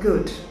 No.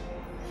 Good.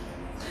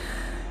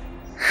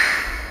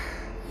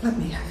 Let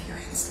me have your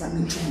hands. Let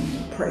me join you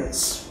in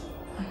prayers.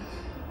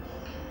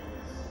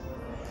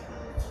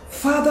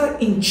 Father,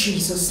 in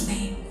Jesus'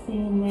 name.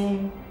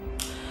 Amen.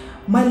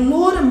 My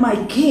Lord and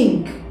my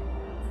King,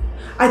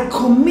 I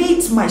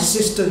commit my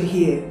sister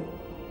here,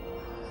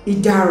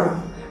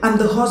 Idara, and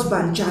the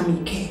husband,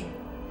 Jamike.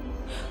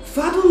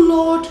 Father,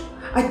 Lord,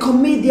 I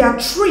commit their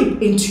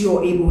trip into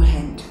your able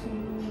hand.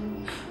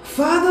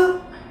 Father,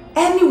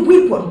 any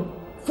weapon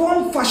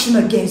formed fashioned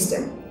against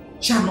them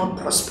shall not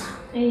prosper.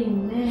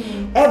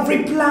 Amen.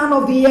 Every plan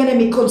of the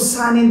enemy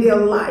concerning their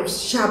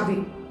lives shall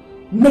be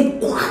made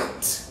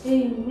quiet.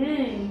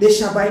 Amen. They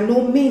shall by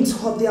no means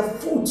hold their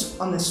foot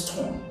on a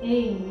stone.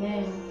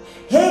 Amen.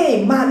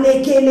 Hey,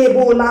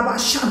 Malekelebo Laba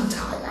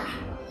Shantaya.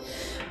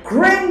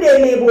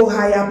 Grendelebo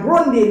Haya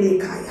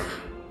Brondelekaya.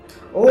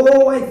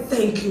 Oh, I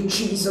thank you,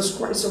 Jesus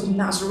Christ of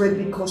Nazareth,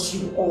 because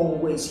you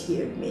always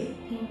hear me.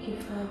 Thank you,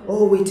 Father.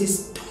 Oh, it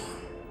is done.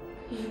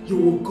 You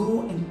will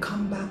go and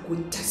come back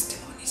with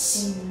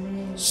testimonies.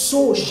 Amen.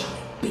 So shall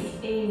it be.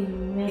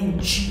 Amen. In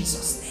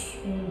Jesus'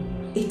 name.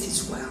 Amen. It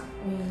is well.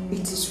 Amen.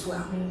 It is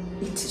well. Amen.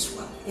 It is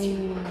well.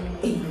 Amen.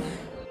 Amen.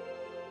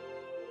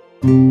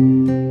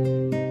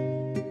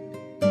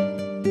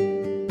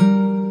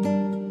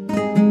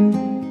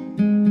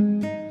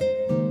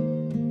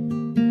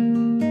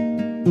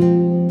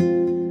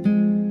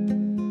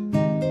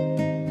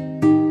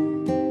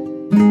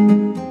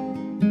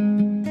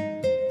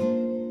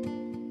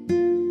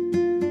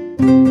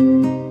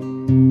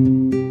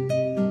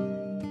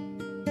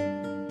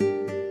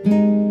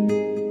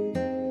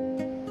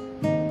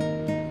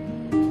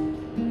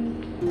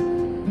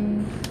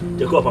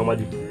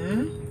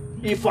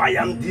 If I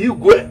am the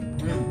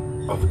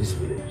Igwe of this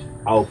village,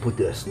 I will put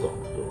a stop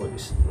to all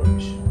this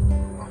rubbish.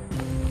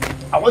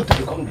 I want to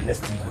become the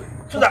next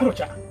Igwe. So that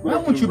why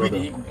won't you be the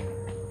Igwe?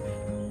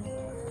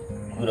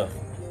 Good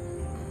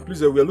afternoon.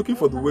 Please, we are looking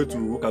for the way to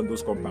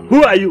Okando's compound.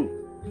 Who are you?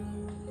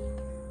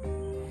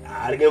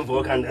 I came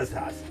for Okando's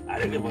house.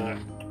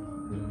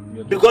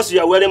 Because you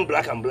are wearing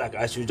black and black,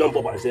 I should jump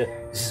up and say,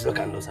 this is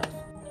Okando's house.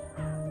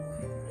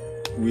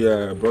 We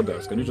are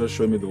brothers. Can you just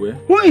show me the way?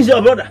 Who is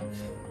your brother?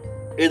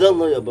 You don't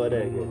know your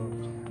brother again.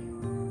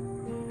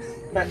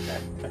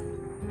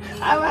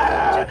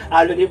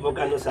 I'm looking for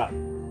Okando's house.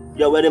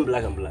 You are wearing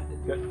black and black.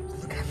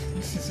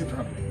 This is the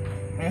problem.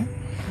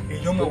 A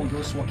young man will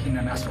just walk in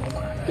and ask for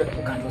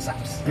Okando's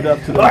house. Good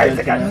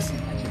afternoon.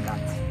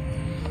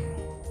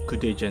 Good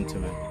day,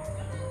 gentlemen.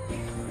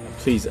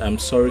 Please, I'm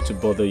sorry to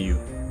bother you.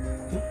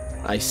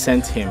 I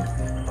sent him.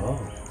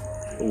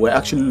 We're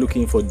actually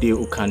looking for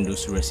Deo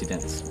Okando's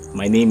residence.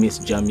 My name is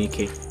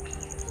Jamike.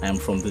 I am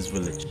from this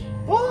village.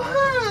 Oh,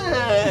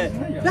 hey!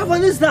 That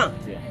one is down.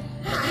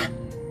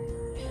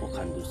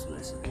 Okando's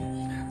residence.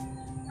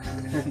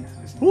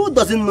 Who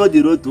doesn't know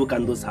the road to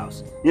Okando's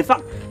house? In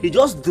fact, he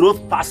just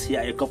drove past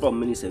here a couple of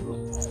minutes ago.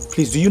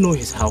 Please, do you know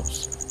his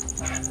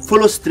house?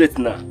 Follow straight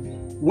now.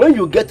 When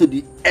you get to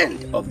the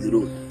end of the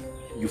road,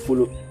 you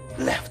follow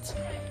left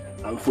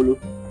and follow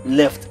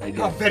left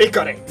again. Oh, very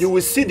correct. You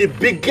will see the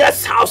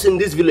biggest house in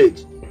this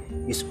village.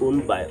 It's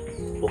owned by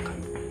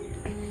Okando.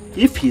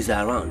 If he's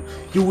around,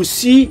 you will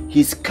see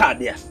his car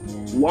there.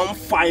 One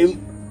fine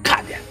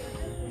car there.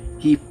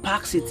 He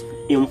parks it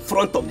in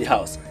front of the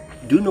house.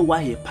 Do you know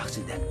why he parks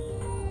it there?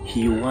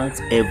 he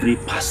wants every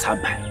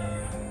passerby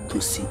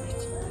to see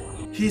it.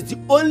 He's the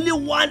only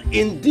one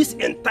in this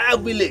entire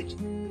village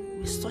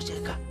with such a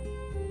car.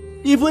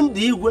 Even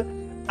the Igwe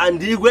and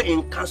the Igwe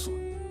in council,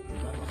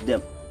 none of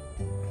them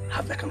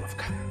have that kind of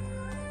car.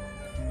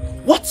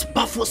 What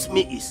baffles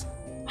me is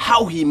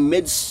how he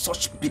made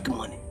such big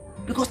money.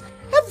 Because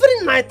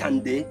every night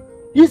and day,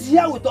 he's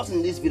here with us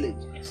in this village.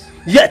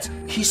 Yet,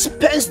 he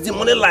spends the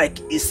money like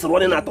it's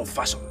running out of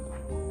fashion.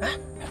 Huh?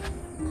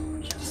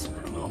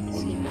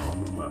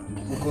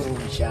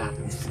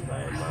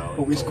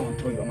 Always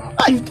control your mouth.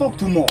 You talk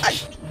too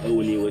much.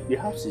 The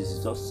house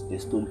is just a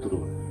stone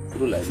throw.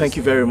 Thank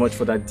you very much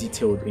for that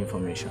detailed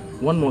information.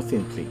 One more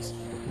thing, please.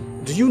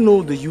 Do you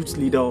know the youth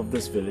leader of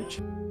this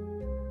village?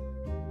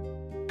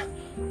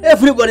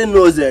 Everybody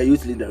knows the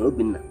youth leader,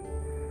 Obinna.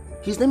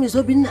 His name is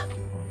Obinna.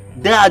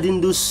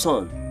 Dadindu's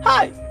son.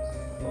 Hi!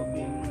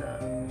 Obinna.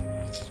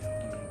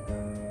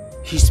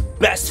 His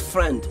best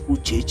friend,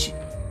 Uchechi,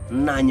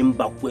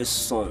 Nanyambakwe's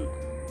son,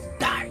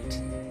 died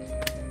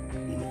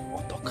in an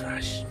auto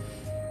crash.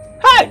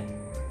 Hi!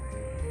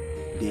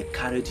 They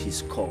carried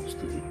his corpse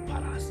to the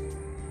palace.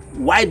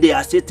 While they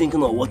are still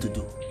thinking of what to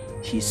do,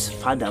 his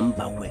father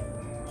Mbakwe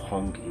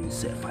hung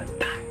himself and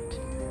died.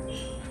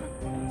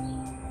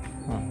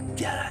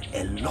 There are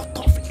a lot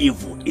of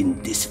evil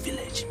in this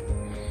village.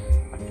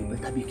 You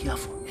better be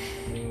careful.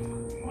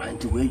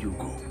 Mind where you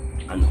go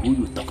and who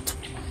you talk to.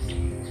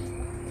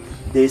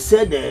 They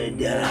said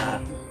there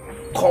are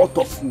cult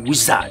of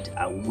wizards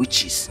and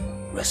witches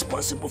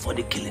responsible for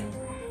the killing.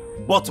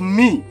 But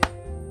me,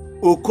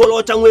 I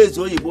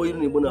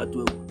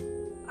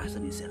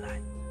said it's a lie.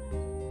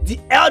 The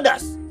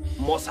elders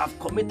must have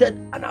committed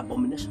an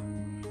abomination.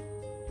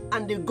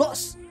 And the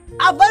gods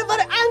are very,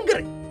 very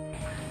angry.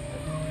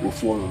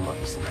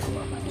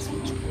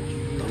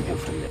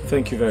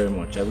 Thank you very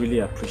much. I really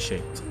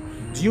appreciate it.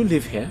 Do you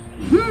live here?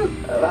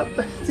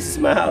 This is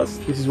my house.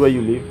 This is where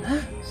you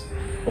live?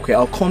 Okay,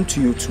 I'll come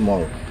to you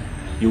tomorrow.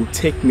 You'll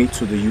take me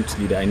to the youth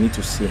leader. I need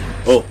to see him.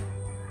 Oh,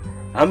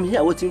 I'm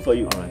here waiting for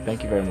you. Alright,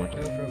 thank you very much.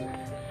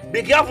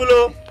 Be careful,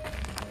 oh!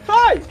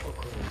 Hi!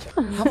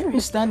 Have you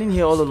been standing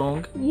here all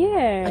along?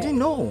 Yeah. I didn't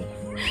know.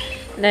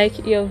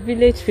 Like your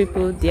village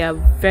people, they are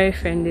very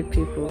friendly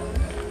people.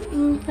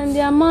 And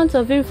the amount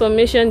of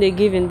information they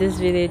give in this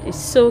village is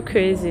so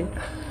crazy.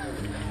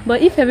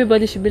 But if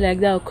everybody should be like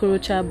that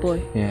Okorocha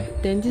boy,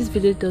 then this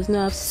village does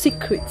not have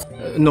secrets.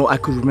 No, I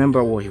could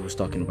remember what he was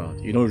talking about.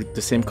 You know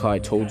the same car I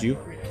told you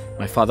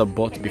my father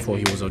bought before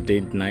he was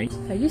ordained knight?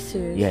 Are you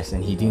serious? Yes,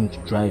 and he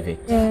didn't drive it.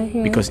 Yeah.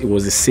 Because it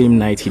was the same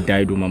night he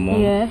died with my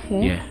mom.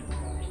 Yeah.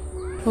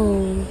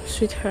 Oh,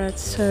 sweetheart,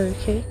 sorry,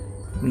 okay?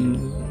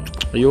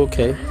 Are you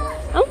okay?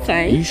 I'm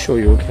fine. Are you sure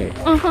you're okay?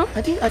 Uh-huh.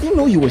 I didn't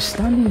know you were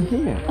standing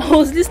here. I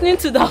was listening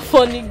to that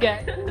funny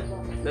guy.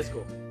 Let's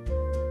go.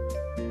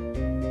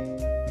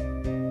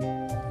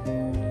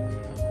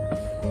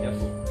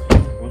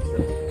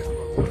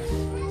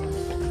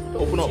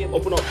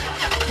 Open up.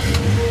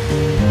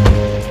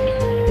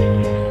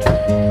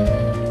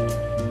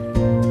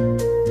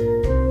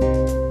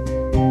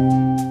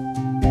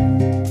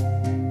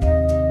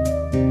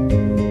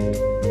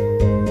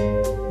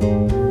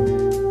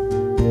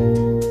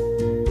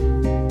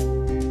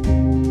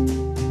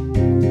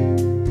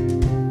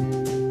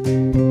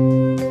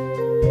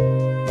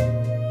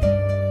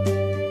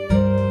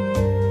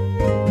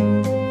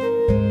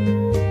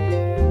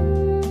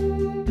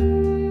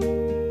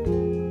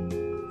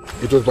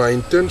 It was my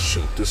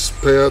intention to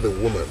spare the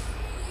woman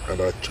and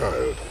her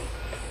child.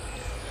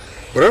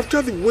 But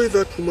after the way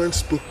that woman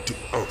spoke to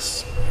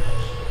us,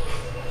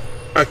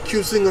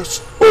 accusing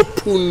us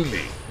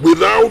openly,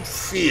 without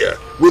fear,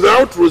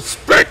 without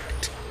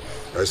respect,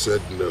 I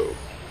said no.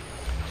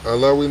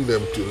 Allowing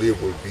them to live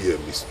will be a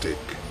mistake.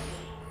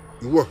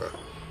 Iwaha,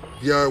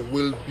 there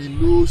will be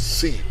no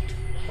seed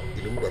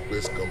in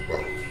Mbakwe's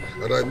compound,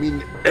 and I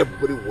mean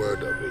every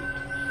word of it.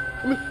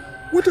 I mean,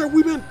 what are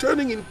women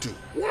turning into?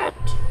 What?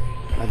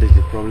 That is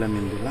the problem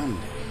in the land.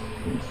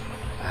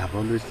 I have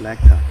always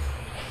liked her.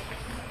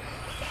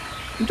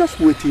 I'm just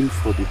waiting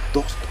for the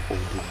dust of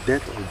the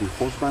death of the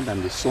husband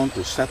and the son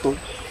to settle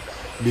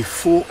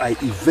before I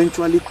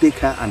eventually take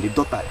her and the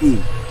daughter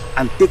in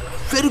and take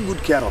very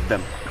good care of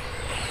them.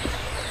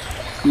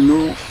 You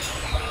know,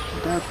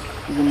 that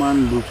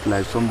woman looks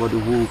like somebody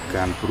who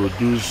can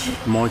produce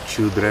more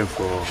children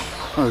for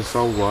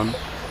someone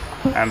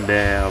and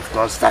of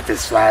course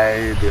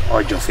satisfy the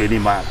urge of any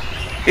man.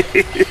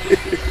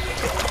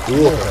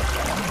 Walker,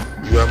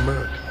 you are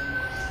mad.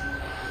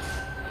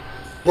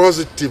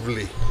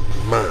 Positively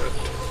mad.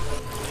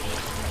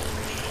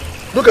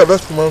 Look at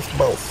that woman's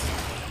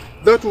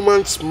mouth. That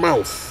woman's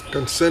mouth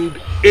can send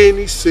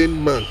any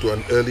sane man to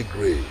an early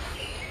grave.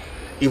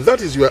 If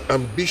that is your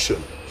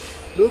ambition,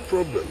 no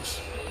problems.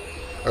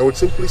 I would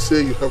simply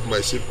say you have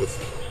my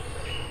sympathy.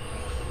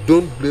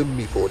 Don't blame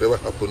me for whatever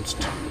happens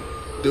to you.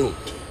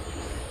 Don't.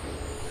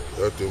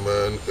 That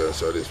woman can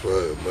satisfy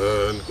a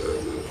man.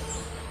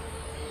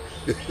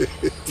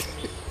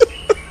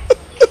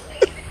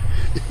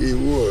 He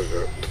was.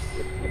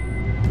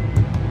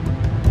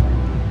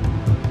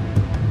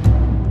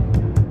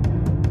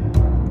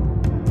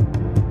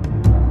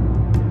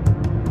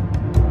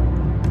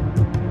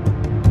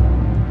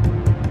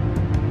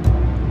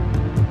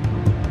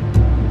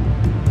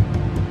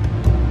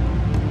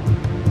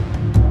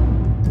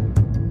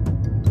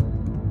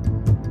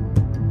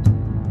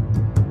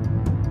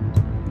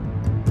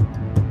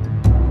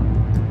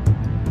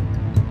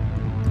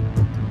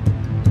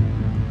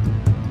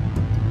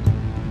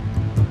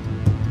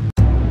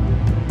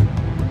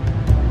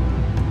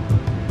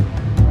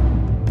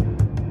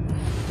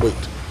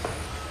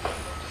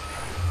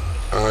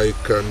 I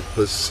can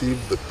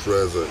perceive the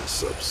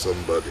presence of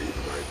somebody in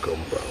my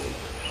compound.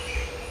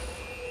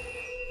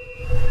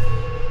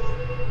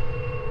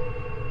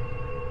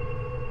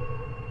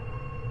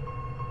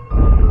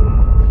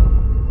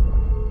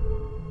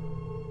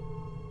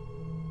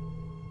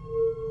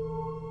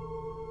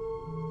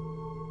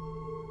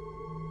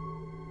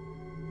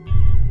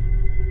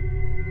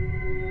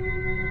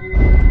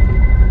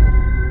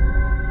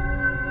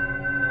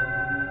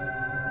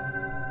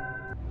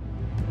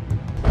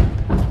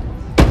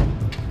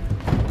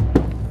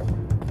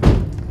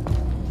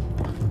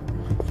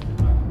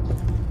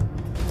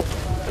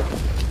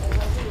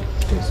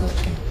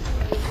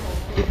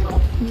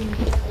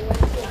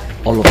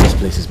 All of this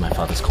place is my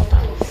father's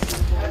compound.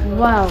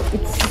 Wow,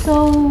 it's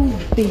so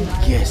big.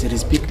 Yes, it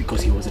is big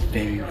because he was a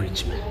very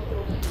rich man.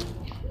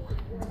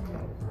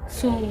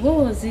 So what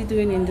was he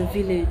doing in the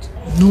village?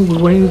 No, we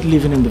weren't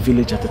living in the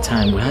village at the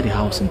time. We had a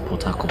house in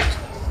Port Harcourt.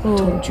 I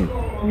told you.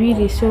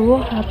 Really? So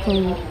what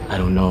happened? I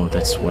don't know.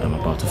 That's what I'm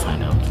about to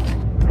find out.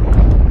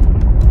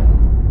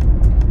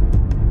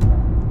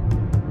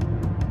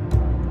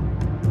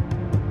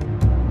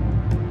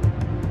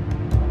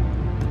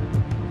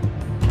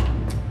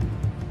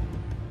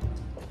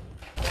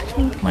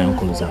 My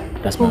uncle is out.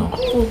 That's my uncle.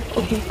 Oh,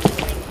 okay.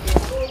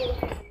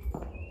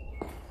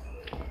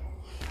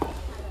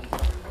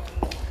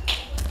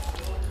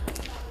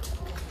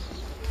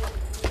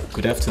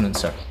 Good afternoon,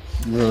 sir.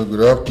 Well,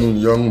 good afternoon,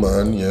 young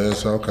man.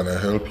 Yes, how can I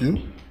help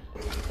you?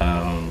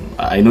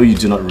 I know you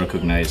do not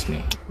recognize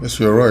me. Yes,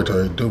 you're right,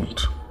 I don't.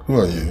 Who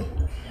are you?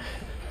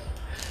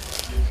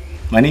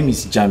 My name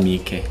is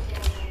Jamike.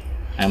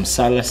 I'm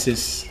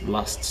Silas's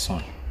last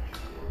son.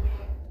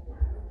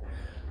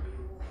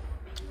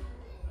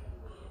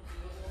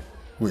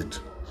 Wait.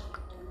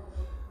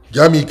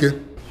 Jamike?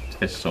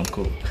 Yes,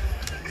 uncle.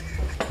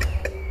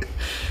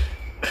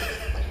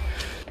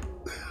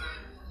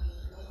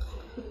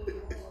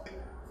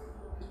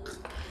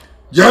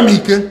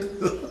 Jamike?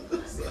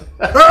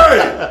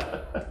 Hey!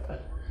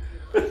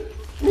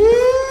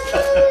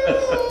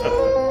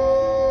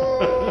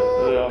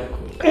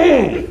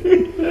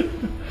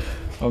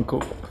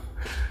 Uncle.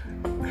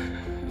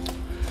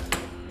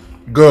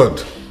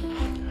 Good.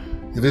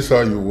 Is this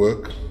how you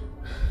work?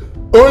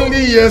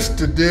 Only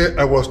yesterday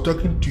I was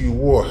talking to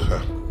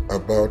Iwoha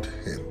about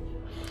him.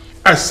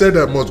 I said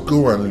I must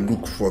go and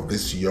look for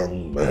this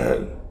young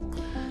man.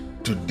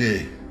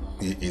 Today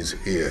he is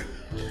here.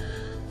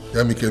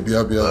 Yamike, bia.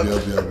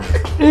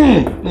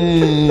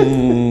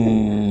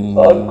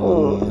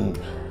 Uncle.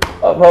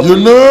 You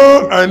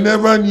know, I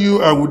never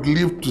knew I would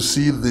live to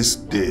see this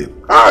day.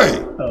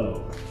 Hi!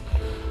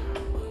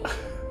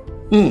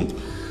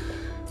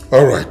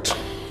 All right.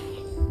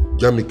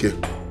 Jamike,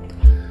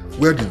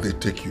 where did they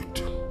take you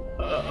to?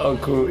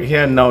 Uncle,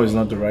 here now is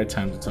not the right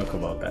time to talk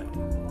about that.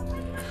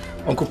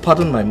 Uncle,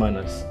 pardon my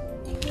manners.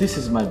 This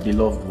is my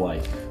beloved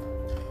wife.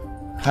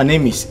 Her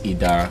name is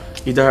Idara.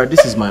 Idara,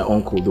 this is my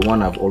uncle, the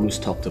one I've always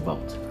talked about.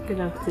 Good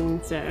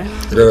afternoon, sir.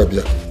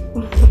 Idara,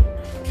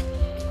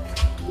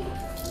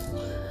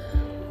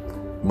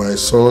 my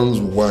son's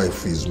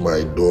wife is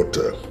my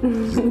daughter.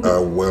 You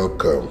are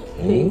welcome.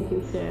 Thank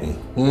you, sir.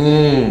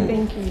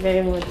 Thank you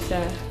very much,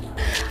 sir.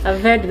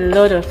 I've heard a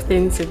lot of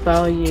things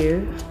about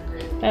you.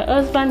 My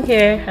husband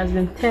here has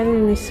been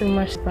telling me so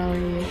much about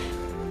you.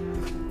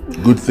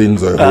 Good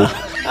things, I hope.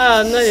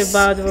 Oh, not a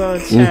bad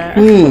word, sir.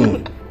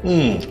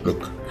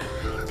 Look,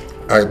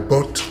 I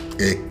bought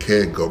a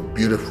keg of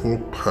beautiful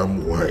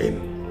palm wine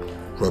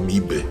from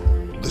eBay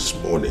this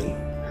morning.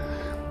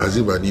 As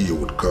if I knew you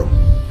would come.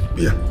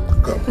 Yeah,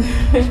 come.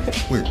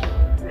 Wait.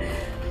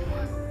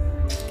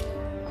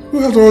 Who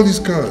has all these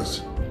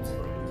cars?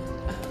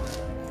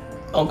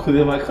 Uncle,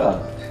 they're my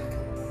car.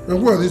 And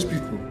who are these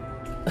people?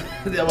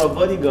 They are my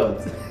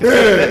bodyguards.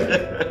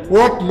 Hey,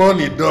 what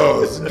money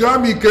does?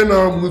 Jamie can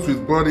now move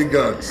with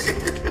bodyguards.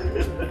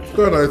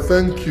 God, I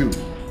thank you.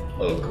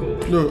 Uncle.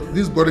 No,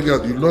 these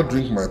bodyguards will not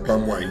drink my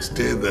palm wine.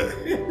 Stay there.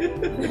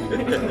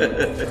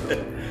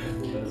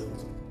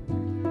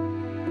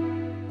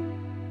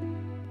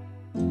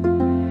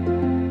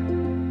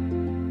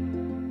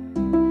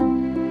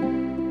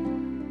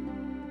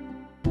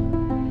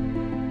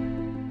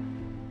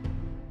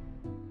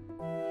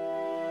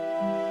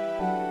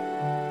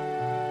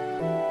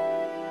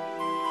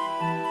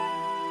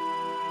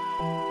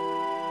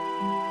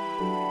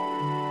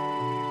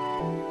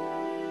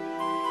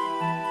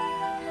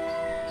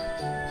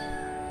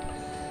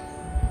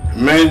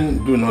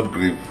 Men do not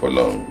grieve for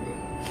long.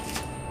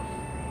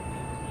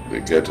 They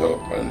get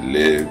up and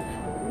live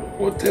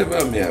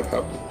whatever may have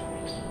happened.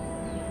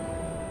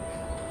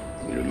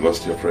 You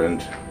lost your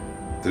friend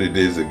 3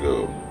 days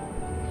ago.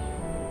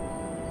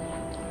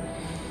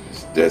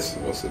 His death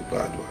was a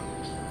bad one.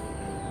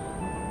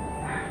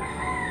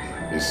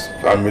 His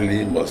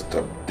family must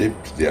have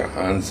dipped their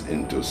hands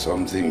into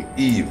something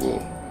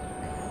evil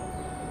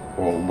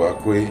for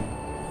Mbakwe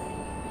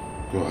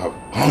to have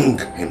hung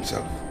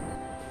himself.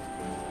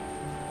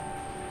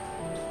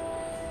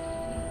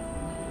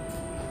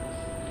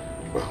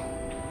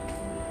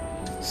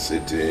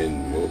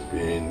 sitting,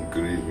 moping,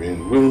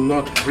 grieving will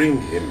not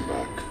bring him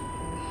back.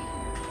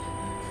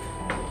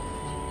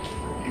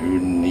 You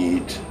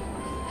need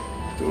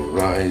to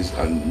rise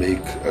and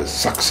make a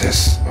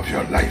success of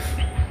your life.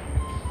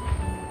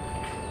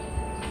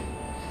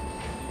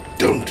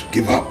 Don't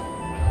give up.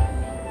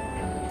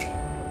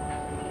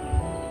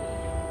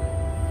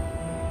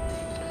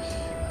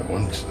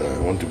 I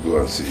want to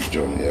go and see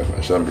John here. I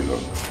shan't be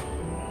long.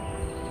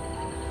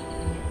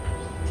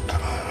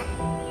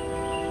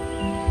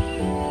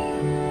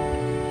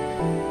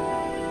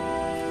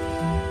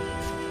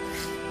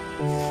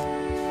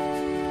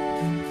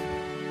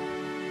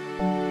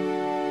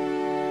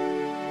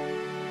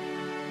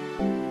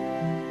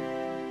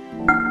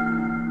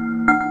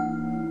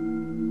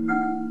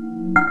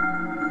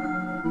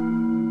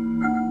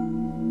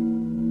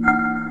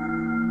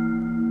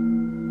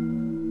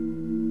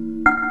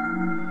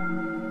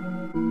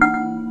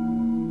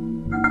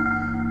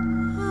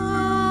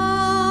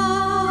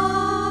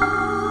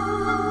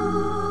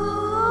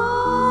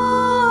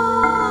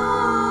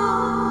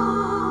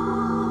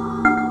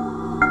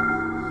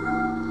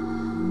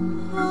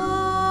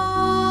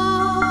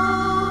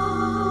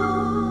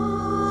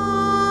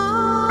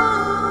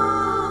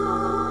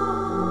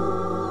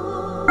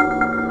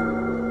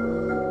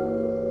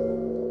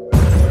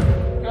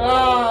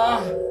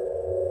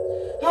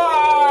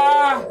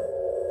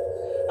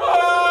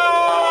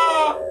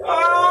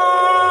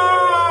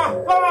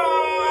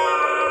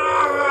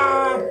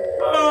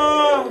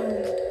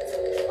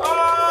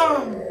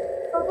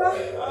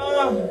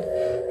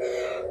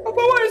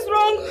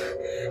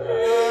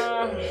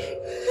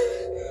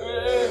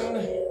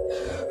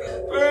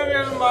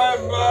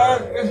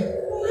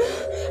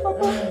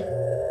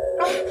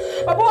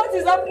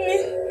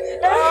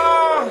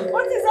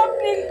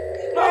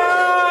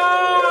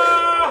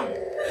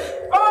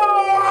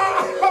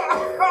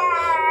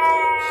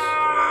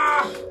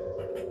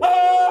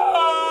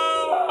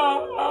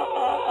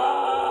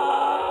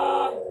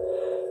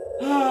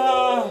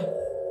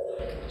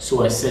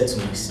 So I said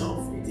to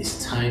myself, it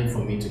is time for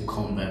me to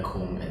come back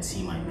home and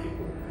see my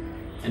people,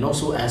 and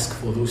also ask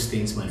for those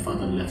things my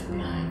father left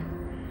behind.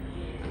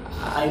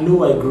 I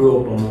know I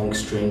grew up among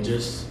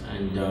strangers,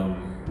 and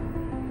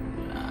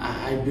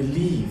I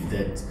believe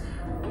that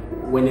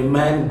when a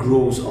man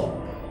grows up,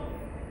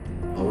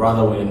 or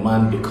rather when a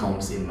man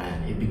becomes a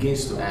man, he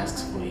begins to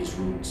ask for his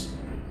roots.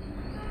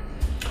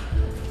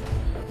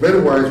 Very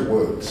wise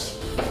words,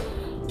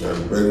 and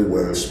very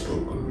well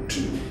spoken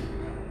too.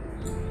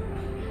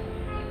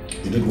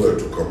 You did well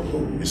to come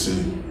home. You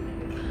see,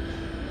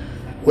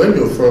 when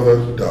your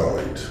father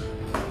died,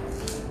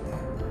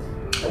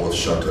 I was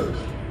shattered.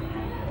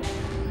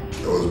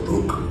 I was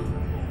broken.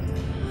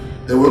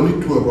 There were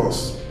only two of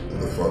us in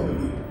the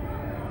family,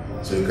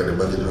 so you can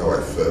imagine how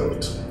I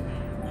felt.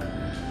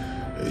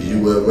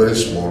 You were a very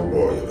small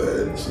boy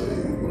then, so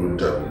you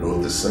wouldn't have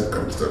known the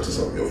circumstances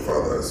of your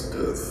father's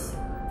death.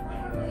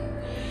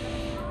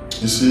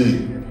 You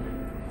see,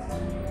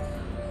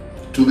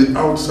 to the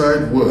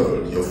outside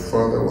world, your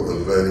father was a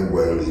very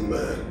wealthy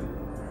man.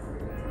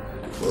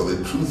 Well,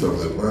 the truth of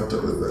the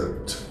matter is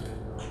that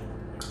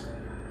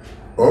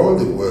all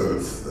the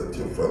wealth that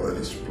your father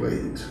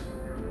displayed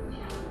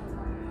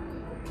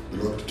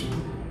belonged to me.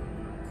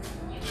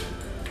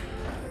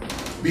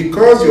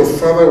 Because your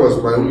father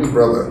was my only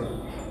brother,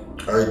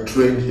 I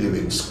trained him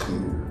in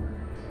school.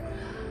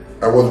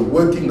 I was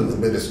working in the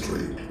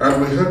ministry,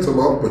 and we had some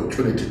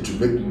opportunity to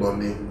make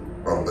money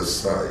on the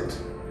side.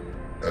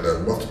 And I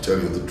must tell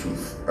you the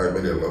truth, I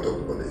made a lot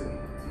of money.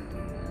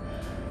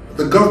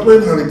 The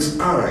government had its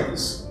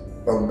eyes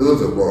on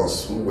those of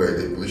us who were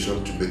in a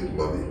position to make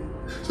money.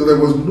 So there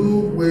was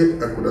no way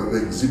I could have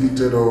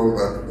exhibited all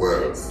that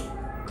wealth.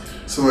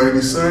 So I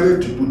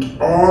decided to put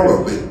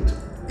all of it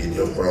in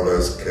your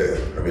father's care.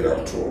 I mean,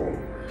 after all,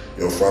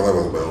 your father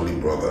was my only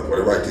brother.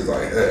 Whatever it is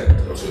I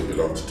had also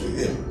belonged to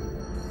him.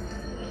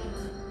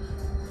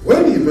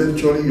 When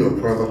eventually your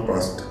father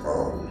passed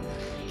on,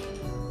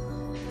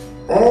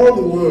 all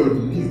the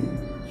world knew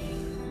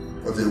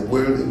that a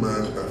wealthy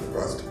man had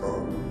passed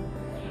on.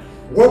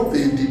 What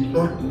they did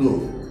not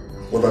know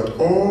was that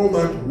all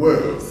that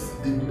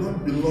wealth did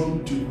not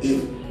belong to him,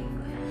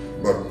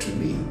 but to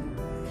me.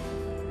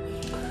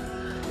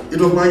 It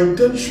was my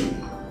intention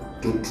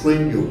to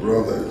train your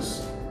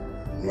brothers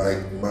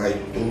like my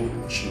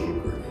own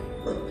children,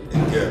 but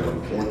again,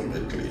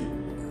 unfortunately,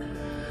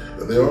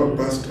 they all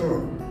passed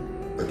on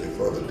like your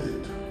father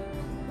did.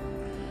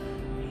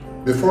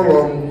 Before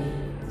long,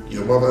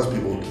 your mother's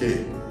people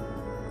came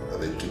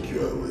and they took you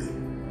away.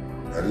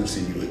 I didn't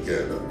see you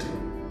again until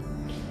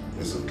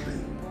recently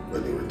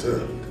when you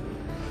returned.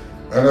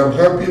 And I'm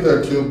happy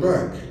that you're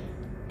back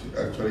to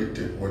actually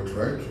take what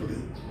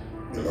rightfully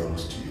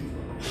belongs to you.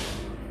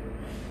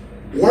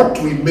 What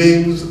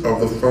remains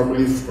of the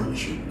family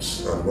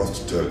fortunes, I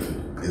must tell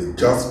you, is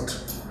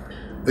just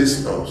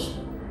this house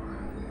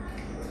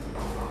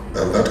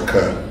and that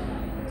car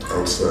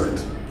outside.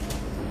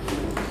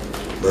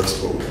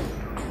 That's all.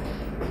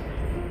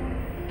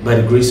 By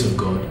the grace of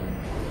God,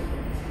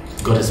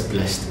 God has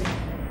blessed me.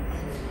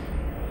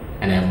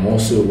 and I'm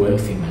also a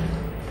wealthy man.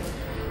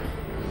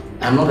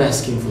 I'm not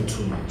asking for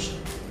too much.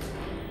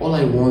 All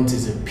I want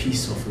is a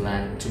piece of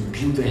land to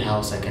build a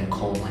house I can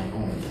call my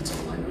own. That's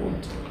all I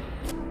want.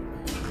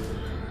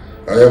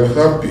 I am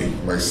happy,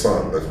 my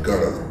son, that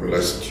God has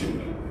blessed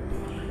you.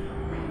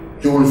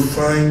 You will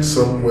find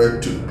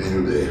somewhere to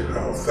build a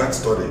house.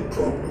 That's not a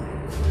problem.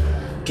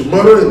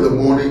 Tomorrow in the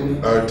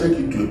morning, I'll take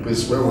you to a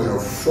place where we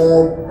have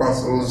 4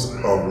 parcels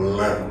of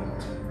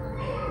land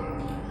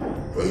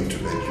for you to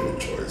make your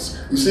choice.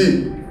 You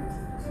see,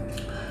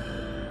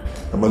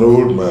 I'm an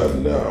old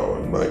man now,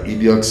 and my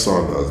idiot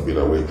son has been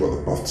away for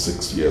the past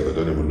 6 years. I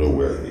don't even know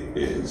where he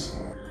is.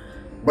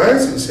 My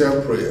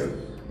sincere prayer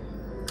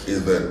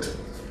is that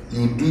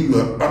you do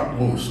your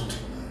utmost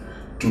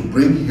to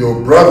bring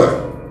your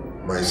brother,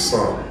 my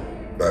son,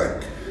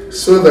 back,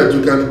 so that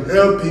you can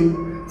help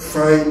him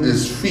find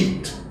his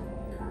feet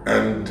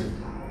and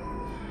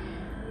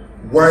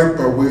wipe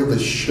away the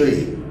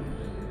shame,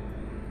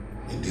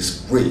 the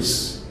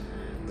disgrace,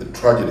 the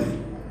tragedy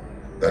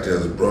that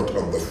has brought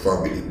on the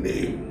family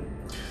name.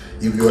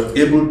 If you are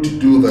able to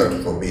do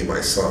that for me,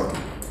 my son,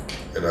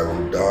 then I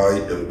will die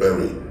a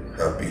very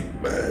happy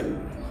man.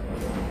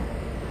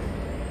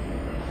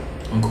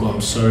 Uncle,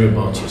 I'm sorry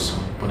about your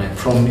son, but I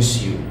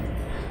promise you,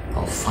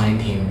 I'll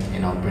find him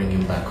and I'll bring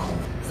him back home.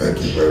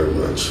 Thank you very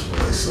much,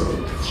 my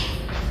son.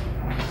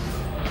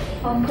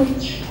 Uncle,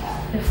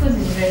 the food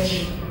is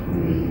ready.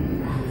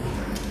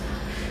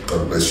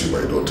 God bless you,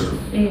 my daughter.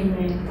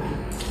 Amen.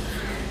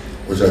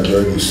 We shall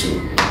join you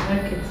soon.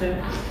 Okay,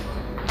 sir.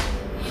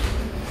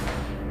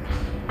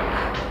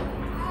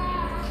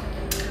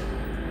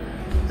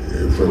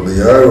 From the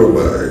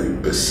aroma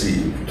I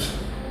perceived,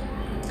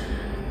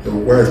 your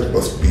wife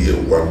must be a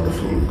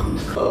wonderful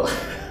cook. Oh.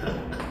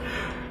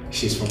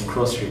 She's from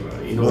Cross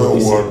River. You know No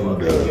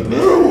wonder.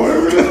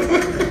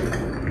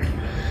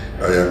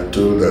 I am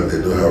told that they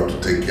know how to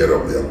take care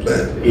of their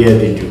plant. Yeah,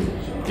 they do.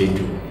 They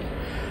do.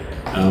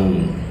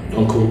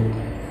 Uncle,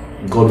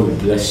 God will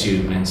bless you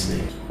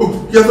immensely.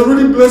 Oh, he has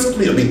already blessed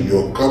me. I mean,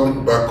 you're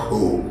coming back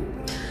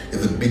home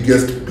is the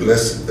biggest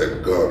blessing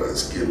that God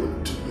has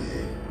given to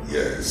me.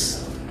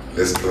 Yes.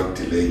 Let's not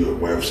delay your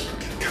wife's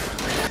cooking.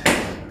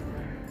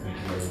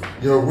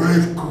 Your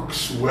wife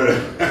cooks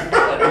well.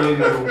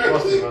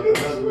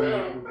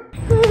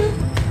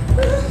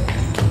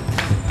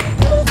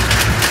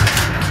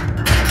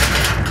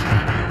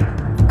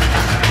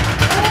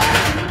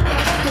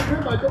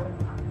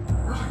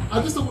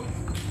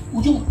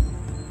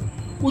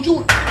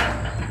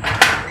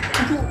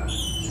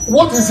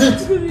 What is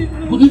it?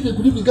 Good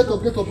evening, get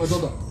up, my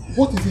daughter.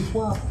 What is it?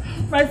 What?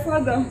 My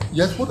father.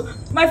 Yes, what?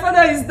 My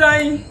father is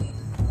dying.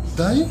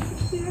 Dying?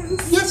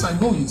 Yes. Yes, I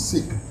know he's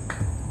sick.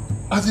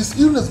 Has his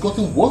illness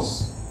gotten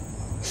worse?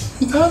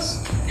 It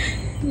has?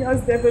 He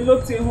has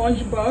developed a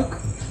hunchback.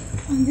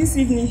 And this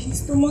evening, his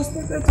stomach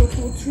started to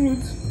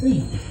protrude.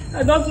 Hey.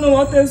 I don't know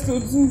what else to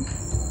do.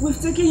 We've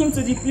taken him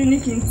to the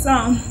clinic in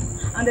town,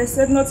 and they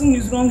said nothing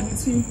is wrong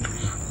with him.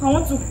 I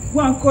want to go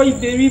and call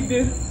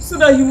Iberibe so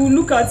that he will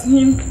look at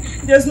him.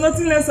 There's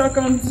nothing else I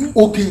can do.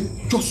 Okay,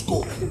 just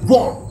go.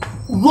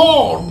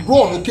 Run,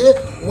 okay?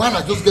 While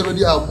I just get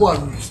ready, I'll go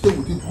and stay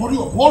with him. Hurry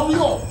up. Run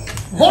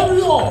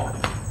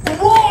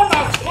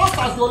as fast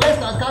as your legs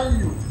can carry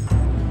you.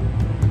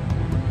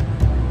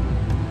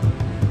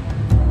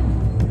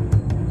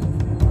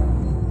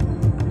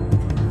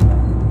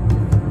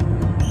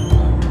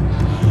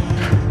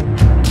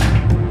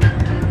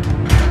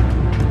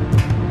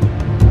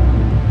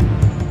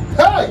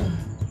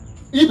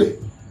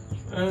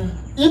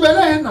 Ibe,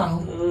 listen now.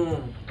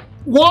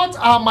 What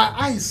are my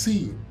eyes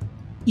seeing?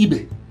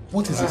 Ibe,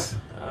 what is this?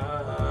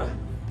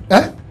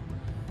 Ibe,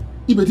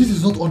 this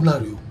is not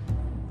ordinary.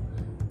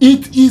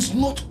 It is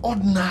not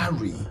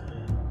ordinary.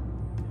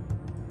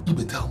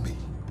 Ibe, tell me,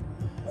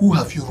 who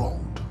have you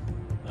wronged?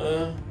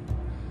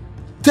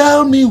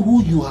 Tell me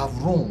who you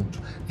have wronged.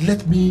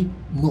 Let me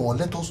know,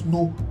 let us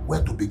know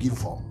where to begin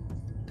from.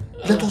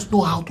 Let us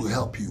know how to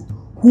help you.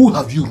 Who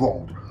have you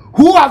wronged?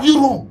 Who have you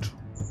wronged?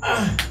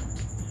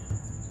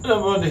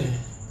 Nobody.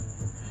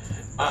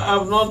 I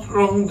have not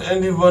wronged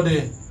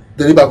anybody.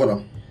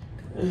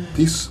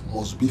 This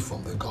must be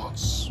from the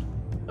gods.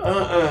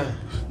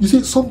 You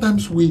see,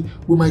 sometimes we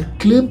might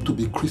claim to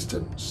be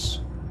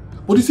Christians.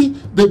 But you see,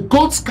 the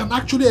gods can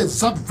actually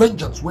exert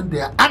vengeance when they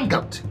are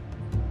angered.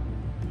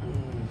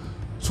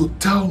 So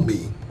tell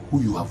me who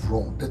you have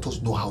wronged. Let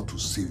us know how to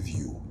save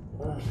you.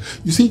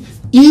 You see,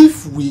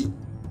 if we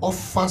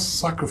offer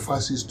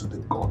sacrifices to the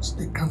gods,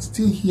 they can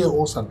still hear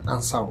us and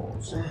answer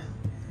us.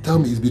 Tell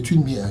me, it's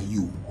between me and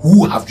you.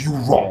 Who have you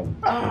wronged?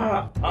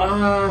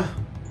 I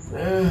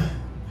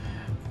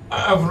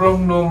have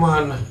wronged no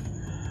man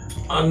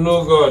and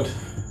no God.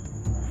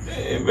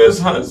 His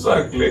hands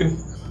are clean.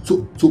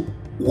 So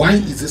why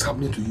is this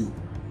happening to you?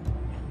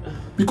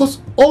 Because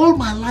all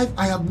my life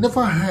I have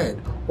never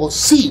heard or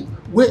seen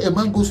where a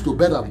man goes to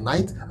bed at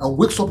night and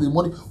wakes up in the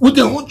morning with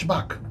a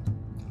hunchback.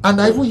 And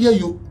I even hear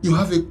you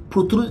have a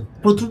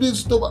protruding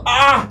stomach.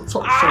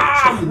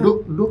 Sorry.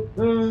 Look.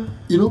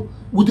 You know,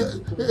 with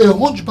a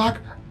hunchback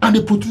and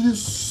a protruding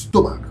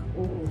stomach.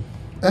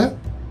 Eh?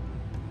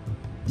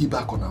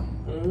 Ibakonam.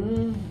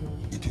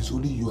 It is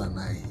only you and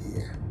I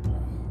here.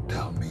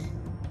 Tell me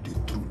the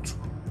truth.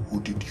 Who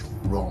did you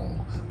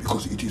wrong?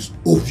 Because it is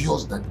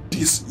obvious that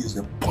this is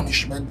a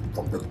punishment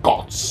from the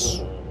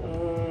gods.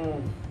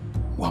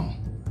 Wam,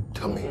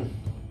 tell me,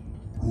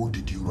 who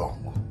did you wrong?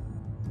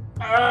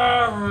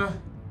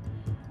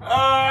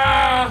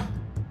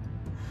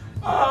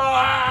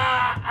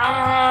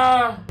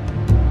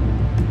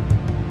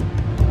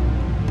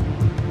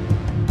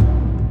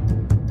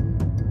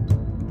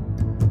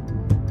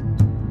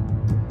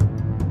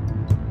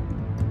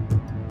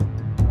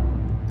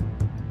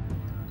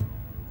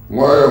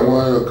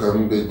 Nwayọọ ka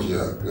mbe ji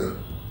aga.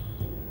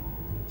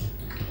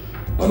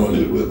 Mana ọ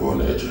na-eru ebe ọ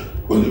na-eje.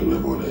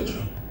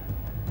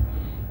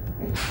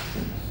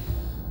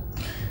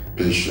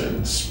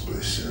 Patience.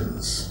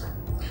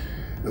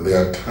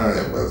 Their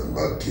time has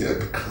not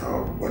yet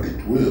come, but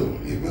it will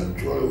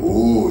eventually.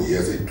 Oh,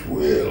 yes, it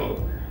will.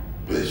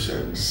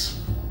 Patience.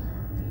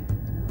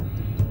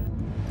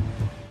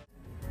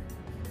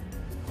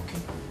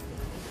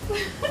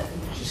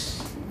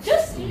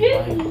 Just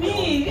hit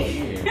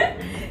me.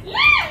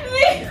 Leave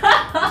me.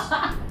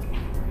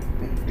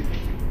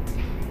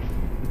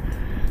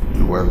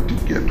 You want to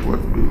get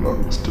what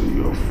belongs to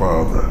your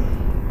father.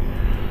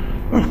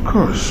 Of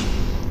course,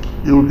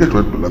 you will get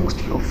what belongs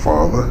to your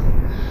father.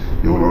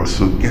 You will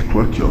also get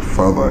what your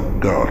father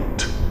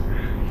got.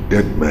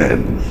 Dead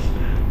men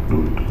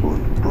don't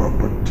own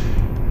property.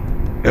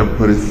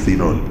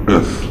 Everything on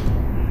earth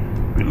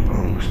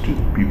belongs to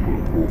people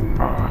who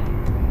are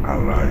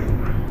alive.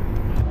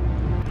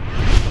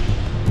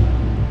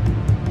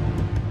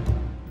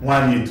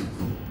 Nwanyi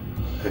Ituku,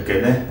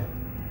 Ekene,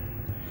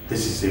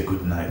 this is a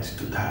good night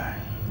to die.